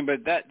 I mean,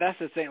 but that's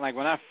the thing. Like,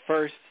 when I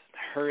first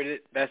heard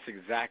it, that's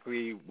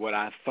exactly what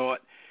I thought.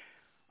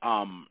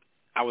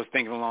 I was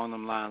thinking along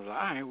them lines, all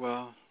right,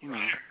 well,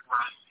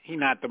 he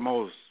not the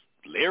most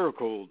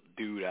lyrical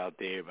dude out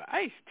there, but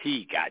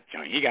Ice-T got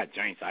joints. He got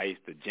joints I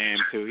used to jam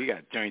to. He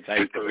got joints I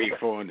used to wait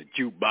for in the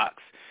jukebox.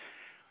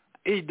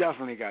 He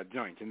definitely got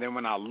joints. And then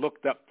when I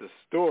looked up the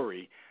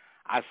story,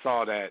 I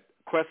saw that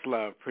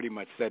Questlove pretty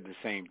much said the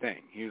same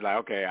thing. He was like,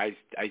 okay,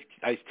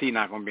 Ice-T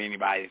not going to be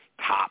anybody's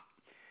top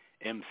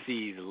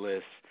MC's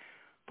list,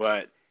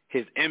 but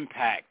his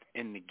impact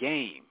in the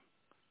game.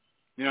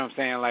 You know what I'm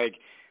saying? Like,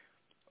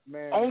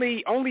 man,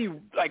 only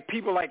like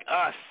people like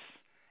us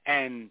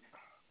and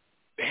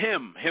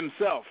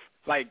himself,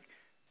 like,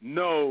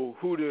 know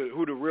who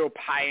the real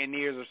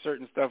pioneers of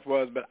certain stuff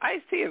was. But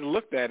Ice-T is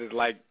looked at as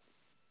like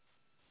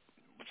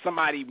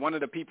one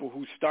of the people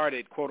who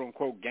started quote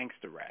unquote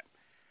gangster rap.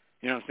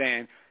 You know what I'm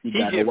saying? He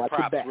gives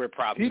props where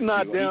props. He's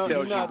not down. He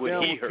tells he's not you what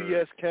down he with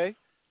heard. PSK.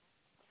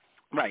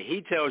 Right.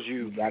 He tells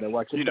you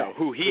know,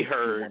 who he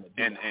heard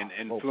and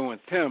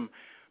influenced him.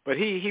 But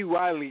he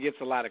widely gets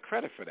a lot of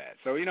credit for that.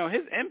 So, you know,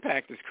 his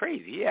impact is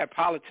crazy. He had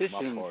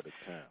politicians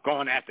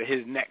going after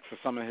his neck for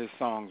some of his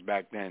songs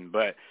back then.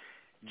 But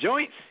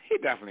joints, he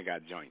definitely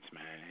got joints,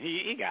 man.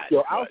 He got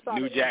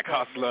New Jack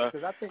Hustler,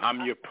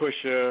 I'm Your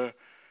Pusher.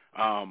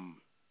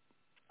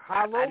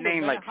 High Roller, I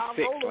named like High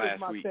 6 Roller last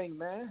my week. Thing,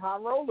 man. High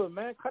Roller,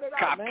 man. Cut it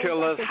Cop out, man.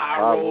 Killers,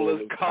 High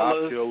Rollers,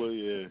 Colors. Cop Killer,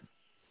 yeah.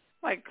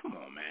 Like, come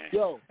on, man.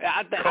 Yo,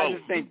 I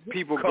just think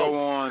people go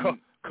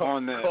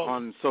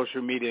on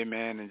social media,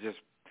 man, and just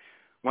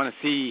want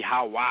to see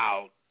how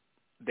wild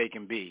they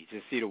can be.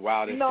 Just see the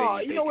wildest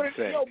things they can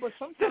say. But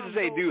sometimes, just to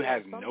say dude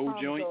has no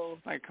joints, though,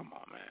 like, come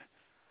on, man.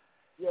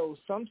 Yo,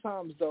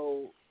 sometimes,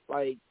 though,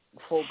 like,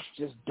 folks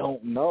just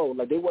don't know.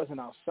 Like, they wasn't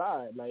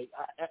outside. Like,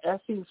 I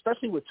see,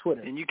 especially with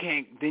Twitter. Then you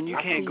can't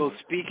go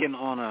speaking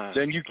on a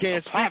Then you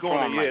can't speak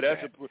on it.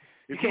 Yeah,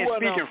 you can't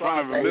speak in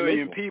front of a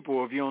million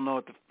people if you don't know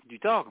what you're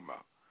talking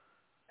about.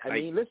 I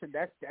mean, listen,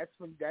 that's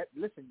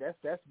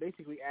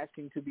basically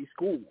asking to be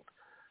schooled.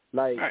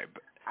 Like, right,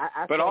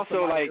 I but saw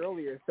also, like,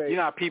 earlier say, you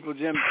know how people,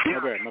 Jim, my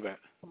bad.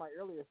 Somebody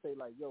earlier say,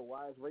 like, yo,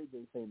 why is Ray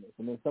J famous?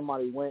 And then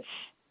somebody went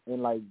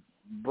and, like,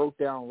 broke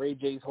down Ray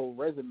J's whole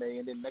resume,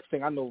 and then next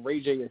thing I know, Ray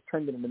J is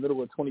trending in the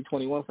middle of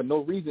 2021 for no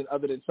reason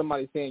other than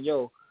somebody saying,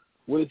 yo,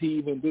 what does he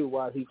even do?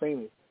 Why is he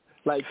famous?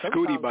 Like,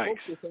 Scooty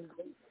bikes.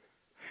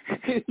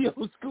 Yo,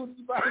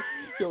 Scooty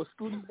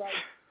bikes.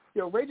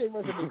 Yo, Ray J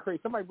resume crazy.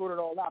 Somebody wrote it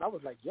all out. I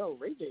was like, yo,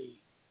 Ray J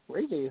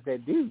is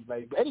that dude.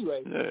 Like,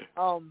 anyway,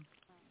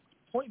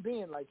 point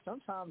being, like,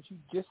 sometimes you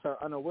just are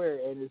unaware,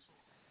 and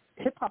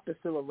hip-hop is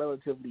still a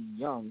relatively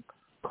young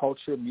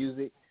culture,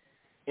 music,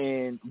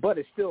 but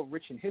it's still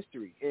rich in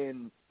history.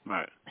 And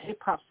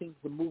hip-hop seems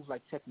to move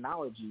like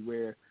technology,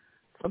 where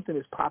something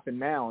is popping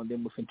now, and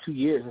then within 2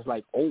 years, it's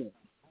like old.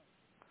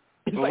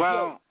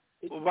 Why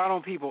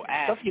don't people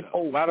ask?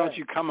 Why don't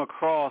you come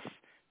across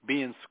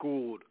being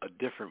schooled a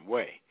different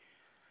way?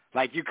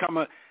 Like,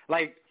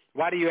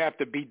 why do you have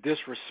to be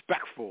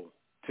disrespectful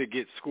to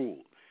get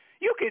schooled?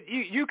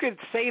 You could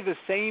say the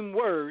same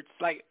words.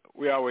 Like,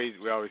 we always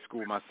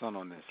school my son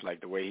on this, like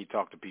the way he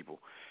talked to people.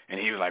 And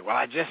he was like, well,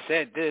 I just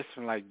said this.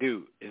 I'm like,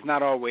 dude, it's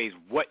not always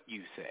what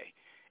you say.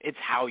 It's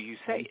how you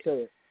say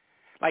it.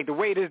 Like the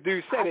way this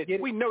dude said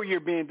it, we know you're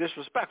being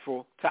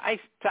disrespectful to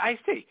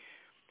Ice-T.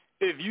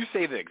 If you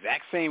say the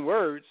exact same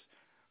words,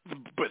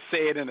 but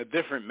say it in a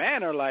different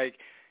manner, like,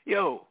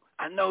 yo,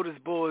 I know this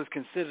boy is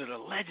considered a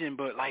legend,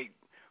 but, like,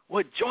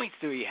 what joints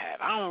do he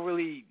have? I don't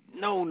really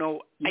know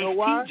no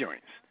Ice-T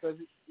joints.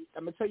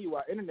 I'm going to tell you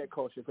why, internet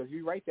culture, because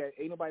you write that,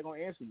 ain't nobody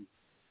going to answer you.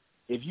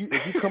 If you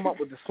come up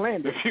with the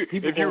slander,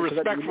 if you're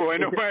respectful,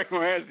 ain't nobody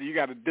going to answer you. You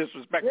got to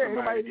disrespect somebody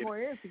nobody's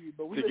going to answer you.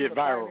 But we live in a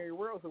binary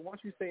world, so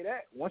once you say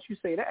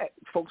that,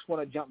 folks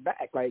want to jump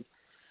back. Like,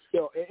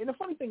 yo, and the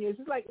funny thing is,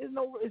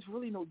 it's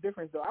really no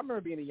difference, though. I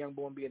remember being a young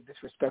boy and being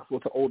disrespectful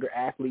to older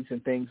athletes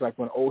and things, like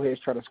when old heads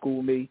try to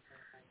school me.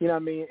 You know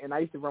what I mean? And I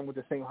used to run with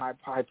the same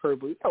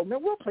hyperbole. Yo,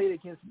 man, we'll play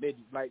against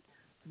midgets. Like,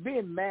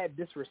 being mad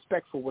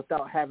disrespectful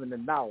without having the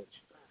knowledge.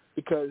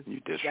 Because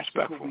that's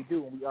what we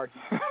do when we argue.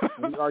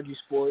 When we argue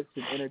sports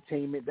and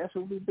entertainment, that's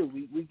what we do.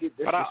 We get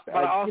disrespect.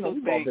 But I also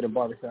think in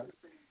barbershop.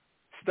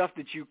 Stuff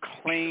that you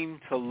claim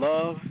to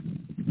love,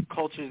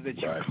 cultures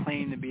that you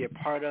claim to be a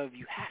part of,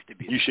 you have to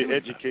be. You should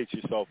educate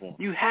yourself on.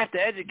 You have to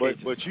educate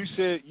yourself. But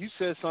you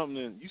said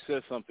something. You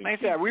said something. Like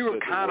I said, we were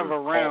kind of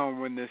around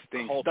when this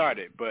thing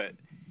started, but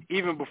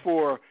even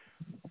before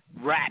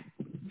rap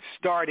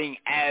starting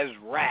as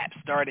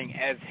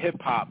hip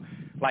hop,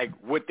 like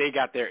what they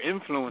got their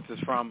influences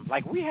from,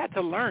 like we had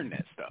to learn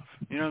that stuff.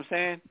 You know what I'm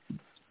saying?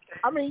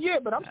 I mean, yeah,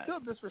 but I'm still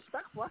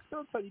disrespectful. I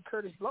still tell you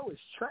Curtis Blow is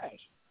trash.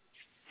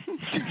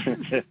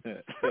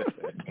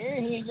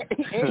 and he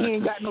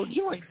ain't got no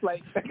joints.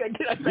 Like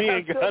he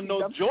ain't got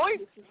no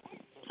joints?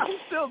 I'm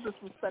still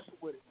disrespectful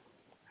with it.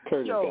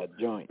 Curtis got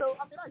joints. So,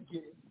 I mean,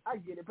 I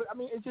get it. But, I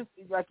mean, it's just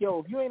like, yo,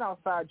 if you ain't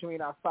outside, you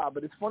ain't outside.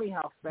 But it's funny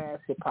how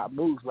fast hip-hop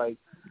moves. Like,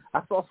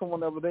 I saw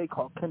someone the other day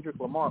called Kendrick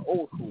Lamar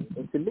old school.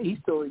 And to me, he's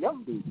still a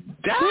young dude.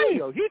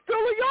 Damn, he's still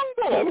a young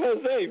boy. I was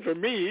going to say, for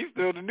me, he's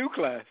still the new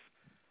class.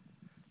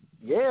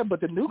 Yeah,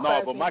 but the new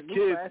class. No, but my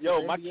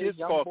kids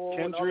call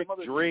Kendrick,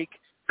 Drake,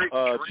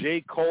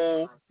 J.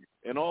 Cole,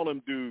 and all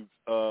them dudes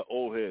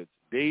old heads.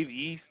 Dave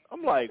East.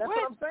 I'm like, that's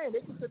what I'm saying.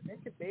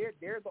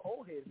 They're the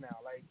old heads now.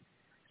 Like,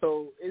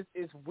 so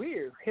it's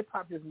weird. Hip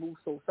hop just moves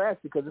so fast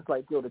because it's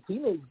like, yo, the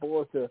teenage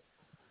boys, the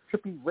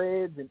Trippie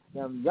Reds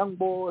and Young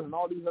Boys and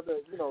all these other,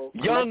 you know,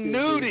 Young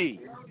Nudie.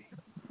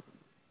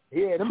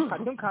 Yeah,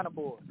 them kind of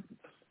boys.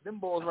 Them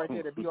boys right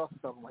there that be also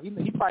talking about.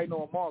 He probably know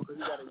them all because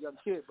he got a young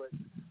kid, but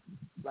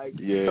Like,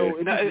 yeah. so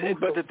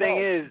but the thing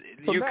is,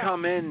 so you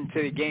come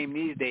into the game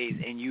these days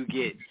and you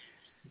get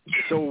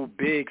so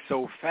big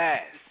so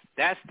fast.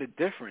 That's the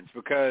difference,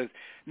 because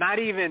I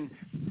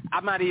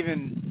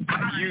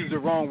use the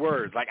wrong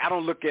words. Like, I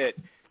don't look at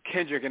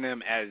Kendrick and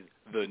them as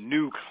the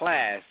new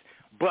class,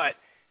 but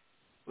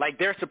like,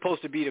 they're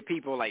supposed to be the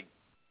people, like,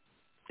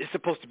 it's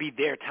supposed to be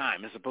their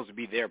time. It's supposed to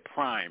be their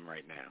prime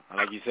right now.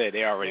 Like you said,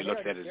 they already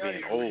looked at it as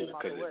being old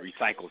because it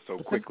recycles so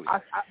quickly.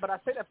 But I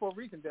say that for a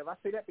reason, Dev. I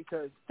say that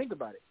because, think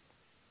about it.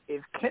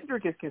 If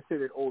Kendrick is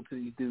considered old to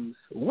these dudes,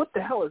 what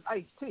the hell is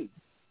Ice-T?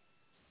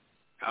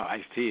 Oh,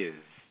 Ice-T is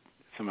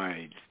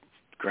somebody's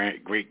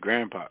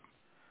great-grandpa.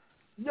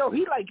 Yo,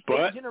 he like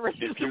but 8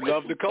 generations. If you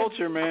love the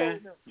culture,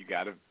 man, you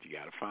gotta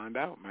find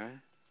out,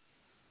 man.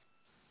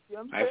 You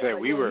know I said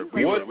we were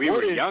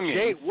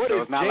youngins,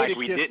 so it's not like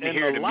we didn't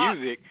hear the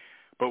music.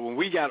 But when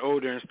we got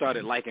older and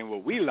started liking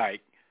what we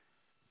liked,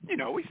 you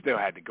know, we still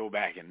had to go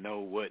back and know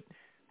what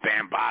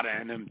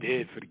Bambaataa and them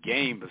did for the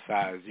game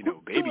besides, you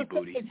know, Baby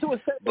Booty. To a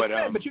certain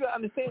extent, but you gotta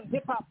understand,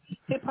 hip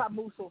hop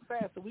moves so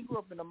fast. So we grew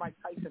up in the Mike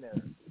Tyson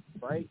era,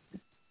 right?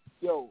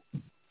 Yo,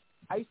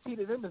 Ice-T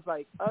to them is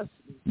like us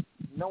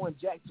knowing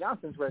Jack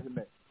Johnson's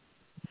resume.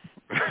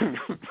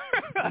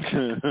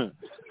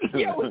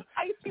 Yo,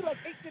 Ice-T like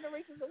 8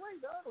 generations away,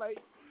 dog. Like,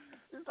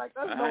 it's like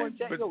us knowing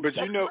Jack.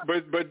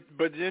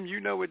 But Jim, you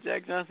know what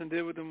Jack Johnson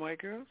did with them white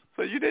girls,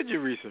 so you did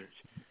your research.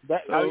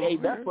 That's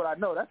what I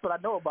know. That's what I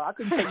know about. I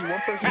couldn't tell you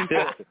one person,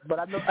 but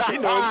I know.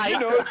 You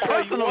know his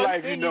personal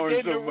life. You know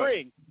him so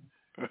much.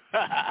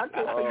 I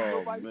can't tell you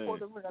nobody before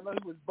the ring. I know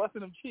he was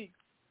busting them cheeks.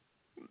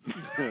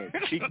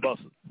 Cheek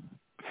buster.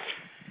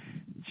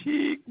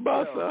 Cheek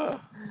buster.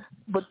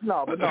 But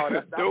no.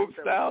 That's dope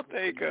style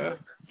taker.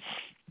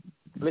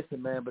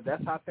 Listen, man, but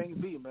that's how things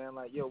be, man.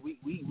 Like, yo,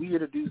 we are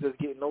the dudes that's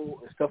getting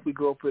old, and stuff we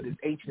grew up with is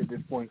ancient at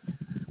this point.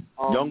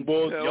 Young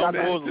boys love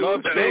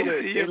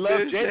Jada. They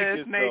love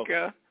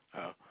Jadakiss,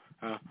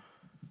 though.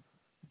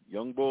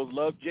 Young boys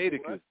love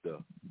Jadakiss,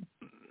 though.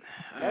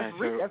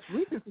 That's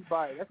recency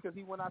bias. That's because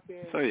he went out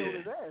there and showed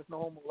his ass. No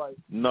homo, like.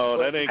 No,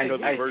 that ain't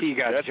because of verse.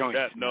 Got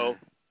joints. No,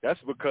 that's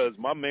because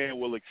my man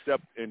will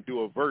accept and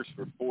do a verse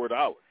for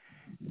 $4.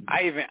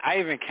 I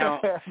even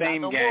count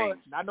same gang.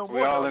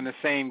 We're all in the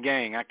same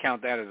gang. I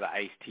count that as an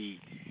Ice-T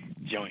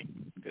joint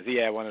because he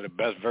had one of the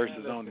best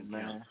verses on it,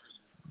 man.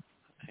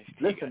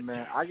 Listen,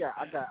 man, I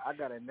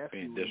got a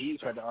nephew. He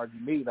tried to argue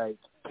me like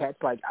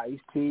cats like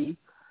Ice-T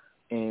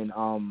and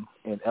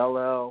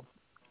LL,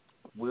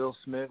 Will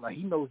Smith. Like,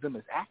 he knows them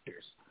as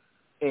actors.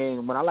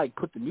 And when I like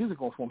put the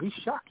music on for him, he's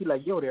shocked. He's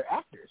like, yo, they're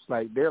actors.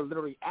 Like, they're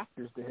literally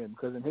actors to him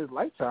because in his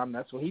lifetime,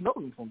 that's what he knows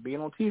them from,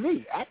 being on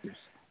TV, actors.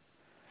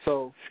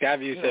 So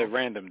Skyview said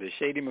random. Did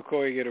Shady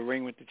McCoy get a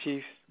ring with the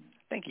Chiefs? I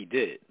think he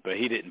did, but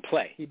he didn't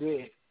play. He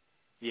did.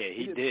 Yeah,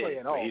 he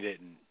did, but he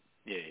didn't.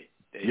 Yeah.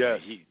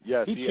 Yes. He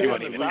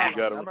wasn't even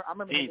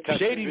got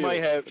Shady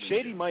might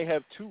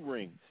have 2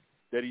 rings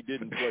that he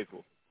didn't play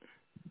for.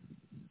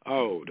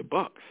 Oh, the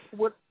Bucks.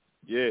 What?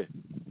 Yeah,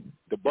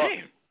 the Bucks.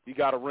 Damn. He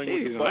got a ring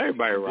with the Bucks.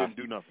 Everybody didn't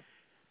do nothing.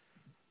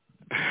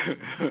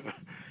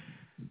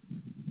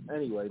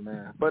 Anyway,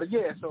 man. But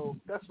yeah, so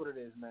that's what it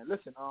is, man.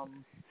 Listen,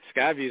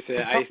 Skyview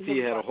said Ice-T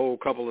had a whole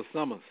couple of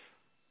summers.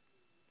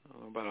 I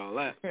don't know about all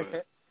that,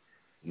 but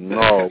no,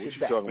 what you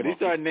talking about? But he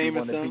started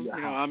naming some.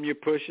 You know, I'm Your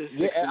Pusher,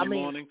 6 in the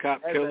Morning,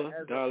 Cop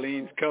Killer,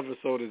 Darlene's cover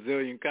sold a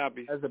zillion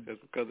copies. That's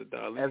because of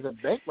Darlene. As a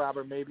bank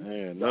robber, maybe.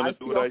 Man,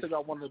 Ice-T also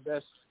got one of the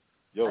best.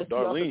 Yo,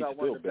 Darlene's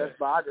still best.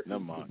 Never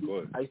mind, go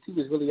ahead. Ice-T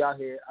was really out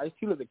here.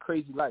 Ice-T lived a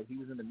crazy life. He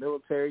was in the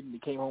military, and he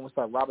came home and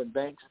started robbing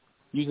banks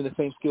using the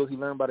same skills he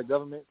learned by the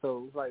government. So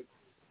it was like,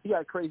 he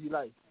got a crazy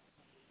life.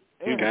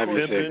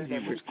 Skyview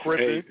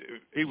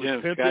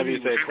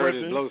said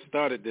Curtis Blow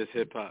started this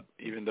hip-hop,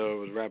 even though it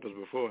was rappers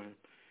before him.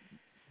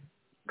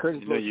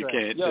 Curtis Blow you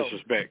can't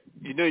disrespect.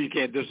 You know you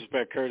can't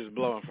disrespect Curtis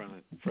Blow in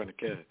front of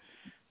Kev.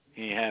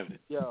 He ain't having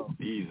it. Yo,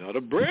 these are the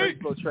bricks.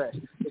 Blow trash.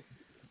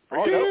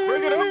 Bring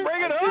it up.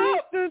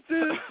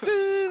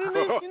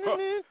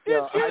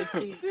 Yo,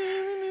 Ice-T.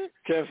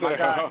 Kev said,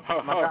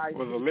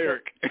 was a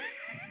lyric.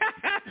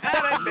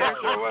 That damn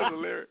sure was a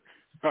lyric.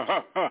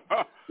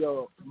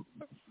 Yo,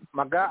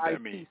 my guy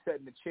Ice-T sat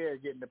in the chair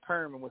getting the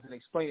perm and wasn't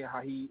explaining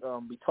how he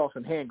be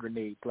tossing hand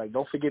grenades. Like,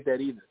 don't forget that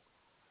either.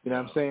 You know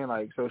what I'm saying?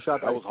 Like, so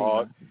shout out to That was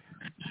hard.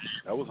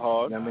 That was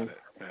hard. You know what I mean?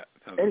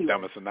 That's the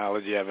dumbest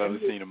analogy I've ever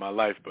seen in my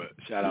life, but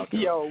shout out to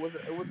him. Yo, it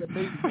was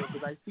amazing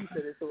because Ice-T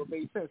said it, so it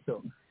made sense.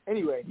 So,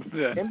 anyway,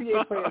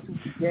 NBA players who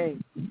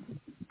game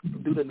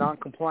due to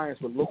non-compliance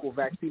with local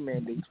vaccine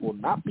mandates will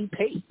not be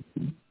paid.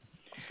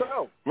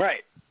 So,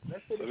 right.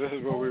 So this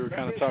is what we were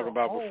kind of talking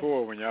about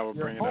before when y'all were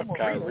bringing up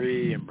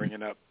Kyrie and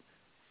bringing up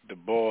the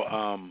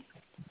ball,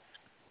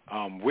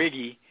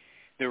 Wiggy.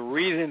 The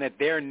reason that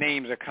their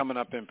names are coming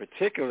up in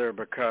particular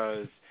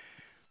because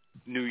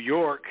New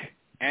York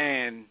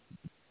and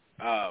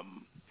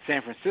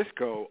San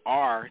Francisco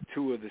are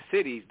 2 of the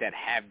cities that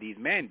have these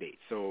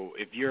mandates. So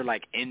if you're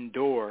like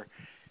indoors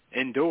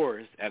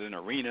at an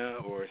arena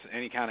or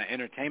any kind of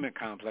entertainment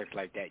complex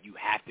like that, you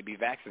have to be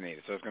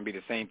vaccinated. So it's going to be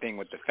the same thing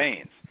with the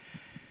fans.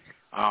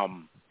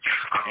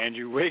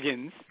 Andrew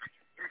Wiggins,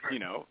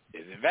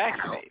 isn't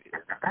vaccinated.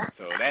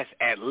 So that's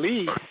at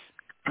least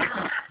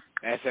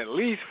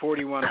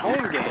 41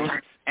 home games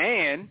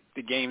and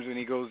the games when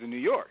he goes to New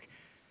York.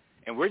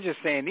 And we're just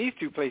saying these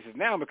two places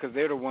now because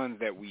they're the ones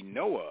that we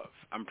know of.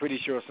 I'm pretty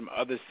sure some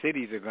other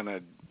cities are going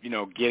to,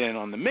 get in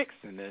on the mix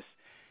in this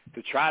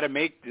to try to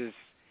make this,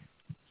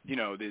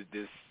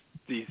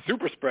 these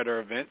super spreader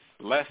events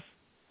less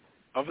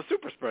of a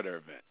super spreader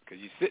event because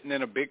you're sitting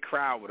in a big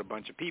crowd with a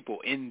bunch of people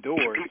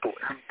indoors.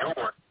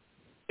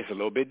 It's a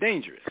little bit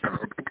dangerous.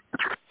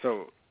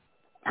 So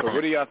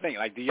what do y'all think?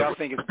 Like, do y'all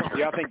think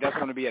that's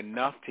going to be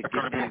enough to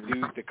get these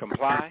dudes to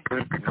comply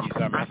when you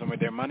start messing with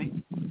their money?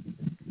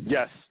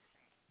 Yes.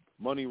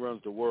 Money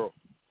runs the world.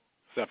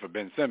 Except for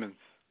Ben Simmons,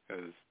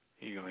 because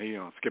he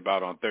gonna skip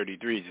out on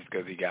 33 just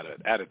because he got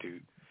an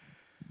attitude.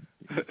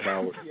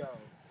 Because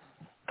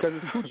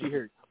it's coochie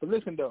hurt. But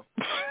listen, though.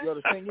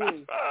 The thing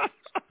is,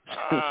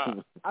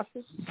 I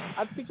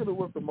think it'll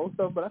work for most of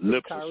them, but I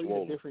think Kyrie's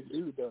a different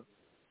dude, though.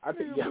 I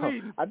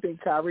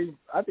think Kyrie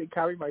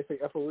might say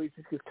FOH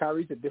because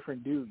Kyrie's a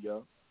different dude,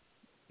 yo.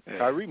 Yeah.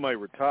 Kyrie might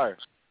retire.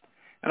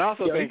 And I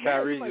also think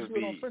Kyrie just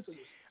be,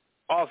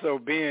 also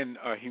being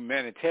a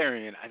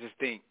humanitarian, I just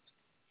think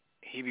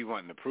he be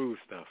wanting to prove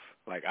stuff.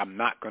 Like, I'm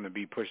not going to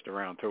be pushed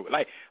around told.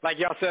 Like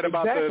y'all said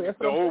about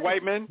the old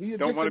white men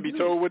don't want to be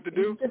told what to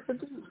do.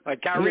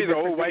 Like, Kyrie's an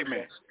old white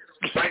man.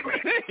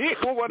 He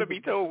don't want to be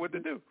told what to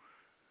do.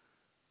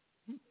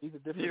 He's a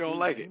different He don't dude,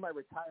 like man. it. He might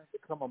retire and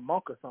become a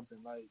monk or something.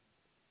 Like,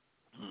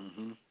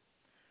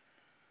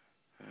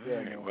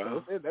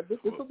 Well, so this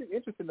will be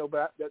interesting, though.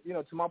 But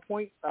to my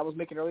point I was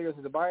making earlier as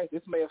a bias,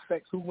 this may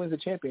affect who wins the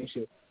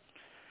championship.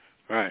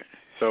 Right.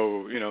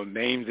 So,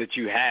 names that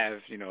you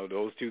have,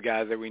 those two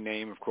guys that we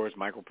name, of course,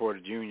 Michael Porter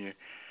Jr.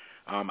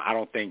 I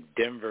don't think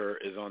Denver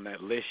is on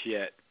that list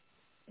yet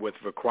with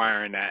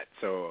requiring that,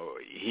 so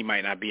he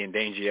might not be in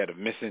danger yet of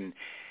missing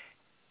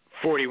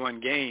 41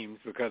 games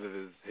because of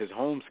his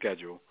home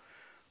schedule.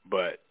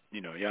 But,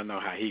 y'all know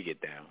how he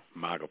get down,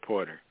 Michael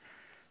Porter.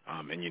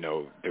 And,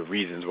 the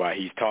reasons why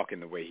he's talking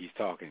the way he's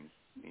talking,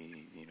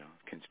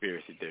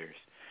 conspiracy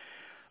theorists.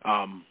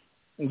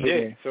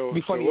 So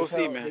we'll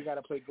see, man. They got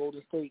to play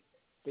Golden State.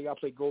 They got to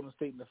play Golden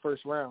State in the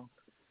first round.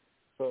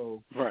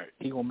 So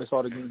he's going to miss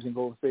all the games in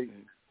Golden State.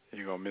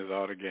 He's going to miss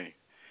all the games.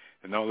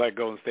 And don't let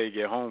Golden State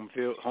get home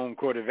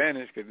court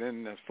advantage because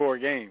then that's 4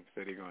 games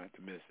that they're going to have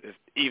to miss,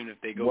 even if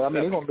they go Well, I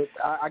mean, 7. they're gonna miss,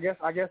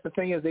 I guess the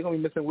thing is they're going to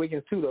be missing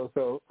Wiggins too, though.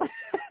 So this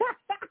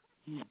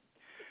is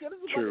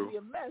going to be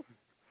a mess.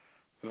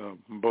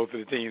 Both of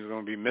the teams are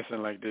going to be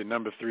missing like their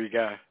number 3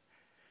 guy.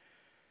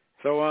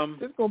 So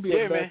it's going to be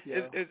a mess,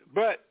 man.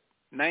 But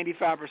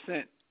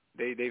 95%,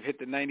 they've hit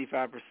the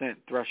 95%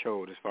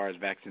 threshold as far as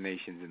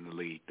vaccinations in the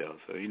league, though.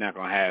 So you're not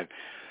going to have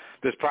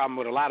this problem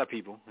with a lot of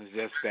people. It's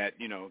just that,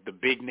 the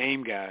big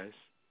name guys,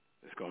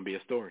 it's going to be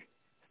a story.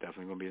 It's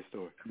definitely going to be a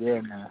story.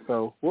 Yeah, man.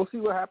 So we'll see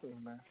what happens,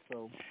 man.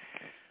 So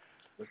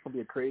it's going to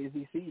be a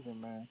crazy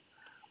season, man.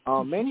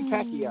 Manny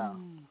Pacquiao.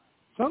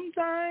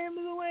 Sometimes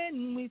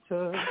when we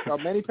touch.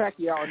 Manny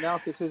Pacquiao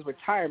announces his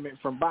retirement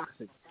from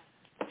boxing.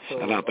 So,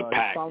 shout out to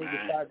Pac, he finally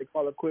man. decided to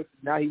call it quits.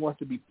 Now he wants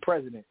to be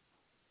president.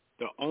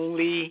 The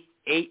only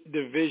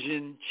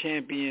 8-division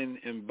champion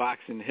in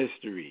boxing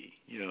history.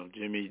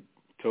 Jimmy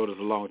told us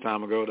a long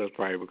time ago that's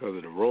probably because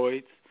of the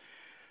roids.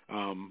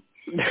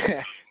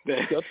 That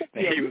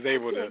he was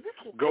able to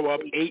go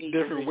up 8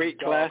 different weight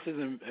classes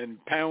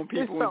and pound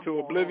people into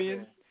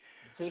oblivion.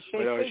 But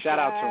shout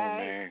out to him,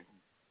 man.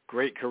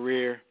 Great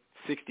career,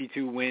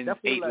 62 wins,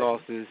 8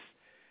 losses,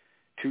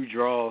 2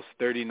 draws,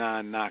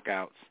 39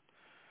 knockouts.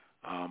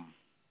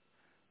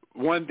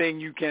 One thing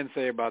you can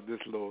say about this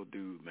little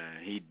dude,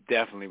 man, he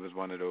definitely was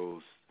one of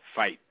those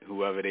fight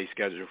whoever they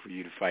schedule for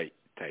you to fight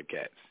type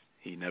cats.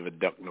 He never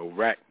ducked no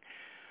rack.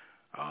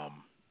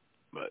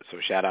 But so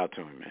shout out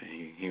to him,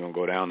 man. He gonna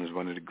go down as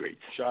one of the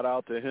greats. Shout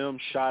out to him.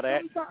 Shot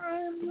at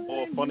the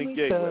ball funny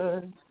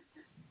gateway.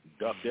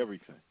 Ducked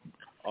everything.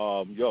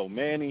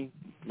 Manny,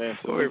 man.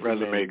 Floyd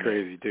resume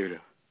crazy too, though.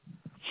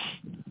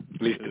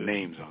 At least the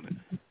names on it.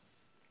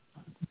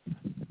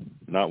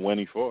 Not when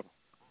he fought him.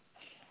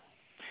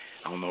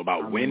 I don't know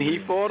about when he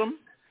fought him,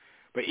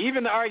 but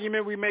even the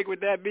argument we make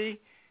with that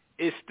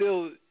is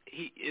still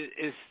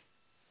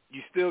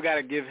you still got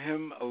to give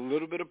him a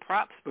little bit of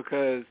props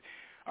because,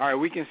 all right,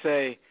 we can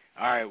say,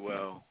 all right,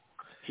 well,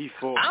 he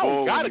fought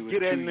Bull when he was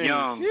too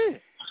young.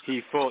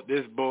 He fought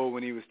this Bull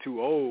when he was too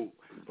old,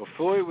 but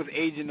Floyd was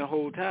aging the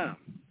whole time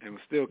and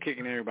was still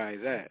kicking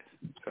everybody's ass.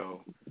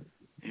 So,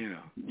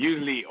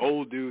 usually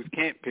old dudes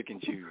can't pick and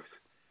choose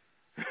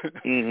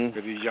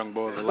because these young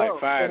boys are like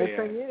fire. And the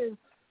thing is,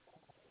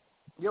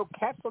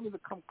 cats don't even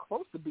come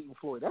close to beating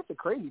Floyd. That's the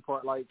crazy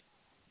part. Like,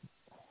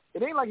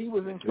 it ain't like he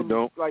was in some, they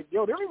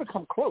don't even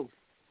come close.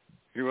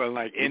 He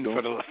wasn't in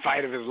for the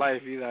fight of his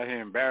life. He's out here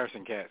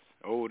embarrassing cats,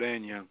 old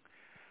and young.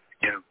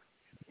 Yeah.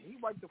 He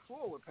wiped the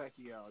floor with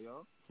Pacquiao,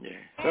 yo. Yeah.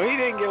 So he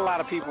didn't get a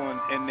lot of people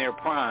in their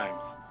primes,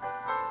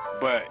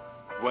 but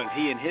was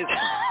he in his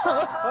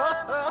prime?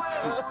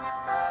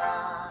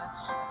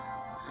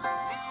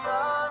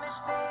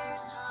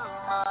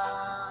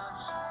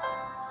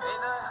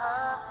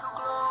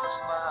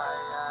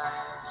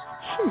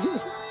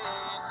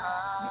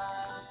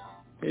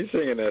 He's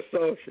singing that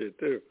soft shit,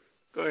 too.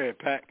 Go ahead,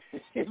 Pac.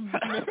 Pac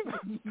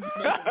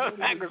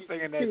was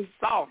singing that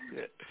soft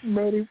shit.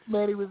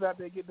 Manny was out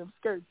there getting them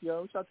skirts,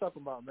 yo. What y'all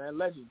talking about, man?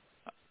 Legend.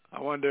 I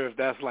wonder if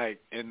that's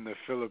like in the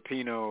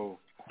Filipino,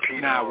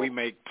 we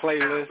make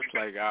playlists,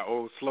 like our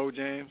old slow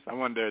jams. I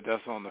wonder if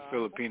that's on the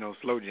Filipino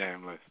slow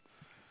jam list.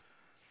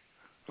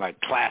 Like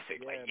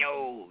classic, like,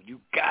 yo, you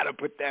got to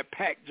put that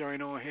Pac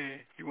joint on here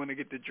if you want to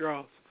get the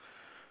draws.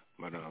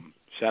 But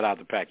shout out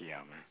to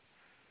Pacquiao, man.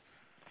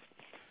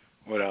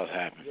 What else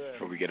happened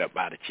before we get up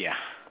out of here?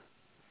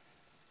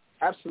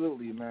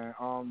 Absolutely, man.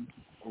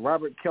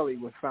 Robert Kelly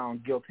was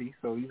found guilty,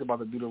 so he's about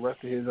to do the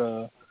rest of his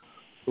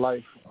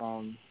life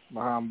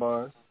behind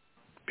bars.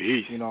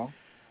 Beast. You know.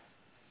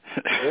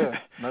 Yeah,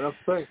 not enough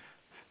to say.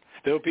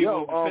 Still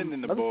people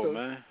defending the bull,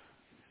 man.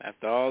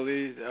 After all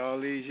these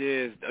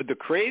years, the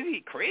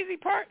crazy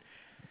part.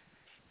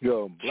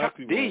 Yo, black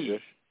people.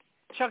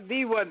 Chuck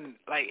D wasn't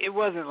like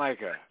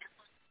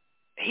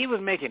he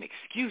was making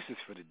excuses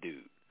for the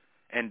dude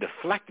and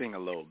deflecting a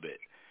little bit.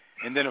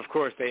 And then, of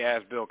course, they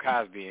asked Bill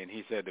Cosby, and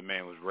he said the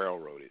man was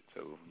railroaded.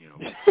 So,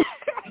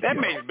 that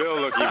makes Bill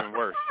look even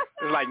worse.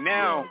 It's like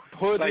now,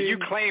 like you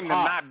claim to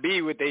not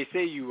be what they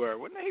say you were.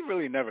 Well, he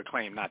really never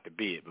claimed not to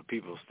be it, but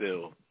people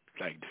still,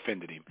 like,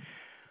 defended him.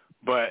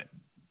 But,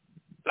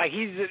 like,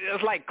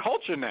 it's like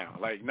culture now.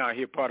 Like, no,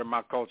 he's part of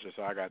my culture,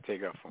 so I got to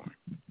take up for him.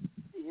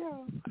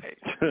 Yeah. Like,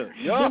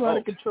 out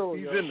of control,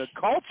 he's in the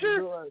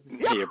culture?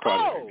 He a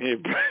part of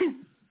it.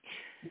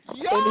 He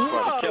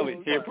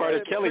part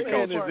of Kelly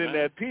culture. Is in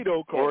that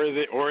pedo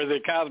culture. Or is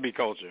it Cosby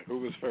culture? Who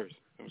was first?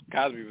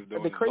 Cosby was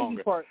doing the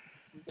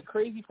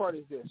crazy part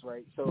is this,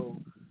 right? So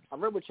I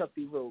read what Chuck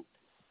D wrote,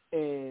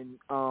 and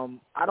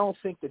I don't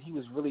think that he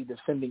was really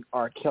defending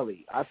R.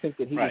 Kelly. I think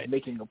that he was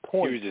making a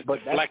point. He was just but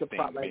deflecting, that's the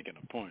part, making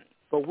a point.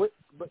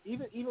 But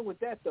even with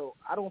that though,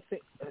 I don't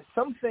think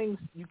some things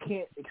you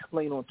can't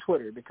explain on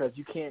Twitter because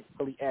you can't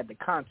really add the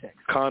context.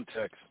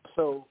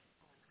 So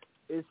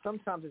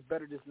sometimes it's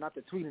better just not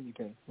to tweet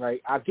anything,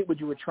 right? I get what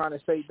you were trying to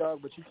say,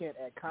 Doug, but you can't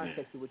add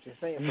context to what you're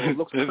saying, so it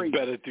looks crazy. It's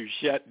better to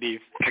shut these.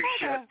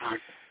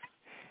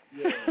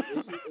 Yeah,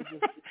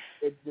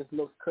 it just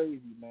looks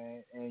crazy,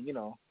 man. And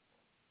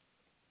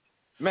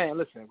man,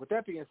 listen. With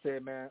that being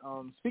said, man,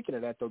 speaking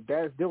of that though,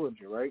 Daz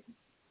Dillinger, right?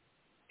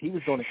 He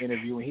was doing an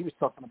interview and he was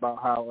talking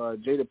about how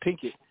Jada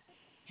Pinkett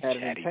had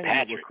an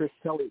entanglement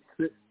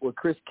with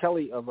Chris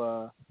Kelly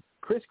of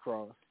Criss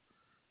Cross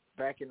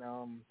back in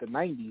the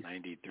 90s.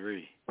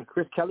 93. And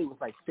Chris Kelly was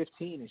like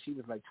 15 and she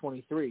was like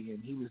 23,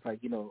 and he was like,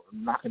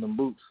 knocking them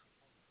boots.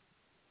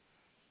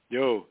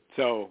 Yo,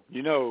 so,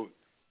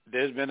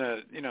 there's been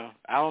I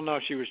don't know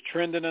if she was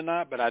trending or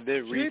not, but I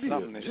did read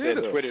something that said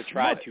Twitter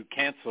tried to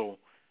cancel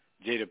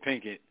Jada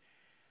Pinkett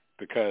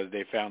because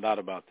they found out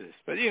about this.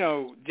 But,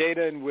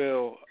 Jada and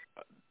Will,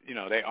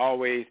 they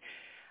always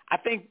 – I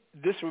think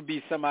this would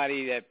be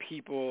somebody that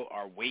people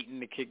are waiting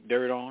to kick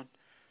dirt on,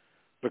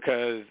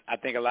 because I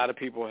think a lot of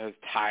people have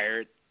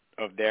tired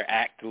of their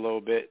act a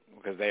little bit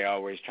because they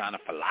always trying to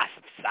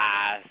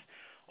philosophize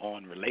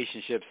on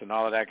relationships and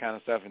all of that kind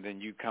of stuff, and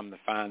then you come to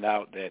find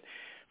out that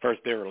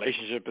first their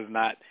relationship is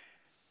not,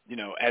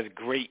 as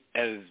great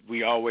as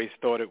we always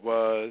thought it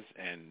was,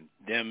 and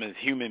them as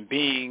human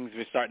beings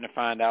we're starting to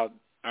find out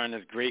aren't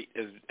as great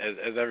as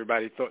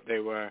everybody thought they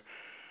were.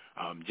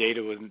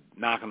 Jada was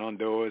knocking on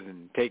doors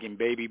and taking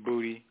baby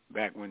booty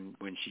back when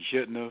she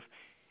shouldn't have,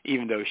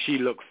 even though she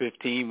looked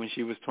 15 when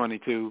she was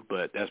 22,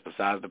 but that's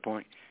besides the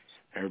point.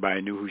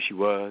 Everybody knew who she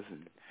was.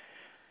 And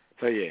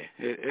so, yeah,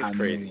 it's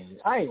crazy.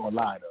 I ain't going to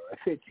lie, though. At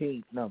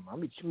 15, no, let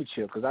me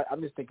chill, because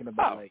I'm just thinking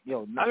about,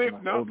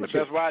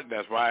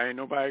 that's why ain't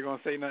nobody going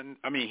to say nothing.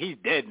 I mean, he's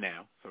dead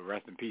now, so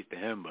rest in peace to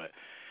him, but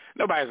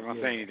nobody's going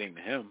to say anything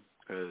to him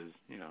because,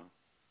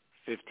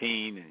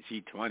 15 and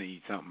she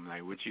 20-something,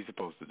 like, what you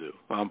supposed to do?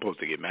 Well, I'm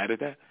supposed to get mad at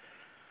that?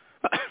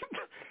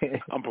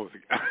 I'm supposed to...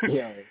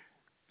 Yeah.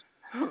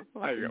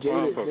 Like, I'm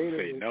supposed to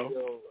say no?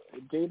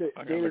 Jada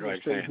was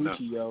straight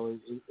hoochie, yo.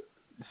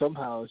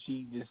 Somehow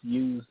she just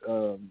used,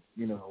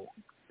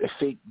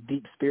 fake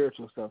deep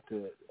spiritual stuff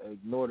to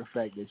ignore the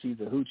fact that she's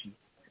a hoochie.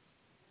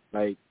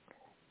 Like,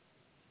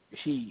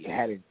 she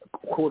had a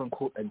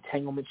quote-unquote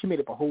entanglement. She made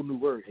up a whole new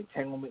word,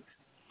 entanglement.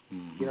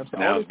 Mm-hmm.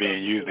 Now it's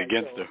being used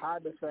against her.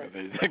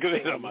 Because they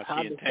talking about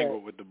she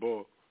entangled with the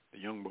bull, the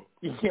young bull.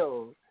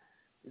 Yo,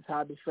 it's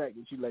hard the fact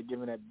that you like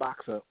giving that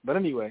box up. But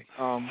anyway,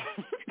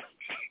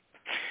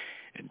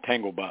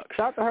 Entangle box.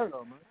 Shout out to her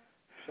though,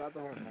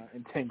 man.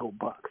 Entangle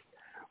box.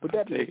 With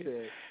that being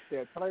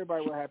said, tell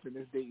everybody what happened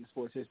in this dating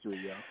sports history,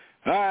 yo.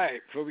 All right,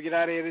 before we get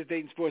out of here, this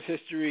dating sports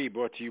history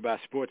brought to you by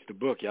Sports the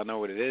Book. Y'all know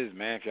what it is,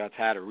 man. If y'all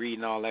tired of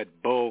reading all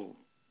that bull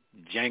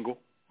jangle,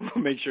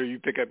 make sure you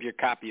pick up your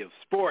copy of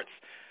Sports.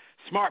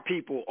 Smart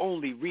people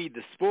only read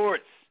the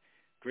sports.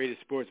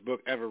 Greatest sports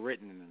book ever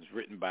written, and it's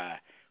written by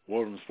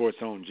War Room Sports'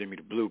 own Jimmy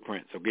the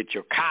Blueprint. So get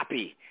your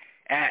copy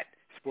at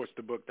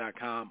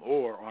sportsthebook.com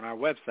or on our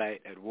website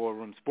at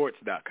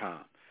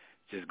warroomsports.com.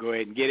 Just go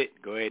ahead and get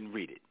it. Go ahead and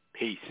read it.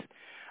 Peace.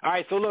 All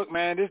right, so look,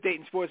 man, this date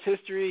in sports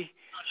history,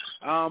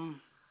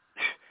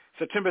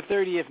 September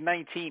 30th,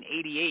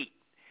 1988.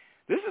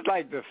 This is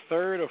like the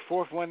third or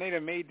fourth one they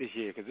done made this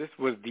year because this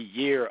was the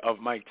year of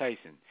Mike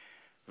Tyson.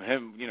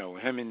 Him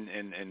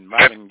and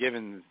Robin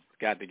Givens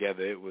got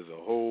together. It was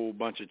a whole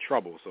bunch of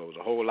trouble, so it was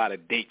a whole lot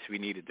of dates we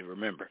needed to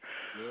remember.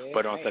 Yeah,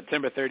 but on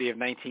September 30th,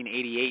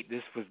 1988,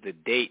 this was the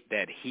date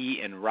that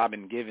he and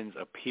Robin Givens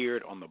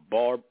appeared on the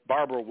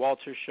Barbara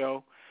Walters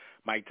show.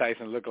 Mike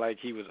Tyson looked like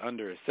he was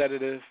under a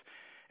sedative,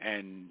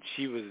 and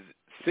she was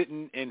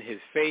sitting in his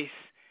face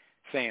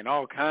saying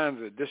all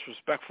kinds of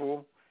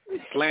disrespectful,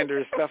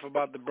 slanderous stuff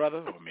about the brother,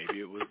 or maybe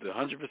it was the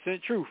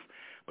 100% truth.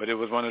 But it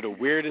was one of the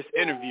weirdest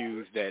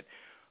interviews that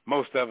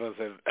most of us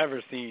have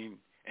ever seen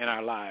in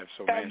our lives.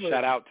 So, man,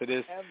 shout out to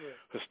this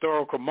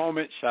historical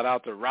moment. Shout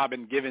out to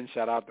Robin Givens.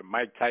 Shout out to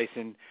Mike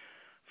Tyson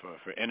for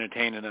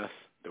entertaining us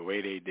the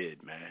way they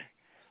did, man.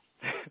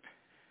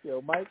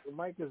 Yo, Mike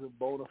is a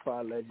bona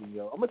fide legend,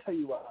 yo. I'm going to tell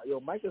you what, yo,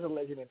 Mike is a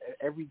legend in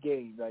every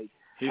game. Like,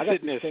 he's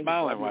sitting there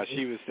smiling while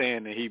she was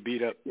saying that he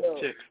beat up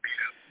chicks.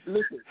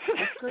 Listen,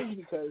 it's crazy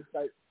because,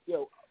 like,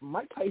 yo,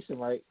 Mike Tyson,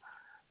 right?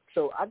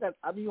 So I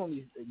be on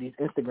these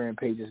Instagram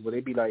pages where they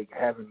be like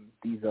having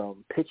these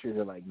pictures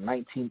of like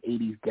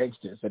 1980s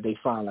gangsters that they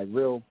find, like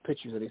real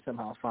pictures that they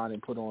somehow find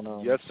and put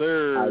on yes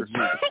sir IG.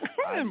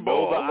 I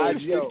know the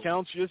IG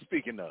accounts you're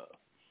speaking of.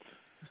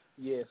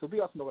 Yeah, so we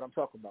also know what I'm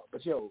talking about.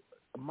 But yo,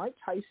 Mike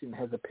Tyson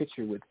has a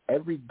picture with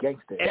every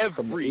gangster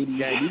from the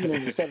 80s and even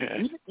in the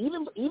 70s.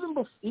 Even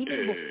before he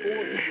was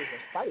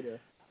a fighter,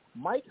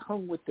 Mike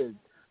hung with the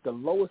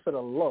lowest of the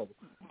low.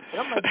 And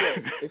I'm like, yo,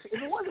 if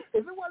it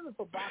wasn't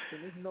for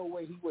boxing, there's no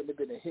way he wouldn't have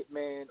been a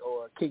hitman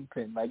or a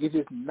kingpin. Like, it's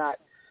just not.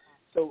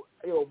 So,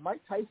 yo,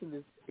 Mike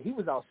Tyson he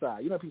was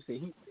outside. You know, people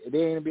say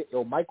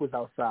Mike was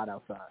outside.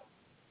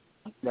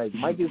 Like,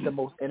 Mike is the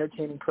most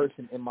entertaining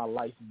person in my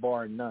life,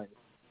 bar none.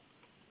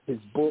 His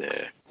book,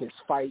 his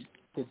fight,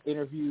 his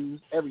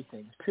interviews,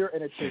 everything. It's pure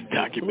entertainment. His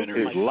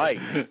documentary, his life.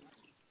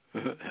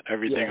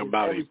 Everything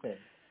about him.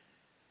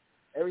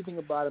 Everything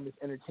about him is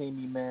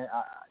entertaining me, man.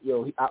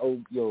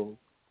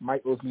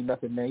 Mike owes me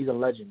nothing, man. He's a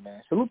legend,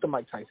 man. Salute to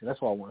Mike Tyson.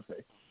 That's all I want to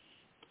say.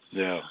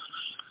 Yeah.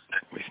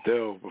 We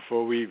still,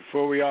 before we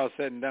all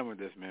said and done with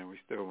this, man, we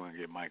still want to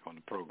get Mike on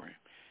the program.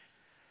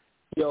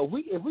 Yo,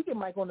 if we get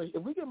Mike on the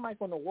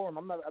War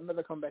Room, I'm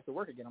never coming back to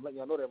work again. I'm letting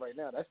y'all know that right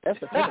now. That's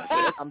the thing.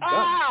 I'm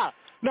done.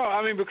 No,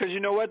 I mean, because you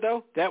know what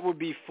though? That would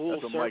be full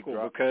circle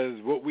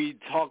because what we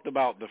talked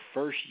about the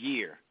first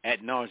year ad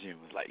nauseum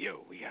was like,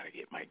 yo, we gotta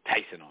get Mike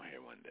Tyson on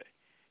here one day.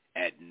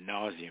 Ad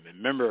nauseum. And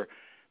remember,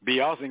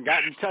 B. Austin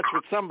got in touch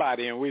with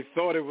somebody, and we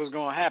thought it was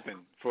going to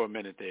happen for a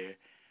minute there,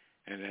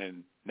 and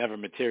then never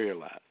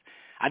materialized.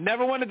 I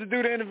never wanted to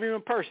do the interview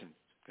in person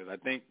because I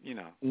think,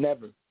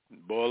 never.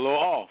 Boy, a little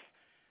off,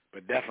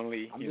 but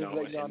definitely,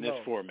 in this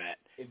format,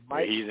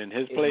 where he's in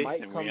his place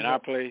and we're in our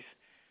place,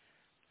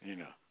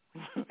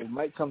 If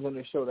Mike comes on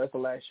the show, that's the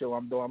last show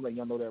I'm doing. I'm letting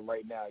y'all know that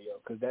right now, yo,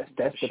 because that's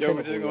the show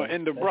is just going to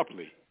end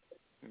abruptly.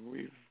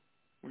 We've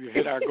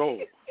hit our goal.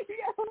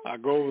 Our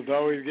goal was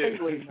always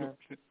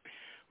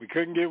we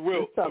couldn't get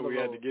Wilt, so we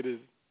had to get his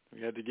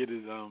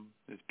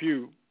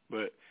pew,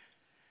 but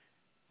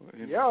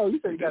yo, you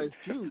said he got his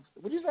pew.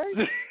 What'd you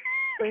say?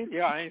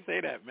 Yo, I ain't say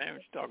that, man.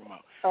 What you talking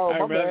about? Oh,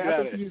 my bad.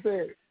 I thought you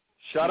said.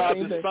 Shout out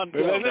to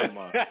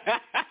Sunbelt.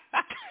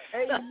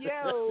 Hey,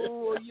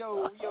 yo,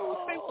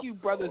 thank you,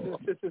 brothers and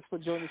sisters, for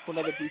joining us for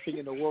another briefing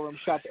in the War Room.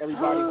 Shout out to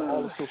everybody on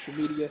all the social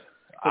media.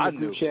 From the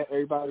group chat,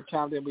 everybody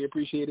chimed in. We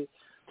appreciate it.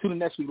 Tune in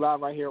next week live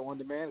right here on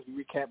demand as we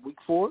recap week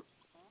 4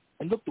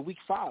 and look to week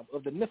 5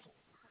 of the NIFL.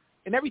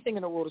 And everything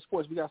in the world of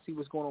sports, we got to see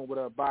what's going on with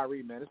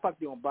Barry, man. It's about to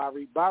be on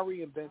Barry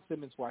and Ben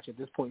Simmons watch at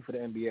this point for the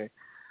NBA.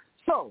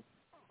 So,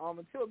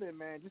 until then,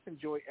 man, just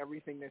enjoy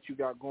everything that you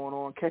got going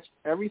on. Catch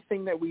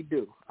everything that we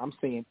do. I'm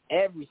saying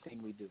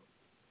everything we do.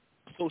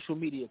 Social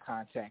media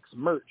contacts,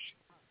 merch,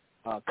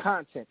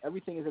 content.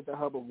 Everything is at the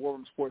hub of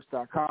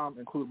warroomsports.com,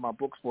 including my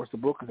book, Sports the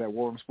Book, is at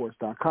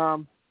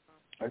warroomsports.com.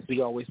 As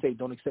we always say,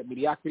 don't accept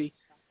mediocrity.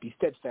 Be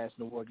steadfast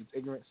in the war against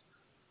ignorance.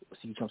 We'll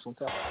see you chumps on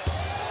top.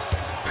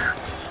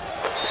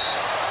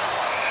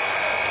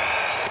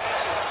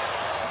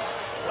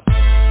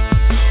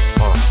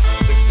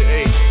 6 to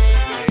 8.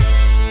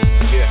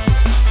 Yeah.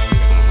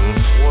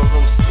 War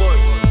Room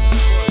Sports.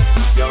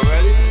 Y'all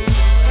ready?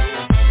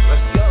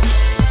 Let's go.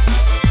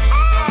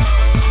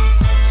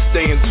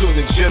 Stay in tune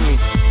to Jimmy.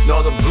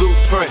 Know the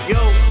blueprint.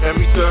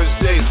 Every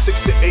Thursday, 6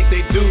 to 8,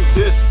 they do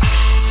this.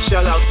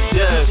 Shout out to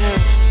Dez,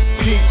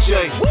 PJ,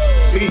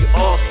 B.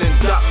 Austin,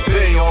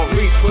 Bay on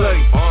replay.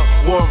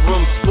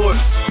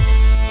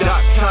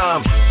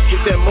 WarRoomSports.com.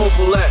 Get that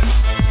mobile app.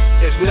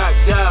 If not,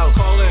 dial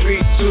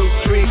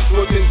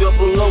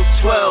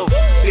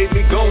 323-1400-12. They be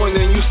going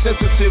and you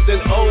sensitive,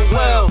 then oh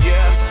well.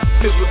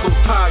 Physical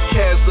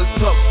podcast, let's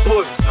talk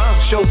sports.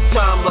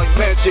 Showtime like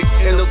magic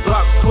and the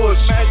block push.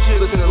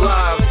 Listen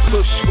live,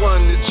 push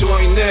 1 to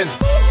join in.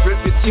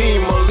 Rip your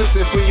team or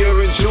listen for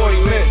your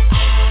enjoyment.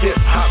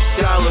 Hip-hop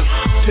scholars,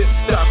 pit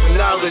stop and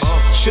knowledge.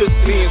 Should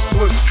be in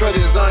sports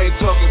credits, I ain't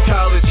talking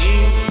college.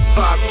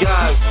 5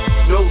 guys,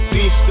 no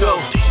beef though.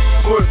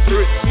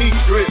 Corporate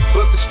secret,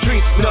 but the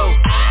streets know.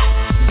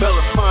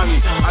 Belafonte,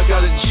 I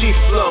got a G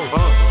flow.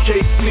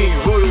 KC,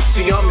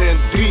 royalty, I'm in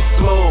beast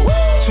mode.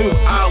 2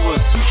 hours,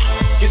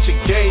 get your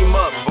game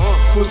up.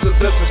 Who's the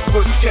best in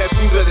sportscast?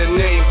 You better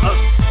name us.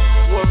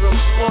 War Room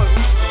Sports.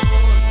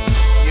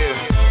 Yeah,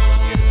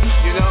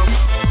 you know,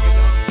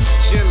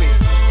 Jimmy,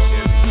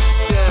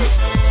 Dev,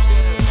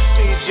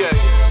 DJ,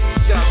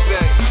 Jack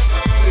Beck,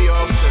 the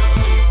Austin.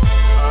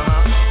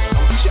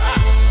 I'm Jack.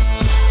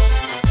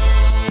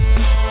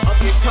 Up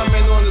and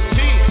coming on the beat.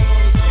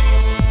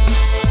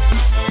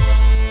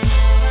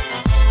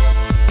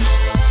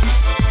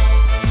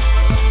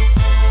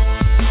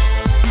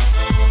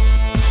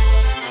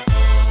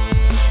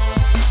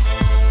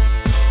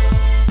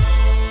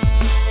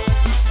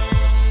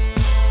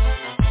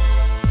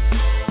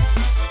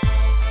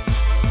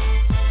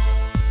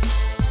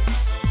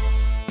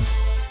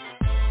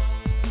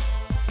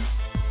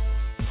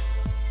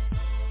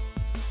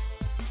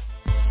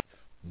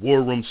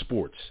 War Room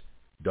Sports,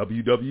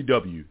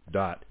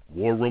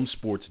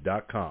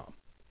 www.warroomsports.com.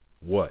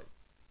 What?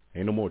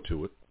 Ain't no more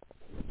to it.